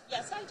license?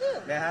 Yes, I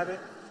do. May I have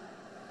it?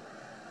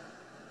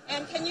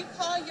 And can you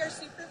call your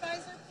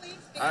supervisor, please?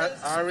 I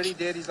already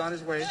did. He's on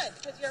his way. Good,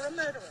 because you're a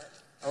murderer.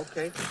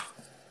 Okay.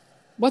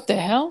 What the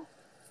hell?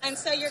 And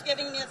so you're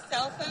giving me a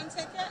cell phone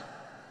ticket?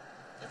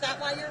 Is that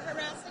why you're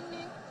harassing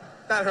me?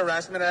 Not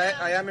harassment. Yeah.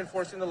 I am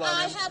enforcing the law.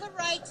 I have a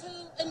right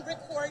to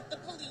record the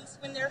police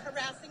when they're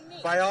harassing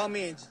me. By all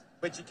means,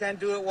 but you can't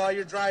do it while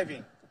you're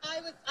driving. I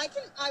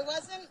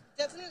wasn't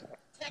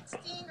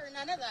texting or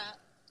none of that.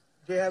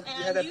 Do you have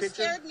that picture? You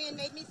scared me and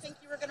made me think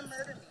you were going to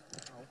murder me.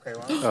 Okay,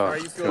 well, I'm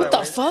sorry you feel what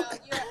that the fuck?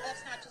 That's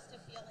not just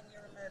a feeling.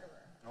 You're a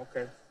murderer.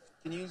 Okay.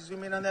 Can you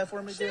zoom in on that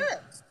for me, Sure. Jim?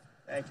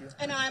 Thank you.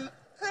 And I'm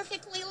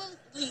perfectly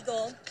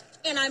legal,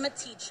 and I'm a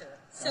teacher.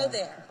 So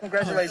there.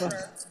 Congratulations.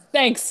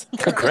 Thanks.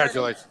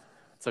 Congratulations.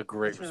 It's a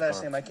great What's your last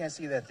response. name? I can't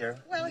see that there.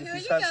 Well, here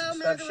you stop, go, Stop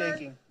murderer.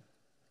 shaking.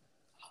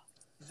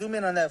 Zoom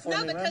in on that for me,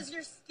 No, man. because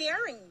you're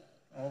scaring me.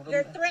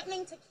 You're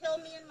threatening to kill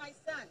me and my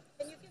son.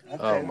 Can you give me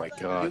Oh, my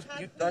God.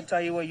 I'll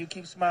tell you what, you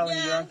keep smiling.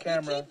 You're on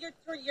camera.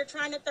 You're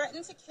trying to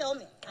threaten to kill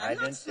me. I I'm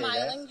not didn't say that.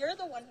 smiling. You're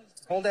the one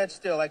who's... Hold that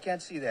still. I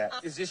can't see that.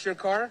 Is this your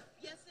car?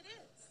 Yes, it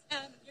is.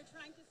 You're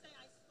trying to say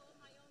I stole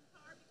my own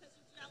car because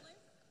you're jealous?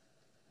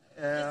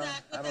 Yeah, Is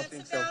that what I don't that's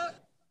think about? so.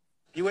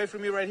 You wait for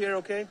me right here,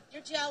 okay?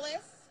 You're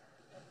jealous?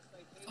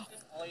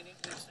 All you need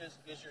to do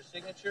is your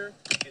signature.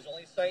 He's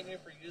only citing you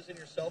for using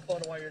your cell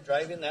phone while you're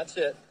driving. That's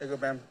it. There you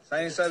go, ma'am.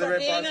 Sign inside the red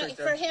box right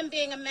there. For him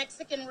being a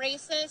Mexican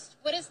racist.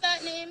 What is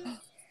that name?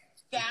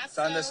 Gasso. It's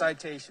on the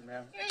citation,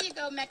 ma'am. Here you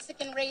go,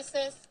 Mexican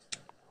racist.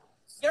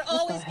 You're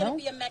always going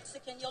to be a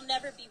Mexican. You'll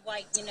never be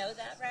white. You know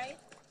that, right?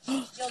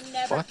 You'll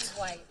never be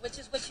white, which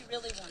is what you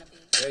really want to be.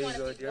 There you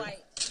go, dear.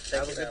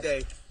 Have a good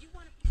day. You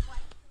want to be white.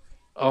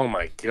 Oh,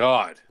 my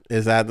God.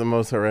 Is that the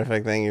most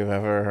horrific thing you've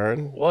ever heard?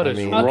 What is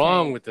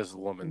wrong with this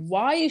woman?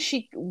 Why is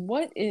she?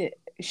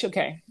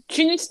 Okay,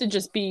 she needs to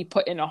just be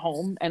put in a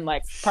home and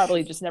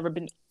probably just never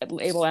been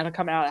able to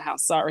come out of the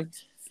house. Sorry.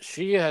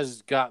 She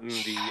has gotten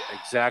the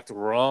exact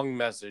wrong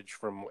message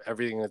from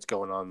everything that's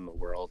going on in the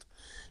world.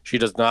 She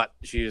does not.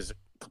 She is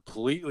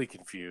completely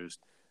confused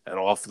and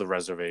off the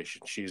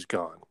reservation. She's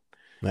gone.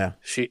 Yeah.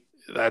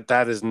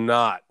 That is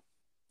not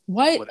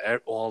what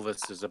all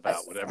this is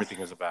about. What everything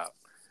is about.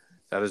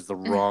 That is the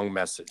wrong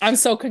message. I'm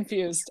so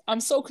confused. I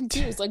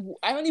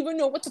don't even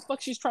know what the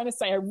fuck she's trying to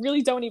say. I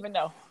really don't even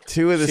know.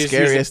 Two of the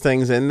scariest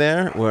things in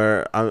there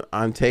were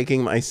I'm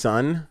taking my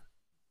son.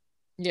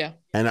 Yeah.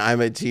 And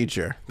I'm a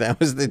teacher. That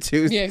was the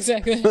two. Yeah,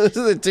 exactly. Those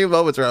are the two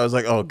moments where I was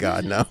like, oh,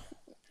 God, no.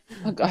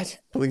 Oh, God.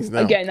 Please,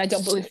 no. Again, I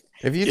don't believe.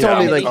 If you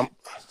told me,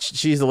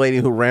 she's the lady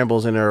who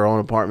rambles in her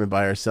own apartment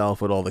by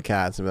herself with all the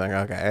cats, I'd be like,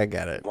 okay, I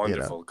get it.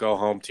 Wonderful. You know? Go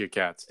home to your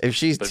cats. If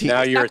she's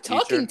now you're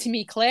Stop talking to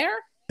me, Claire.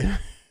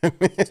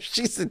 If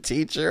she's a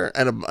teacher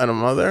and a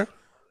mother,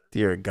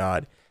 dear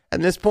God.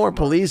 And this poor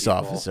police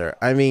officer,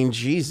 I mean,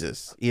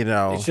 Jesus, you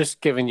know. He's just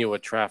giving you a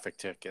traffic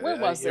ticket. Where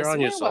was You're this? on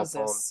your Where cell was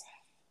phone. this?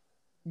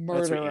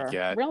 That's what you Murderer.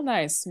 get. Real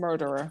nice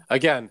murderer.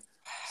 Again,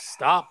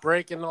 stop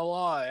breaking the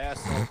law,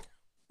 asshole.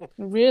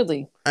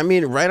 Really? I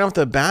mean, right off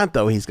the bat,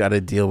 though, he's got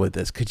to deal with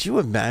this. Could you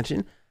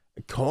imagine?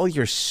 Call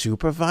your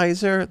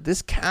supervisor?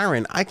 This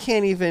Karen, I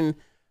can't even,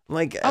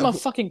 like... I'm a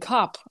fucking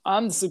cop.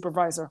 I'm the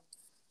supervisor.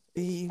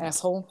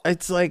 Asshole.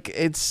 It's like,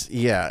 it's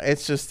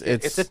just...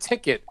 It's a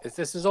ticket.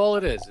 This is all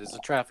it is. It's a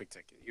traffic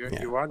ticket.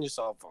 You're on your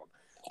cell phone.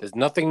 There's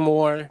nothing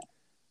more,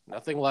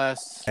 nothing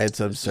less. It's This is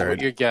absurd.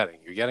 what you're getting.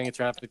 You're getting a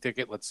traffic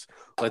ticket. Let's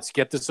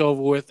get this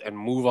over with and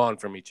move on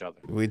from each other.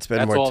 We'd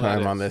spend That's more all that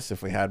time on is. this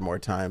if we had more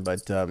time,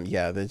 but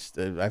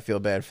I feel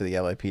bad for the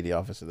LAPD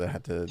officer that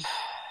had to...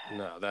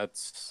 No,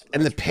 that's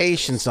And the ridiculous.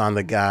 patience on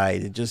the guy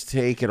to just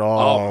take it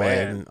all. Oh,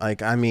 man. And,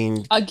 like, I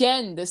mean...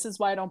 Again, this is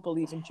why I don't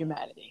believe in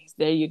humanity.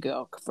 There you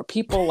go. For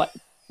people like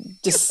why I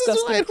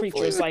disgusting don't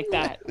creatures believe like in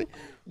that.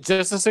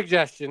 Just a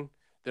suggestion.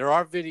 There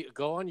are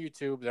go on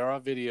YouTube. There are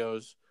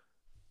videos.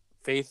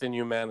 Faith in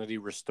Humanity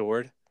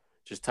Restored.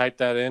 Just type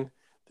that in.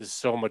 There's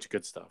so much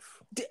good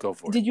stuff. Go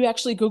for it. Did you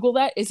actually Google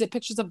that? Is it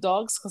pictures of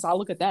dogs? Because I'll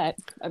look at that.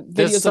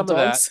 There's Videos some of of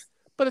that. dogs.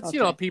 But it's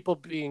Okay. people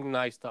being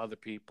nice to other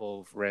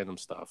people, random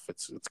stuff.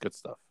 It's good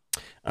stuff.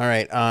 All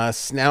right,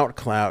 Snout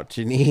Clout.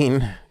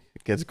 Janine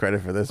gets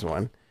credit for this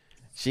one.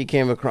 She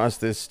came across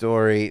this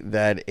story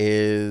that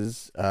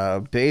is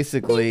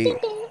basically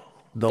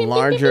the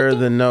larger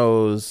the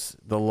nose,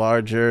 the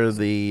larger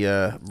the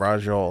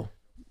brajol.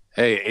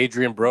 Hey,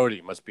 Adrian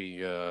Brody must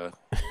be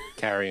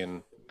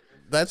carrying.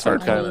 That's Some her.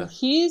 kind I mean, of-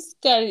 he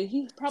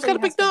probably got a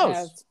big has to nose.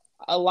 have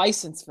a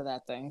license for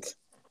that thing.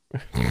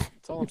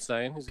 That's all I'm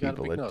saying. He's got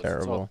a People big are nose. That's all.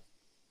 terrible.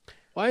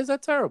 Why is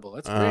that terrible?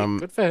 That's great. Um,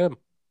 Good for him.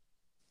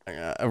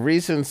 A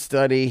recent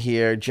study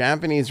here,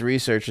 Japanese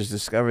researchers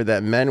discovered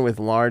that men with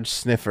large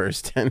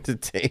sniffers tend to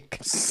take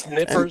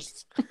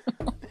Sniffers.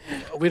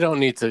 We don't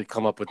need to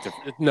come up with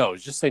different. No,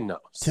 just say no.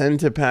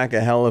 pack a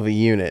hell of a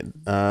unit.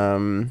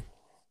 The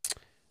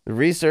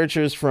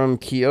researchers from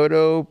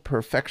Kyoto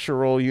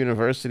Prefectural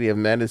University of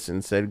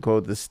Medicine said,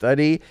 quote, the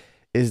study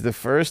is the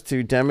first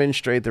to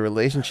demonstrate the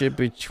relationship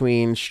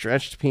between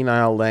stretched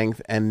penile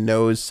length and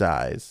nose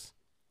size.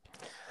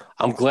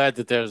 I'm glad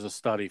that there's a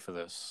study for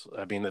this.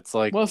 I mean, it's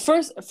like Well,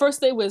 first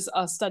there was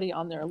a study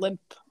on their limp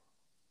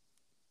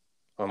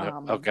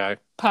okay,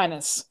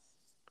 penis.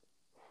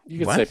 you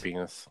can What? say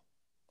penis.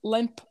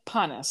 Limp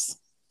penis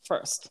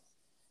first.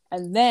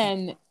 And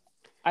then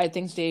I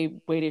think they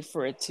waited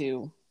for it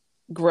to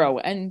grow.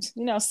 And,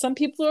 some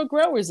people are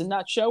growers and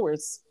not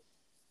showers.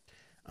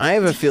 I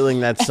have a feeling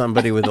that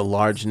somebody with a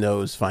large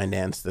nose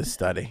financed this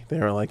study. They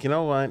were like, you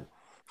know what?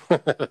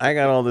 I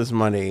got all this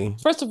money.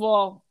 First of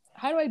all,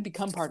 how do I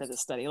become part of this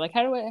study? Like,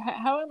 how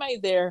am I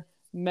there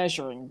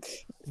measuring?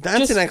 That's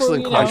Just an for,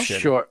 excellent you know- I'm question.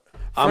 sure.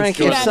 Frank,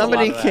 sure if there's a lot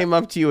somebody of that. came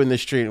up to you in the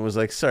street and was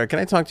like, sir, can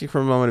I talk to you for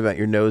a moment about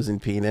your nose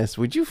and penis?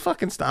 Would you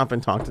fucking stop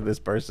and talk to this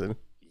person?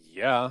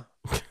 Yeah.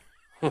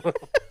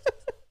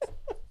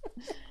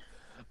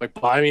 Like,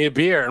 buy me a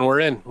beer and we're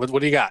in. What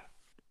do you got?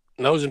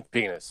 Nose and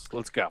penis.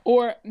 Let's go.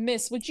 Or,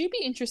 miss, would you be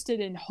interested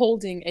in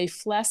holding a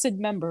flaccid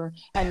member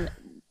and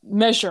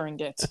measuring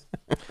it?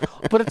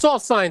 But it's all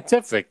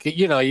scientific.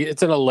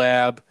 It's in a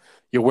lab.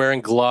 You're wearing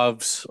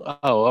gloves.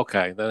 Oh,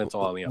 okay. Then it's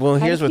all on the up. Well,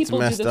 How here's do what's people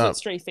do messed this up. with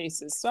straight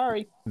faces?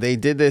 Sorry. They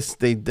did this.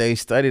 They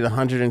studied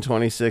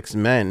 126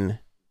 men,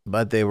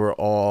 but they were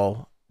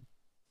all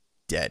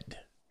dead.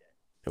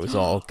 It was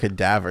all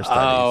cadaver studies.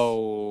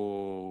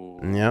 Oh.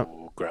 Yep.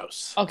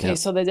 Gross. Okay, Yep.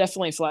 so they're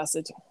definitely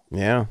flaccid.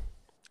 Yeah.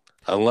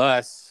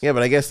 Unless. Yeah,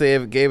 but I guess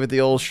they gave it the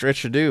old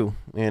stretch do,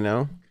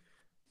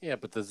 Yeah,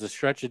 but does the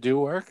stretch do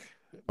work?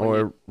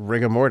 or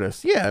rigor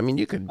mortis. Yeah, I mean,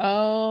 you could.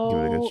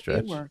 Oh, stretch.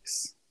 it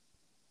works.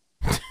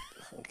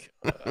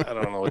 I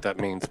don't know what that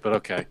means, but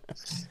okay.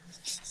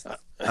 All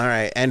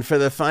right, and for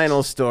the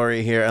final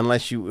story here,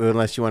 unless you want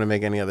to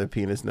make any other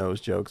penis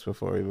nose jokes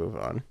before we move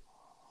on.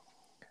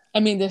 I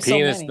mean, there's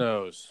Penis so many.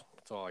 nose.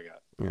 That's all I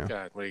got. Yeah.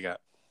 God, what do you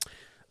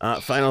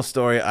got? Final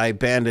story. I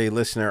banned a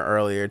listener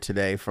earlier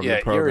today from the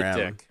program,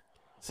 you're a dick.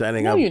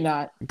 setting No, up you're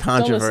not. Don't listen to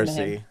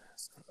controversy. him.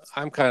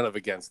 I'm kind of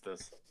against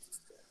this.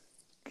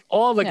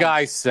 All the Yeah.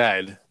 guy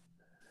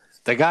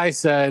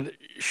said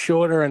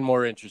shorter and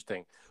more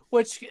interesting,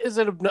 which is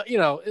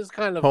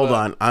kind of Hold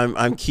on,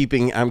 I'm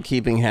keeping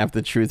half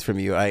the truth from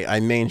you. I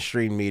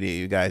mainstream media,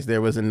 you guys.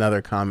 There was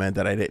another comment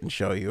that I didn't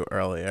show you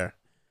earlier.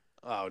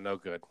 Oh, no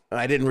good.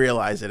 I didn't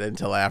realize it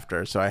until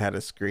after, so I had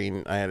a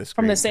screen.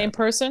 From the same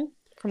person?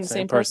 From the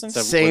same person?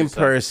 Same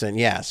person,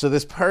 yeah. So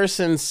this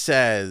person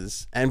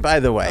says, and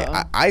by the way,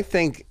 I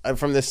think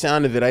from the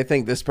sound of it, I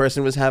think this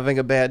person was having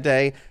a bad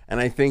day, and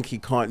I think he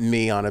caught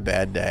me on a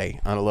bad day,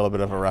 on a little bit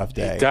of a rough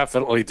day.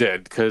 Definitely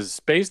did, because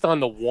based on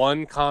the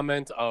one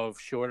comment of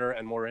shorter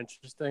and more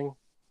interesting,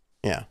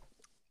 Yeah.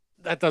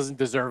 that doesn't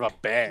deserve a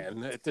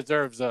ban. It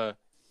deserves a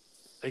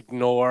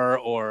ignore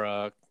or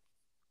a,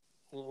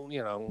 That's when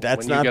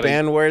you not get a-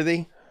 ban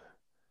worthy.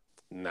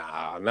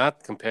 Nah,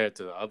 not compared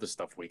to the other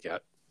stuff we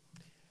get.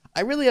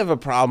 I really have a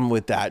problem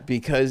with that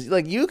because,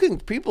 like,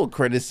 people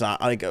criticize,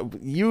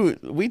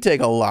 we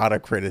take a lot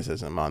of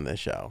criticism on this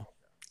show.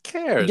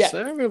 Cares? Yeah.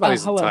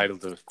 Everybody's Hello.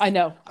 entitled to. I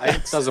know.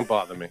 It doesn't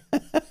bother me.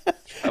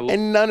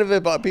 And none of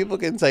it, but people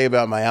can say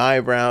about my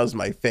eyebrows,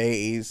 my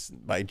face,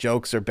 my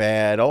jokes are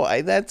bad. Oh,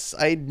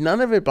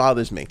 none of it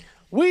bothers me.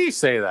 We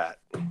say that.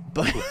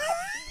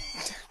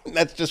 But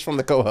that's just from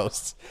the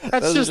co-hosts.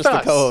 That's Those just are just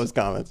us. the co-host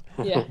comments.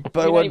 Yeah,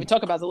 But we what- don't even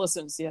talk about the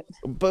listeners yet.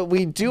 But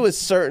we do a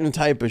certain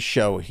type of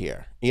show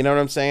here. You know what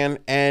I'm saying?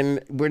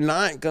 And we're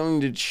not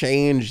going to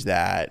change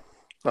that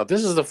No,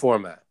 this is the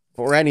format.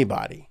 for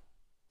anybody.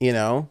 You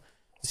know?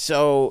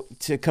 So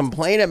to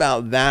complain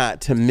about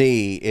that to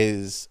me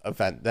is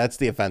that's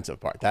the offensive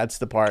part. That's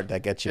the part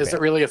that gets you Is it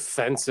banned. really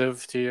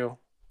offensive to you?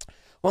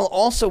 Well,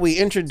 also we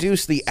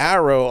introduced the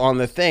arrow on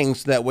the thing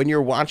so that when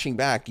you're watching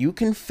back, you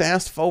can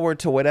fast forward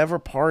to whatever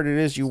part it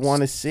is you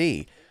want to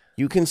see.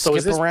 You can So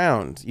is skip this-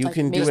 around. You Like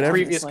can do this whatever.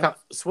 previous-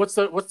 So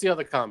what's the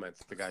other comment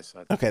the guy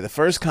said? Okay, the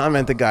first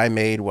comment the guy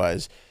made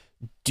was,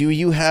 "Do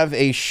you have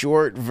a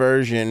short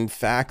version,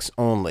 facts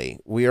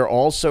only? We are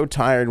all so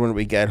tired when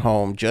we get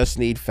home, just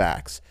need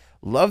facts.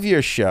 Love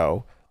your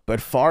show, but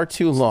far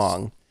too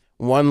long.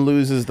 One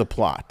loses the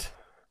plot."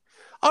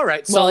 All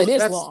right. So Well, it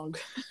is that's- long.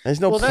 There's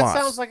no Well, plot.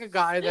 that sounds like a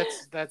guy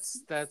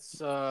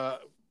that's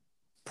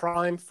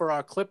primed for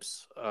our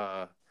clips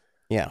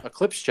Yeah. a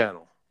clips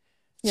channel.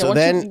 Yeah, So why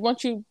then,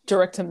 don't you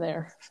direct him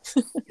there?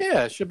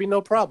 Yeah, it should be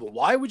no problem.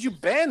 Why would you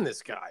ban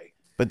this guy?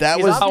 but that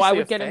He's was obviously Oh, I a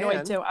would get fan.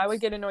 annoyed too. I would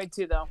get annoyed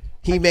too, though.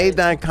 he made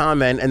that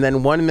comment, and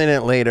then 1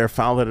 minute later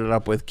followed it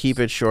up with "keep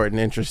it short and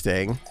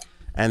interesting."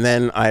 And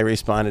then I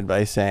responded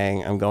by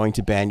saying, "I'm going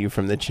to ban you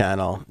from the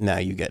channel. Now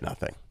you get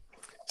nothing."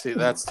 See,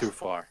 that's too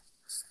far.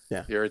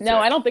 Yeah. You're a No, dick.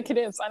 I don't think it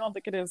is. I don't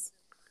think it is.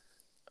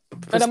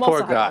 But This I'm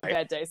poor also having guy. a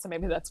bad day, so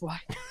maybe that's why.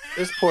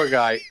 This poor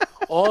guy.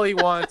 All he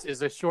wants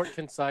is a short,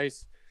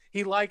 concise.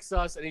 He likes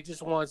us, and he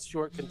just wants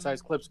short,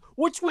 concise clips,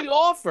 which we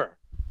offer,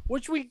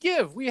 which we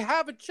give. We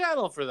have a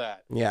channel for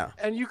that. Yeah.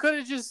 And you could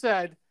have just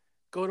said,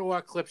 "Go to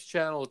our clips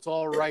channel. It's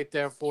all right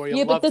there for you.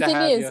 Yeah, Love but the to thing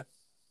have is, you."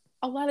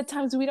 a lot of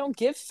times we don't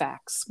give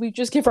facts. We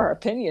just give our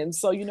opinions.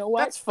 So you know what?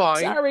 That's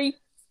fine. Sorry.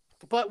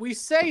 But we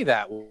say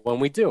that when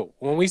we do.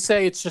 When we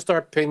say it's just our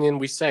opinion,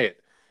 we say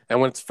it.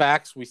 And when it's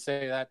facts, we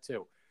say that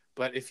too.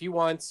 But if he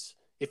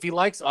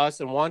likes us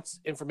and wants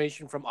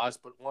information from us,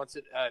 but wants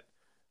it at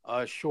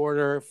a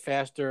shorter,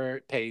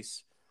 faster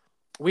pace,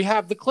 we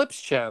have the Clips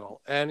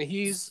channel. And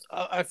he's,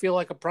 I feel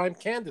like, a prime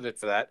candidate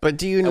for that. But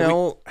do you And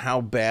know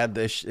how bad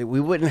this? We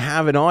wouldn't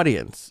have an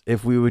audience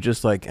if we were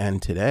just like,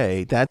 and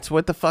today. That's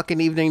what the fucking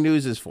evening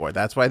news is for.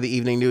 That's why the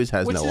evening news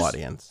has Which no is-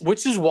 audience.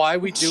 Which is why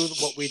we do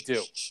what we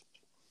do.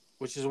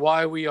 Which is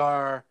why we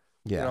are,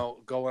 Yeah.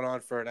 going on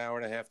for an hour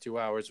and a half, 2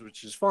 hours,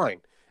 which is fine.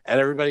 And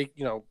everybody,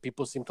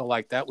 people seem to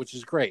like that, which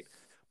is great.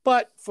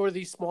 But for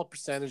the small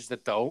percentage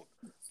that don't,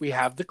 we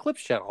have the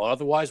Clips channel.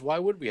 Otherwise, why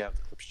would we have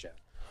the Clips channel?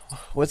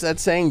 What's that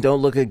saying?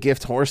 Don't look a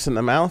gift horse in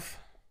the mouth.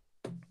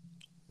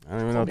 I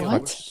don't even know what, the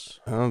What?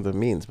 fuck, I don't know what that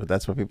means, but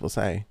that's what people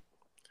say.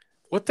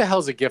 What the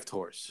hell's a gift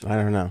horse? I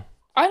don't know.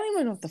 I don't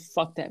even know what the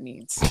fuck that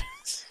means.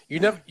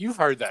 You've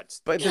heard that.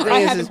 But the I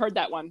thing haven't is, heard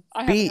that one.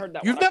 I Be- haven't heard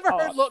that You've one. never Oh,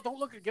 heard don't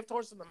look a gift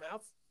horse in the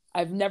mouth?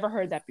 I've never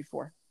heard that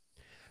before.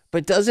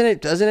 but doesn't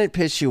it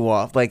piss you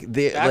off? Like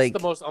That's the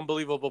most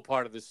unbelievable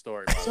part of this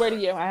story. by the Swear way.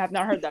 to you, I have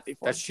not heard that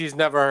before. That she's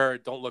never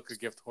heard don't look a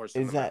gift horse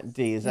in is the mouth. that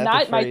D? Is that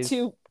Not the my phrase?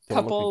 two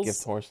Don't look a gift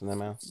couples, horse in the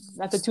mouth.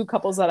 not the two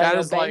couples that I That know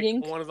is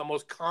banging. like one of the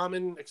most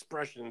common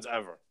expressions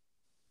ever.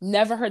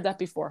 Never heard that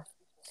before.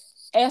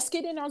 Ask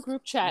it in our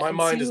group chat. My and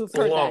mind see is who've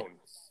heard that. blown.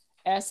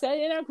 Ask that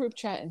in our group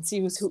chat and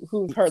see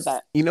who've heard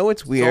that. You know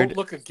what's weird? Don't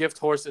look a gift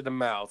horse in the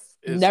mouth.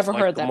 Is Never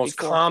like heard the that most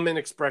before. common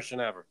expression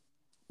ever.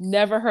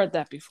 Never heard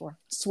that before.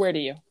 Swear to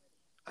you.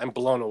 I'm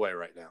blown away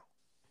right now.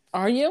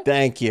 Are you?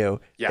 Thank you.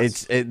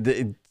 Yes.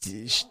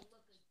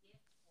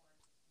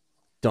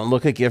 Don't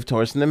look a gift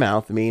horse in the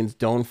mouth means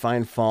don't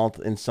find fault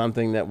in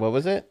something that, what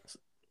was it?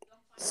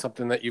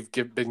 Something that you've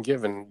been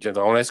given.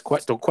 Don't ask.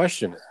 Don't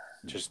question it.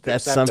 Just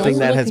That's accept it. something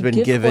that Don't has look a been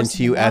gift given horse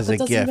to you in the mouth. as a That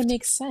doesn't even gift.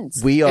 make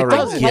sense. We It are a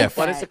doesn't, like gift.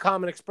 but that. it's a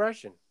common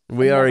expression.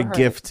 We are a Never heard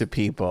gift to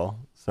people.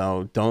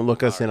 So don't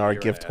look us All in right, our you're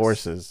an gift ass.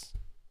 horses.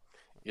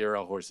 You're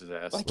a horse's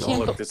ass. I Don't can't-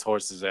 look this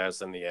horse's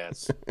ass in the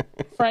ass.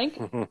 Frank,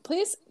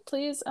 please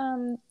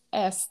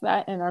ask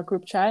that in our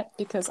group chat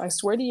because I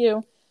swear to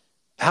you,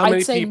 How I'd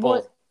many say people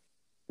more-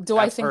 do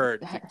I have think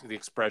heard the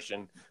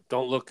expression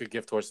 "Don't look a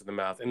gift horse in the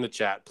mouth" in the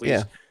chat? Please,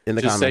 Yeah, in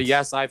the just comments. say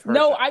yes. I've heard.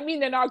 No, that. I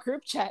mean in our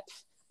group chat.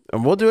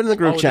 And we'll do it in the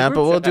group Oh, in the chat, group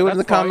but we'll chat, do it in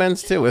the that's fine.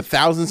 comments too with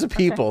thousands of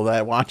people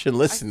that watch and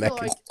listen that feel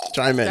can like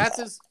chime in. That's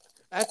Whoa,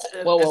 as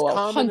whoa, whoa.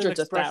 common an Hundreds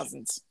of expression.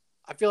 thousands.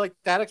 I feel like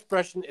that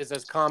expression is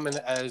as common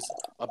as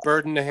a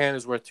bird in the hand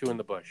is worth two in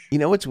the bush. You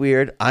know what's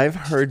weird? I've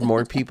heard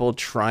more people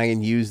try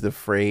and use the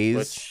phrase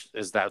Which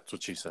is that's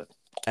what she said.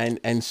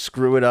 and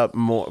screw it up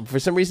more. For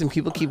some reason,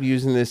 people keep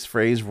using this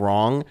phrase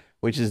wrong,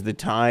 which is the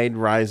tide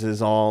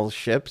rises all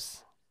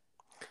ships.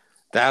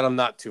 That I'm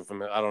not too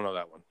familiar. I don't know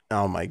that one.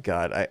 Oh my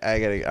god, I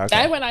gotta. Okay.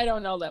 That one I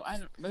don't know that.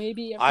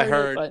 Maybe I I've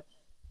heard- it,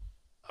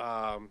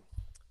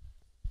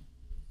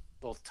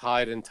 Both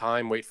tide and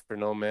time wait for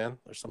no man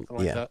or something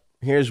like Yeah. that.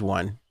 Here's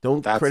one.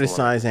 Don't That's the one.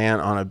 criticize Ann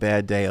on a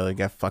bad day or you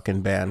get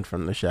fucking banned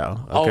from the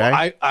show. Oh,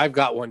 Okay. I've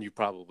got one you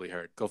probably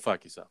heard. Go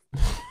fuck yourself.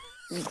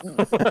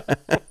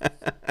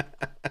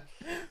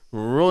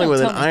 Ruling No,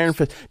 with an tell me. iron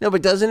fist. No,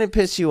 but doesn't it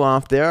piss you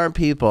off? There are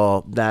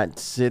people that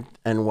sit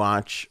and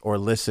watch or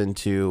listen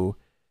to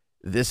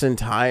this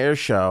entire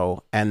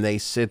show, and they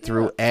sit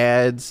through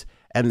ads,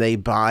 and they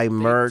buy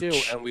merch, They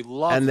do, and we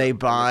love and they them,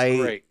 buy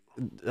it's great.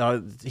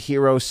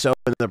 Hero soap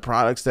and the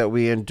products that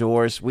we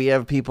endorse. We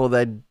have people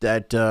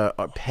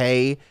that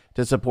pay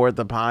to support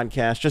the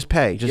podcast. Just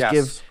pay.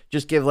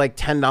 Just give like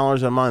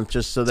 $10 a month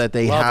just so that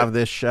they Love have it.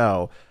 this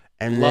show.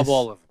 And Love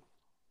all of them.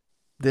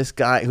 this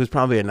guy, who's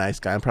probably a nice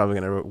guy, I'm probably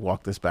gonna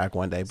walk this back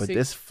one day, but See-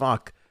 this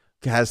fuck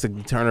has to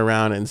turn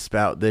around and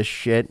spout this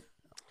shit.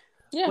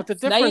 Yeah. But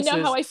the Now you difference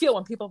know how is- I feel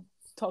when people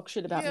talk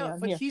shit about me Yeah, on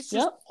but here. he's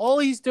just Yep. all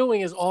he's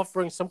doing is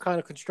offering some kind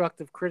of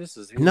constructive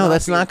criticism. He's No,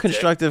 that's being a not dick.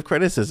 constructive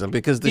criticism,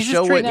 because the He's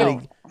show just trying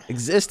wouldn't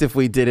exist if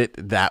we did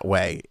it that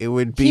way. It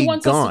would be He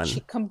wants gone. us to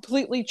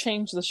completely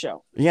change the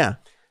show. Yeah.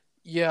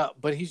 Yeah,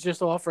 but he's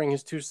just offering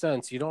his 2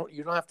 cents. You don't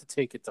have to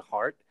take it to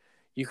heart.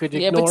 You could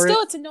Yeah, ignore but still,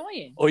 it, it's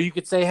annoying. or you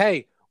could say,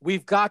 "Hey,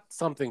 we've got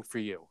something for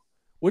you,"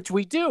 which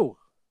we do.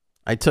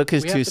 I took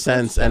his We have 2 to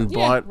cents purchase and them.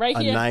 Yeah, bought right a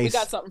here. We nice.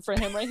 got something for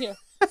him right here.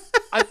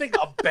 I think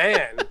a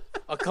ban,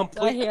 a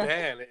complete here.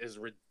 ban, is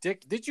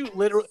ridiculous. Did you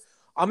literally?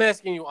 I'm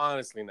asking you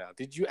honestly now.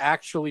 Did you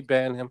actually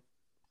ban him?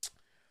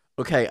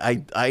 Okay,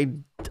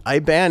 I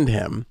banned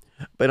him,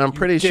 but I'm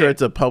pretty sure did.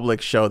 it's a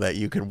public show that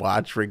you can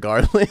watch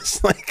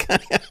regardless. Like,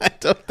 I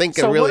don't think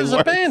So it really what does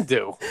works. a ban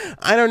do?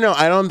 I don't know.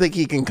 I don't think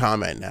he can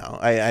comment now.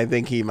 I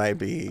think he might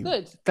be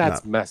Good.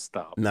 That's messed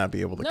up. not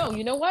be able to. No, comment.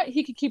 you know what?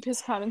 He could keep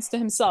his comments to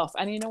himself.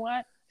 And you know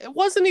what? It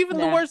wasn't even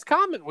the Nah. worst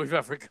comment we've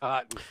ever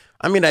gotten.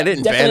 I mean, I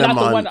didn't ban Definitely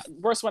him not the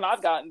on. worst one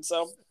I've gotten.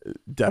 So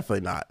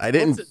Definitely not. I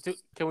didn't.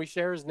 Can we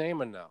share his name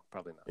or no?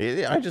 Probably not.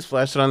 Yeah, I just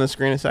flashed it on the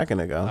screen a second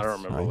ago. I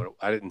don't remember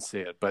I didn't see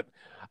it, but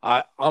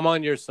I'm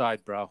on your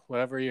side, bro.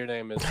 Whatever your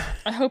name is,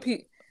 I hope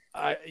he.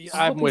 I'm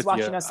hope with he's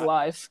watching you. us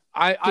live,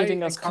 I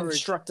giving us encourage-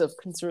 constructive,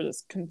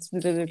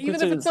 even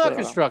if it's not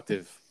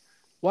constructive.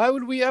 Why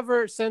would we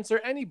ever censor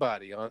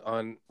anybody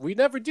on we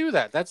never do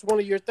that. That's one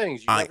of your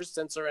things. You never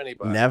censor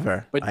anybody.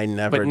 Never. But I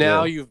never. But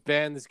now do. you've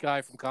banned this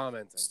guy from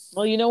commenting.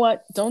 Well, you know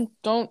what? Don't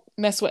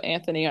mess with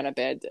Anthony on a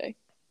bad day.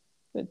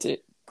 That's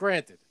it.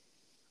 Granted.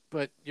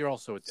 But you're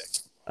also a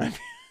dick.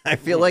 I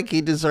feel like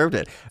he deserved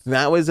it.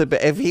 That was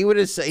if he would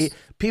have said.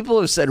 People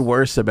have said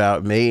worse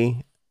about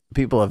me.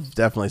 People have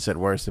definitely said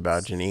worse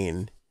about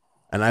Janine,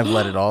 and I've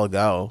let it all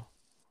go.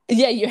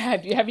 Yeah, you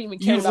have. You haven't even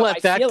cared You've about let my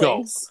that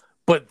feelings. go.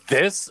 But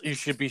this, you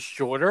should be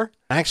shorter.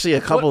 Actually,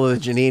 a couple of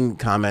the Janine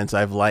comments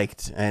I've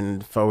liked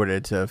and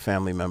forwarded to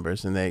family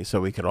members, and so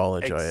we could all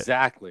enjoy it.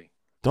 Exactly.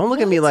 Don't look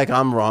at me like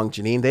I'm wrong,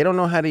 Janine. They don't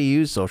know how to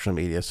use social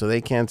media, so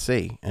they can't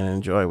see and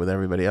enjoy with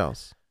everybody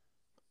else.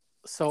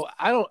 So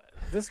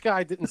this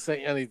guy didn't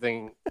say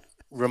anything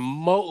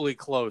remotely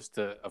close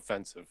to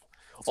offensive.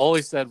 All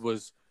he said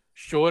was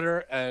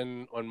shorter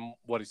and on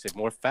what he said,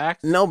 more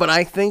facts. No, but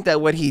I think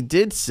that what he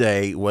did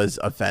say was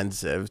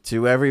offensive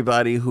to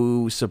everybody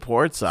who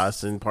supports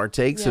us and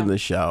partakes in the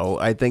show.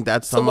 I think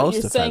that's the So what most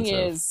you're offensive.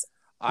 saying is,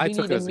 I we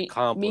took need it as a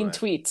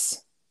compliment. mean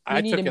tweets.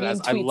 I We took need it a as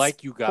mean I tweets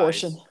like you guys.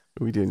 portion.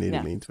 We do need No.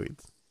 a mean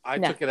tweets. I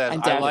No, took it as I I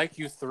doubt like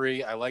you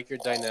three. I like your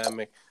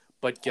dynamic,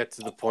 but get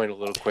to the point a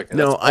little quicker.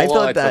 No, That's I all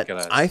thought took it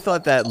as. I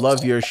thought that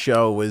Love Your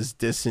Show was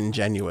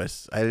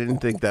disingenuous. I didn't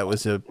think that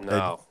was a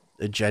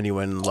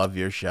genuine Love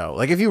Your Show.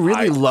 Like, if you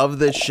really love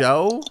the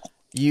show,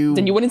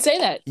 Then you wouldn't say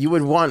that. you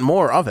would want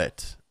more of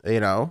it, you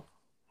know?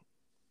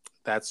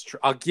 That's true.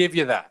 I'll give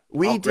you that.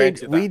 We I'll grant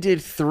did you that. we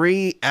did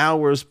 3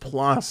 hours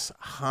plus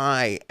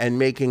high and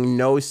making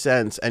no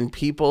sense, and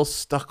people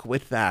stuck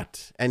with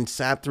that and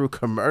sat through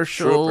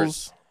commercials.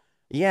 Troopers.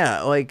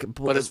 Yeah, like,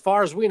 But as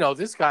far as we know,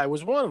 this guy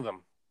was one of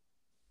them.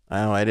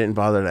 oh, I didn't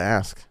bother to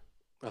ask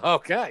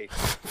Okay.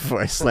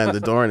 before I slammed the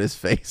door in his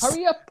face.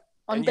 Hurry up,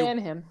 And you unban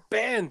him.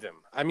 Banned him.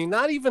 I mean,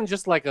 not even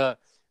just like a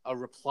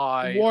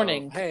reply.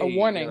 Warning. Of, hey, A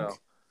warning.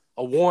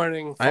 A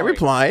warning. I fine.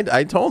 replied.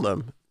 I told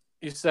him.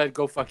 You said,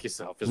 go fuck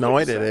yourself. is No, what I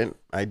you said. didn't.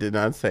 I did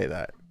not say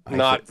that.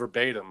 Not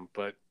verbatim,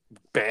 but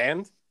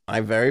banned? I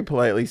very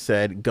politely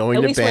said, going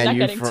At to least we're ban not you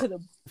getting to the.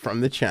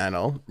 from the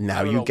channel. Now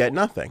I don't you know. get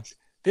nothing.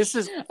 This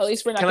is. At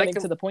least we're not Can I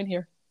getting to the point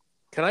here.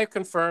 Can I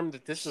confirm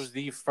that this was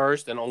the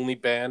first and only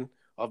ban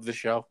of the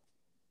show?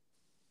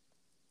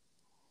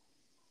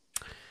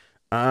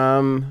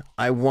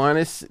 I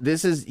want to.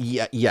 This is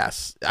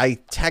yes. I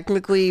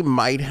technically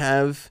might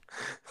have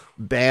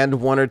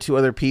banned 1 or 2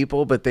 other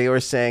people, but they were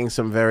saying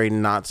some very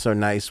not so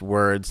nice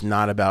words,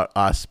 not about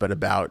us, but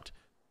about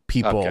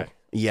people. Okay.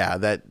 Yeah,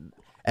 that.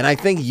 And I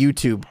think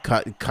YouTube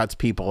cuts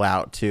people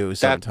out too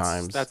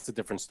sometimes. That's a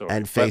different story.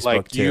 And But, Facebook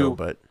like, too,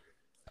 but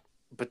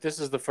this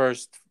is the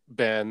first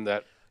ban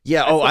that.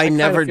 yeah. I kinda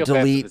never feel bad for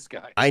delete. this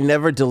guy. I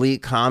never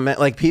delete comment.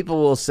 Like,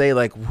 people will say,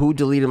 like, who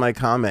deleted my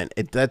comment?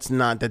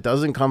 That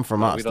doesn't come from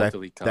No, us. we don't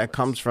delete That comments.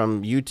 comes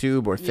from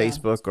YouTube or Yeah.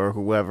 Facebook or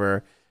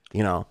whoever.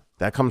 You know,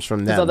 that comes from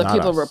Because them. other not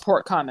people us.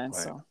 report comments.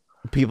 Right. So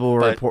People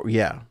But- report.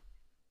 Yeah.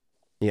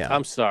 Yeah.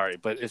 I'm sorry,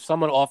 but if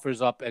someone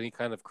offers up any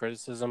kind of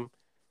criticism,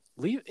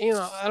 leave.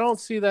 I don't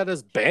see that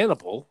as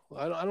bannable.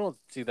 I don't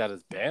see that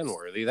as ban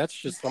worthy. That's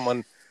just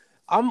someone.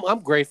 I'm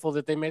grateful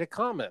that they made a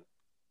comment.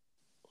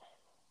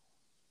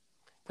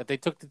 That they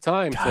took the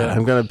time God, to.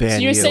 I'm gonna ban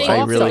you're you. saying I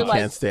also, really like,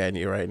 can't stand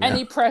you right now.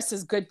 Any press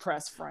is good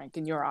press, Frank,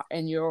 in your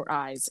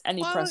eyes.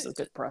 Any Well, press is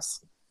good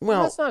press.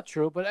 Well, that's not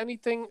true. But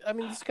anything. I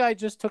mean, this guy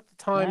just took the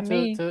time Not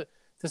me. to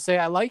say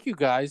I like you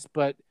guys,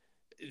 but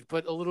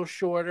a little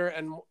shorter,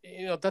 and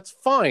that's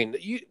fine.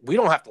 We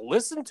don't have to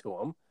listen to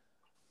him.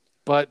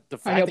 But the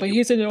fact that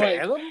he's annoying.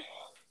 ban him.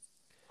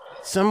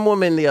 some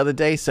woman the other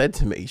day said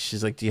to me,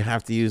 she's like, "Do you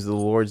have to use the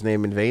Lord's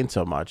name in vain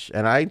so much?"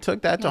 And I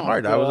took that to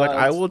heart. I was like,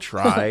 "I will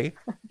try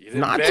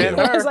not ban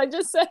to." her. As I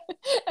just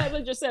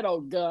said,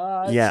 oh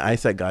God. Yeah, I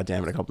said "God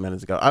damn it" a couple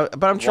minutes ago.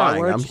 But I'm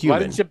trying. I'm Why human.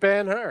 didn't you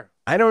ban her?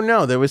 I don't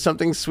know. There was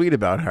something sweet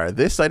about her.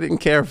 This I didn't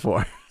care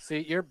for.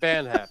 See, you're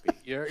ban happy.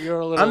 You're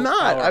a little. I'm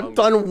not. power I've hungry.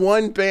 done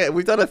one band.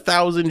 We've done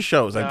 1,000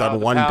 shows. I've done the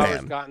one power's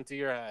band. gotten to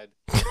your head,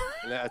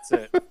 and that's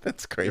it.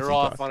 That's crazy. You're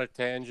off talk. on a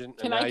tangent.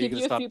 Can and now I give can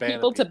you a stop few banning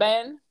people to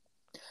ban?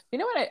 You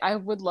know what? I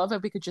would love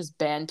if we could just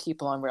ban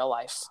people in real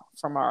life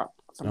from Oh.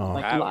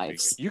 like That would be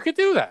lives, good. You could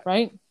do that.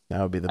 right?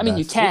 That would be the I best. mean,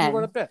 you What do you can,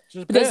 want to ban?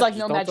 Just but there's ban. like Just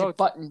no don't magic talk.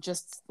 button.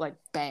 Just like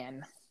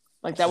ban.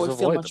 Like that Just would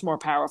feel avoid much them. more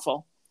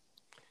powerful.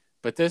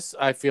 But this,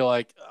 I feel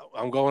like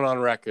I'm going on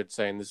record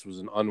saying this was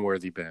an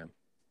unworthy ban.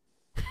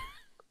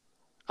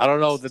 I don't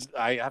know that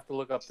I have to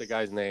look up the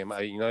guy's name.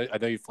 I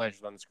know you flashed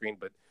it on the screen,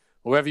 but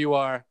whoever you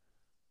are,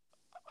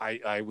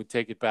 I would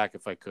take it back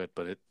if I could.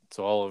 But it's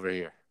all over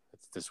here.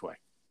 It's this way.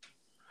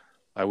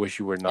 I wish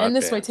you were not. And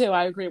this way banned. too.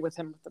 I agree with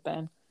him with the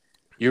ban.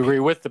 You agree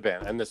with the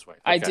ban and this way.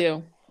 I Okay.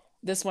 do.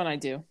 This one I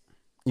do.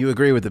 You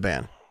agree with the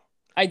ban?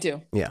 I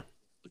do. Yeah.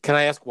 Can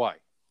I ask why?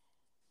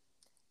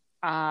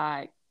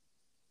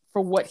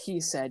 For what he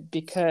said,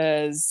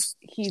 because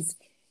he's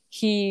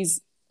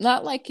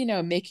not like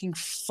making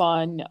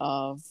fun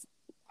of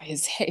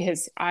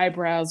his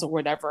eyebrows or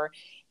whatever.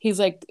 He's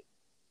like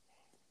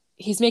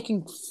he's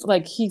making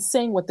he's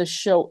saying what the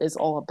show is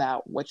all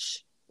about,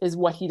 which is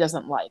what he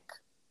doesn't like.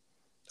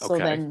 So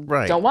Okay. then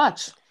Right. don't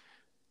watch.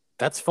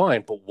 That's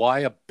fine, but why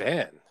a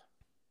ban?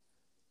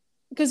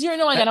 Because you're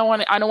annoying. I don't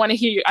want to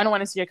hear you. I don't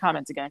want to see your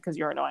comments again because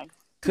you're annoying.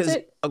 That's Because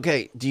it.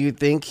 okay, do you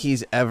think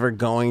he's ever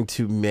going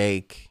to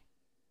make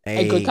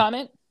A good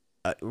comment.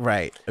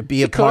 right,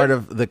 be a part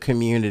of the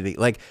community?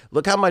 Like,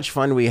 look how much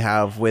fun we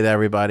have with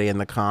everybody in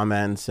the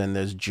comments, and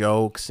there's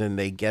jokes, and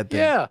they get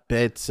the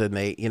bits, and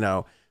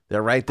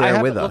they're right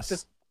there with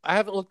us. I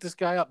haven't looked this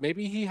guy up.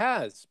 Maybe he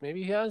has.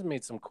 Maybe he has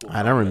made some cool.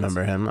 I don't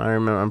remember him.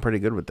 I'm pretty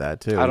good with that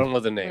too. I don't know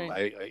the name.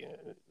 Right.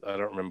 I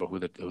don't remember who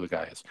the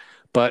guy is,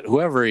 but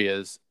whoever he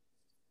is,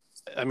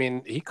 I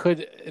mean, he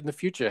could in the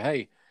future.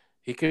 Hey,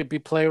 he could be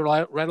playing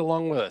right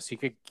along with us. He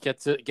could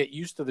get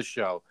used to the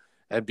show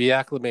and be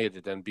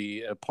acclimated and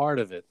be a part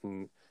of it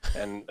and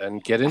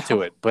get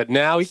into it. But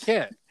now he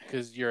can't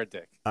because you're a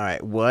dick. All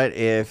right, what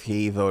if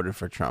he voted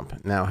for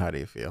Trump? Now, how do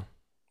you feel?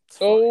 It's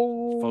fine.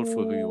 Vote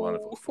for who you want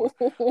to vote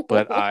for.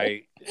 But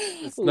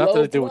it's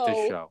nothing to do with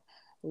this show.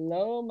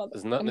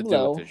 There's nothing to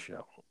do with this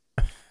show.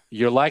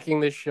 You're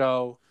liking this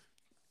show.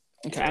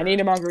 Okay, I need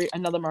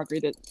another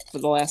margarita for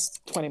the last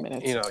 20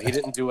 minutes. He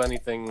didn't do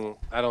anything.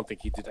 I don't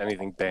think he did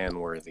anything ban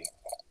worthy.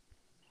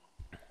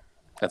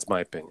 That's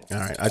my opinion. All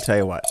right, I'll tell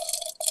you what.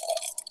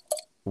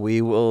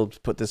 We will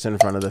put this in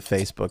front of the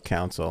Facebook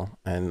Council,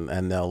 and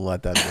they'll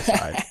let them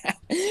decide.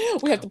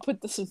 We have to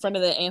put this in front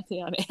of the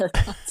Anthony on Air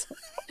Council.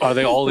 Are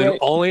they all in? Right.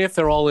 Only if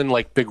they're all in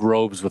like big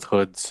robes with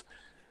hoods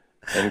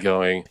and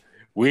going,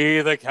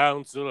 "We, the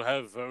council,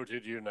 have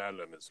voted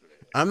unanimously."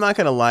 I'm not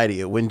gonna lie to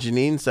you. When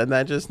Janine said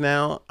that just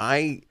now,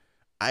 I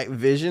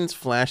visions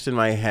flashed in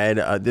my head.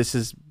 This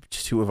is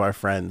two of our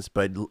friends,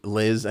 but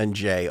Liz and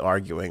Jay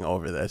arguing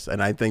over this,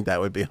 and I think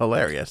that would be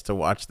hilarious to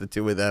watch the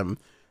two of them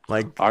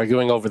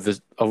arguing over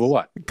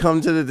what? Come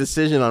to the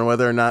decision on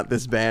whether or not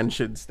this ban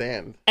should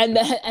stand. And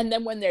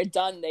then when they're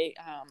done, they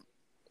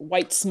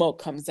white smoke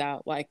comes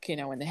out, when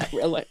they have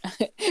like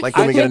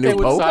when we get a new they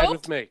would pope. side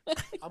with me.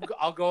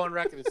 I'll go on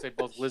record and say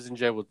both Liz and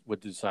Jay would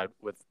side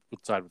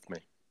with me.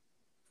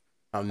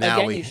 Oh, now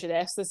Again, you should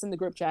ask this in the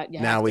group chat.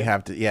 Now we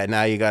have to. Yeah,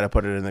 now you got to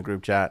put it in the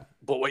group chat.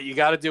 But what you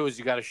got to do is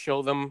you got to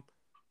show them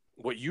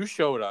what you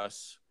showed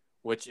us,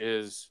 which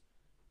is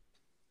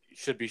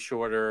should be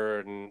shorter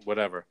and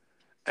whatever,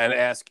 and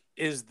ask,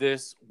 is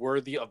this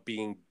worthy of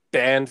being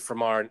banned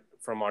from our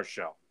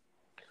show,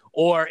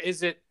 or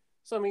is it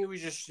something we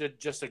should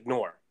just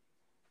ignore?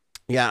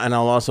 Yeah, and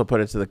I'll also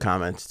put it to the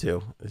comments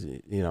too.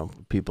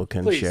 People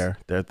can share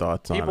their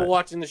thoughts on it. People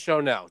watching the show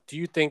now, do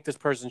you think this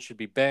person should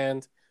be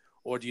banned,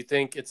 or do you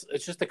think it's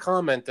just a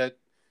comment that,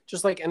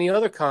 just like any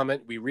other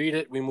comment, we read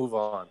it, we move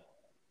on?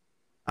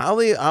 I'll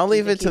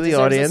leave it to the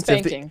audience.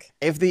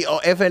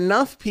 If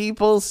enough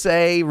people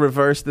say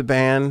reverse the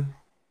ban,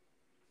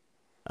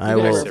 I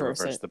will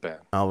reverse the ban.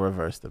 I'll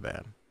reverse the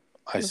ban.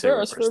 I say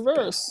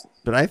reverse.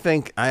 But I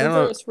think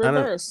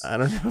Reverse. I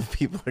don't know if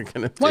people are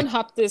gonna One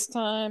hop this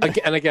time.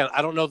 Again,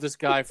 I don't know this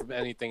guy from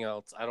anything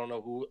else. I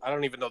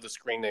don't even know the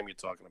screen name you're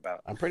talking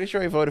about. I'm pretty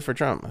sure he voted for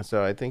Trump,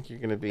 so I think you're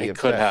gonna be. It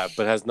could have,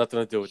 but it has nothing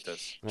to do with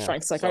this. Yeah.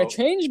 Frank's like, I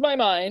changed my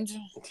mind.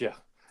 Yeah,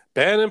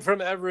 ban him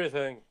from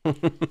everything.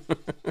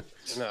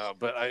 No,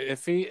 but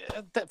if he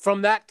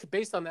from that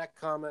based on that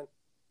comment,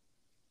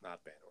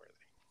 not ban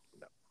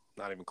worthy. No,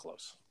 not even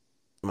close.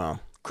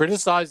 Well,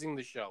 criticizing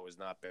the show is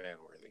not ban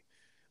worthy.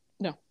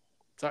 No.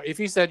 Sorry, if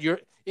he said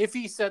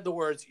the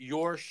words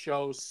 "your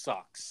show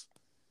sucks,"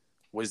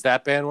 was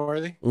that ban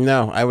worthy?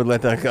 no, I would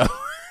let that go.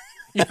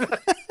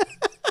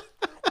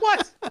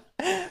 What?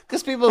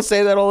 Because people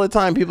say that all the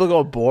time. People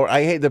go boring.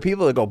 I hate the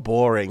people that go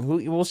boring.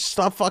 Who will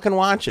stop fucking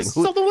watching?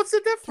 So then what's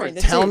the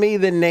difference? Tell me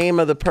the name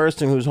of the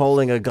person who's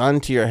holding a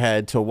gun to your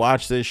head to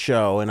watch this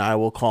show, and I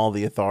will call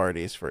the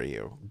authorities for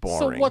you.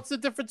 Boring. So what's the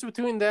difference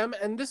between them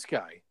and this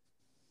guy?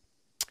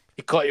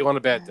 He caught you on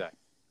a bad day.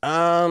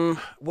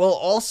 Well,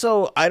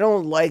 also, I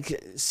don't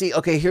like. See,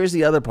 okay, here's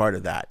the other part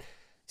of that.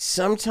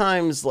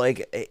 Sometimes,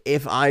 like,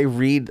 if I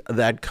read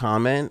that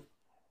comment,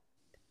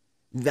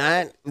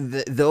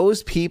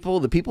 those people,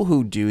 the people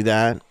who do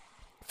that,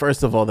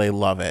 first of all, they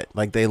love it.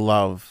 Like they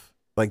want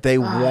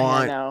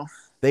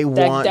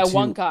that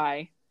one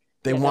guy.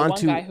 They want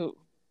to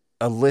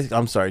elicit.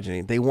 I'm sorry,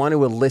 Janine. They want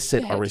to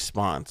elicit a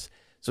response.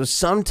 So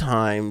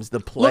sometimes the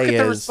play Look at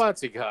the is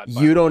response he got.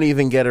 You don't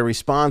even get a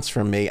response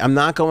from me. I'm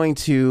not going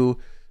to,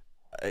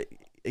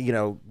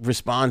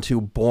 respond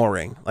to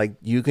boring. Like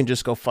you can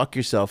just go fuck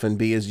yourself and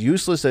be as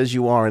useless as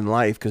you are in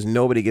life because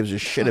nobody gives a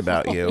shit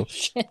about you,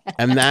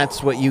 and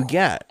that's what you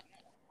get.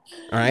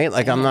 All right,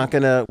 like I'm not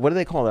gonna. What do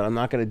they call that? I'm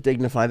not gonna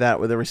dignify that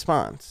with a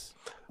response.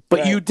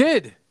 But you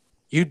did.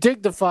 You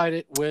dignified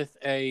it with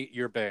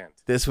you're banned.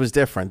 This was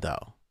different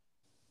though.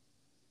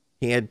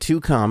 He had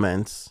 2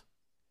 comments.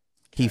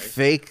 He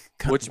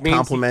which means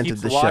complimented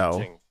he the keeps show.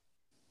 watching.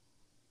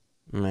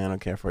 Man, I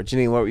don't care for it.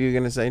 Janine, what were you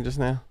gonna say just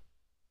now?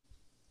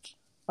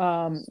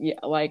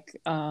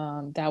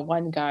 That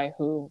one guy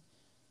who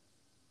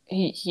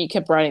he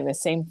kept writing the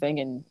same thing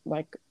in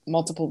like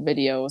multiple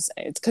videos.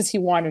 It's because he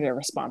wanted a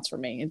response from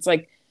me. It's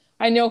like,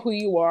 I know who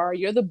you are.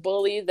 You're the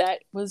bully that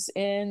was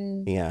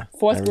in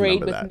 4th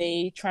grade with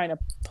me, trying to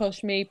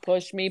push me.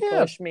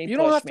 You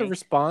don't have to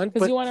respond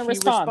because you want a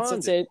response.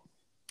 That's it.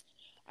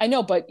 I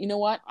know, but you know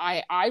what?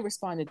 I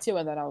responded too,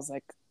 and then I was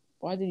like,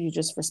 "Why did you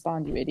just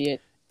respond, you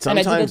idiot?"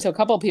 Sometimes, and I did it to a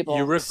couple of people.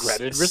 You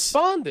regretted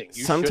responding.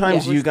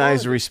 Sometimes you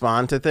guys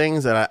respond to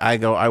things that I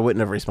go, I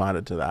wouldn't have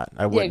responded to that.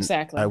 I wouldn't.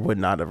 Exactly. I would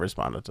not have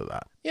responded to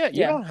that. Yeah,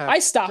 you don't have. I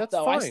stopped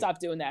though. Fine. I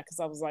stopped doing that because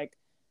I was like,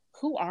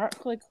 who are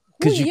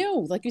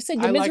you? Like you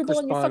said, you're miserable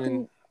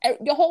in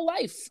your whole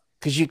life.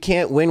 Because you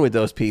can't win with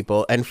those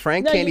people, and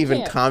Frank can't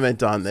even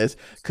comment on this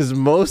because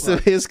most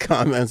of his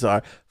comments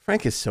are,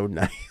 Frank is so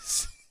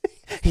nice.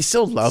 He's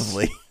so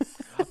lovely.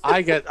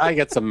 I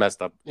get some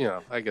messed up,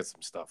 I get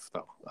some stuff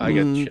though. I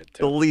get shit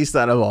too. The least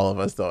out of all of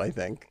us, though, I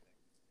think.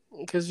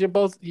 Because you're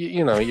both,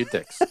 you're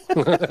dicks.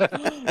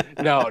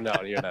 No,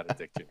 you're not a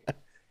dick, Jimmy.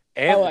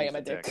 I am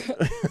a dick.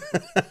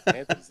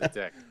 Anthony's a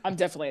dick. I'm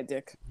definitely a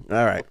dick.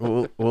 All right,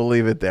 we'll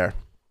leave it there.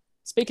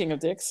 Speaking of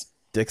dicks.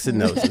 Dicks and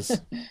noses.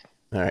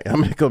 All right, I'm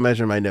going to go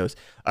measure my nose.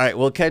 All right,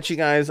 we'll catch you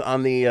guys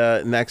on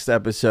the next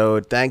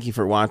episode. Thank you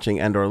for watching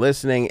and or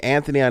listening.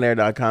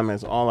 AnthonyOnAir.com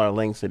has all our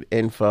links and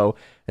info.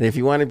 And if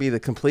you want to be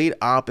the complete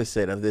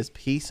opposite of this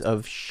piece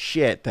of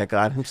shit that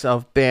got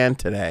himself banned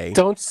today.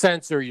 Don't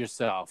censor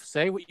yourself.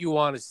 Say what you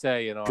want to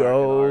say in our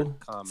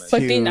comments. But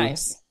be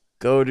nice.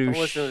 Don't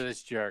listen to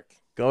this jerk.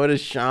 Go to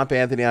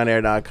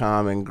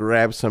shopanthonyonair.com and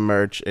grab some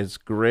merch. It's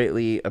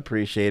greatly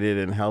appreciated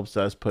and helps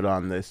us put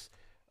on this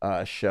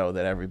show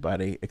that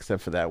everybody,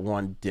 except for that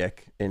one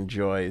dick,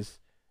 enjoys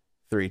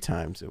 3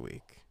 times a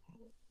week.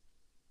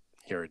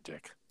 You're a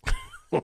dick.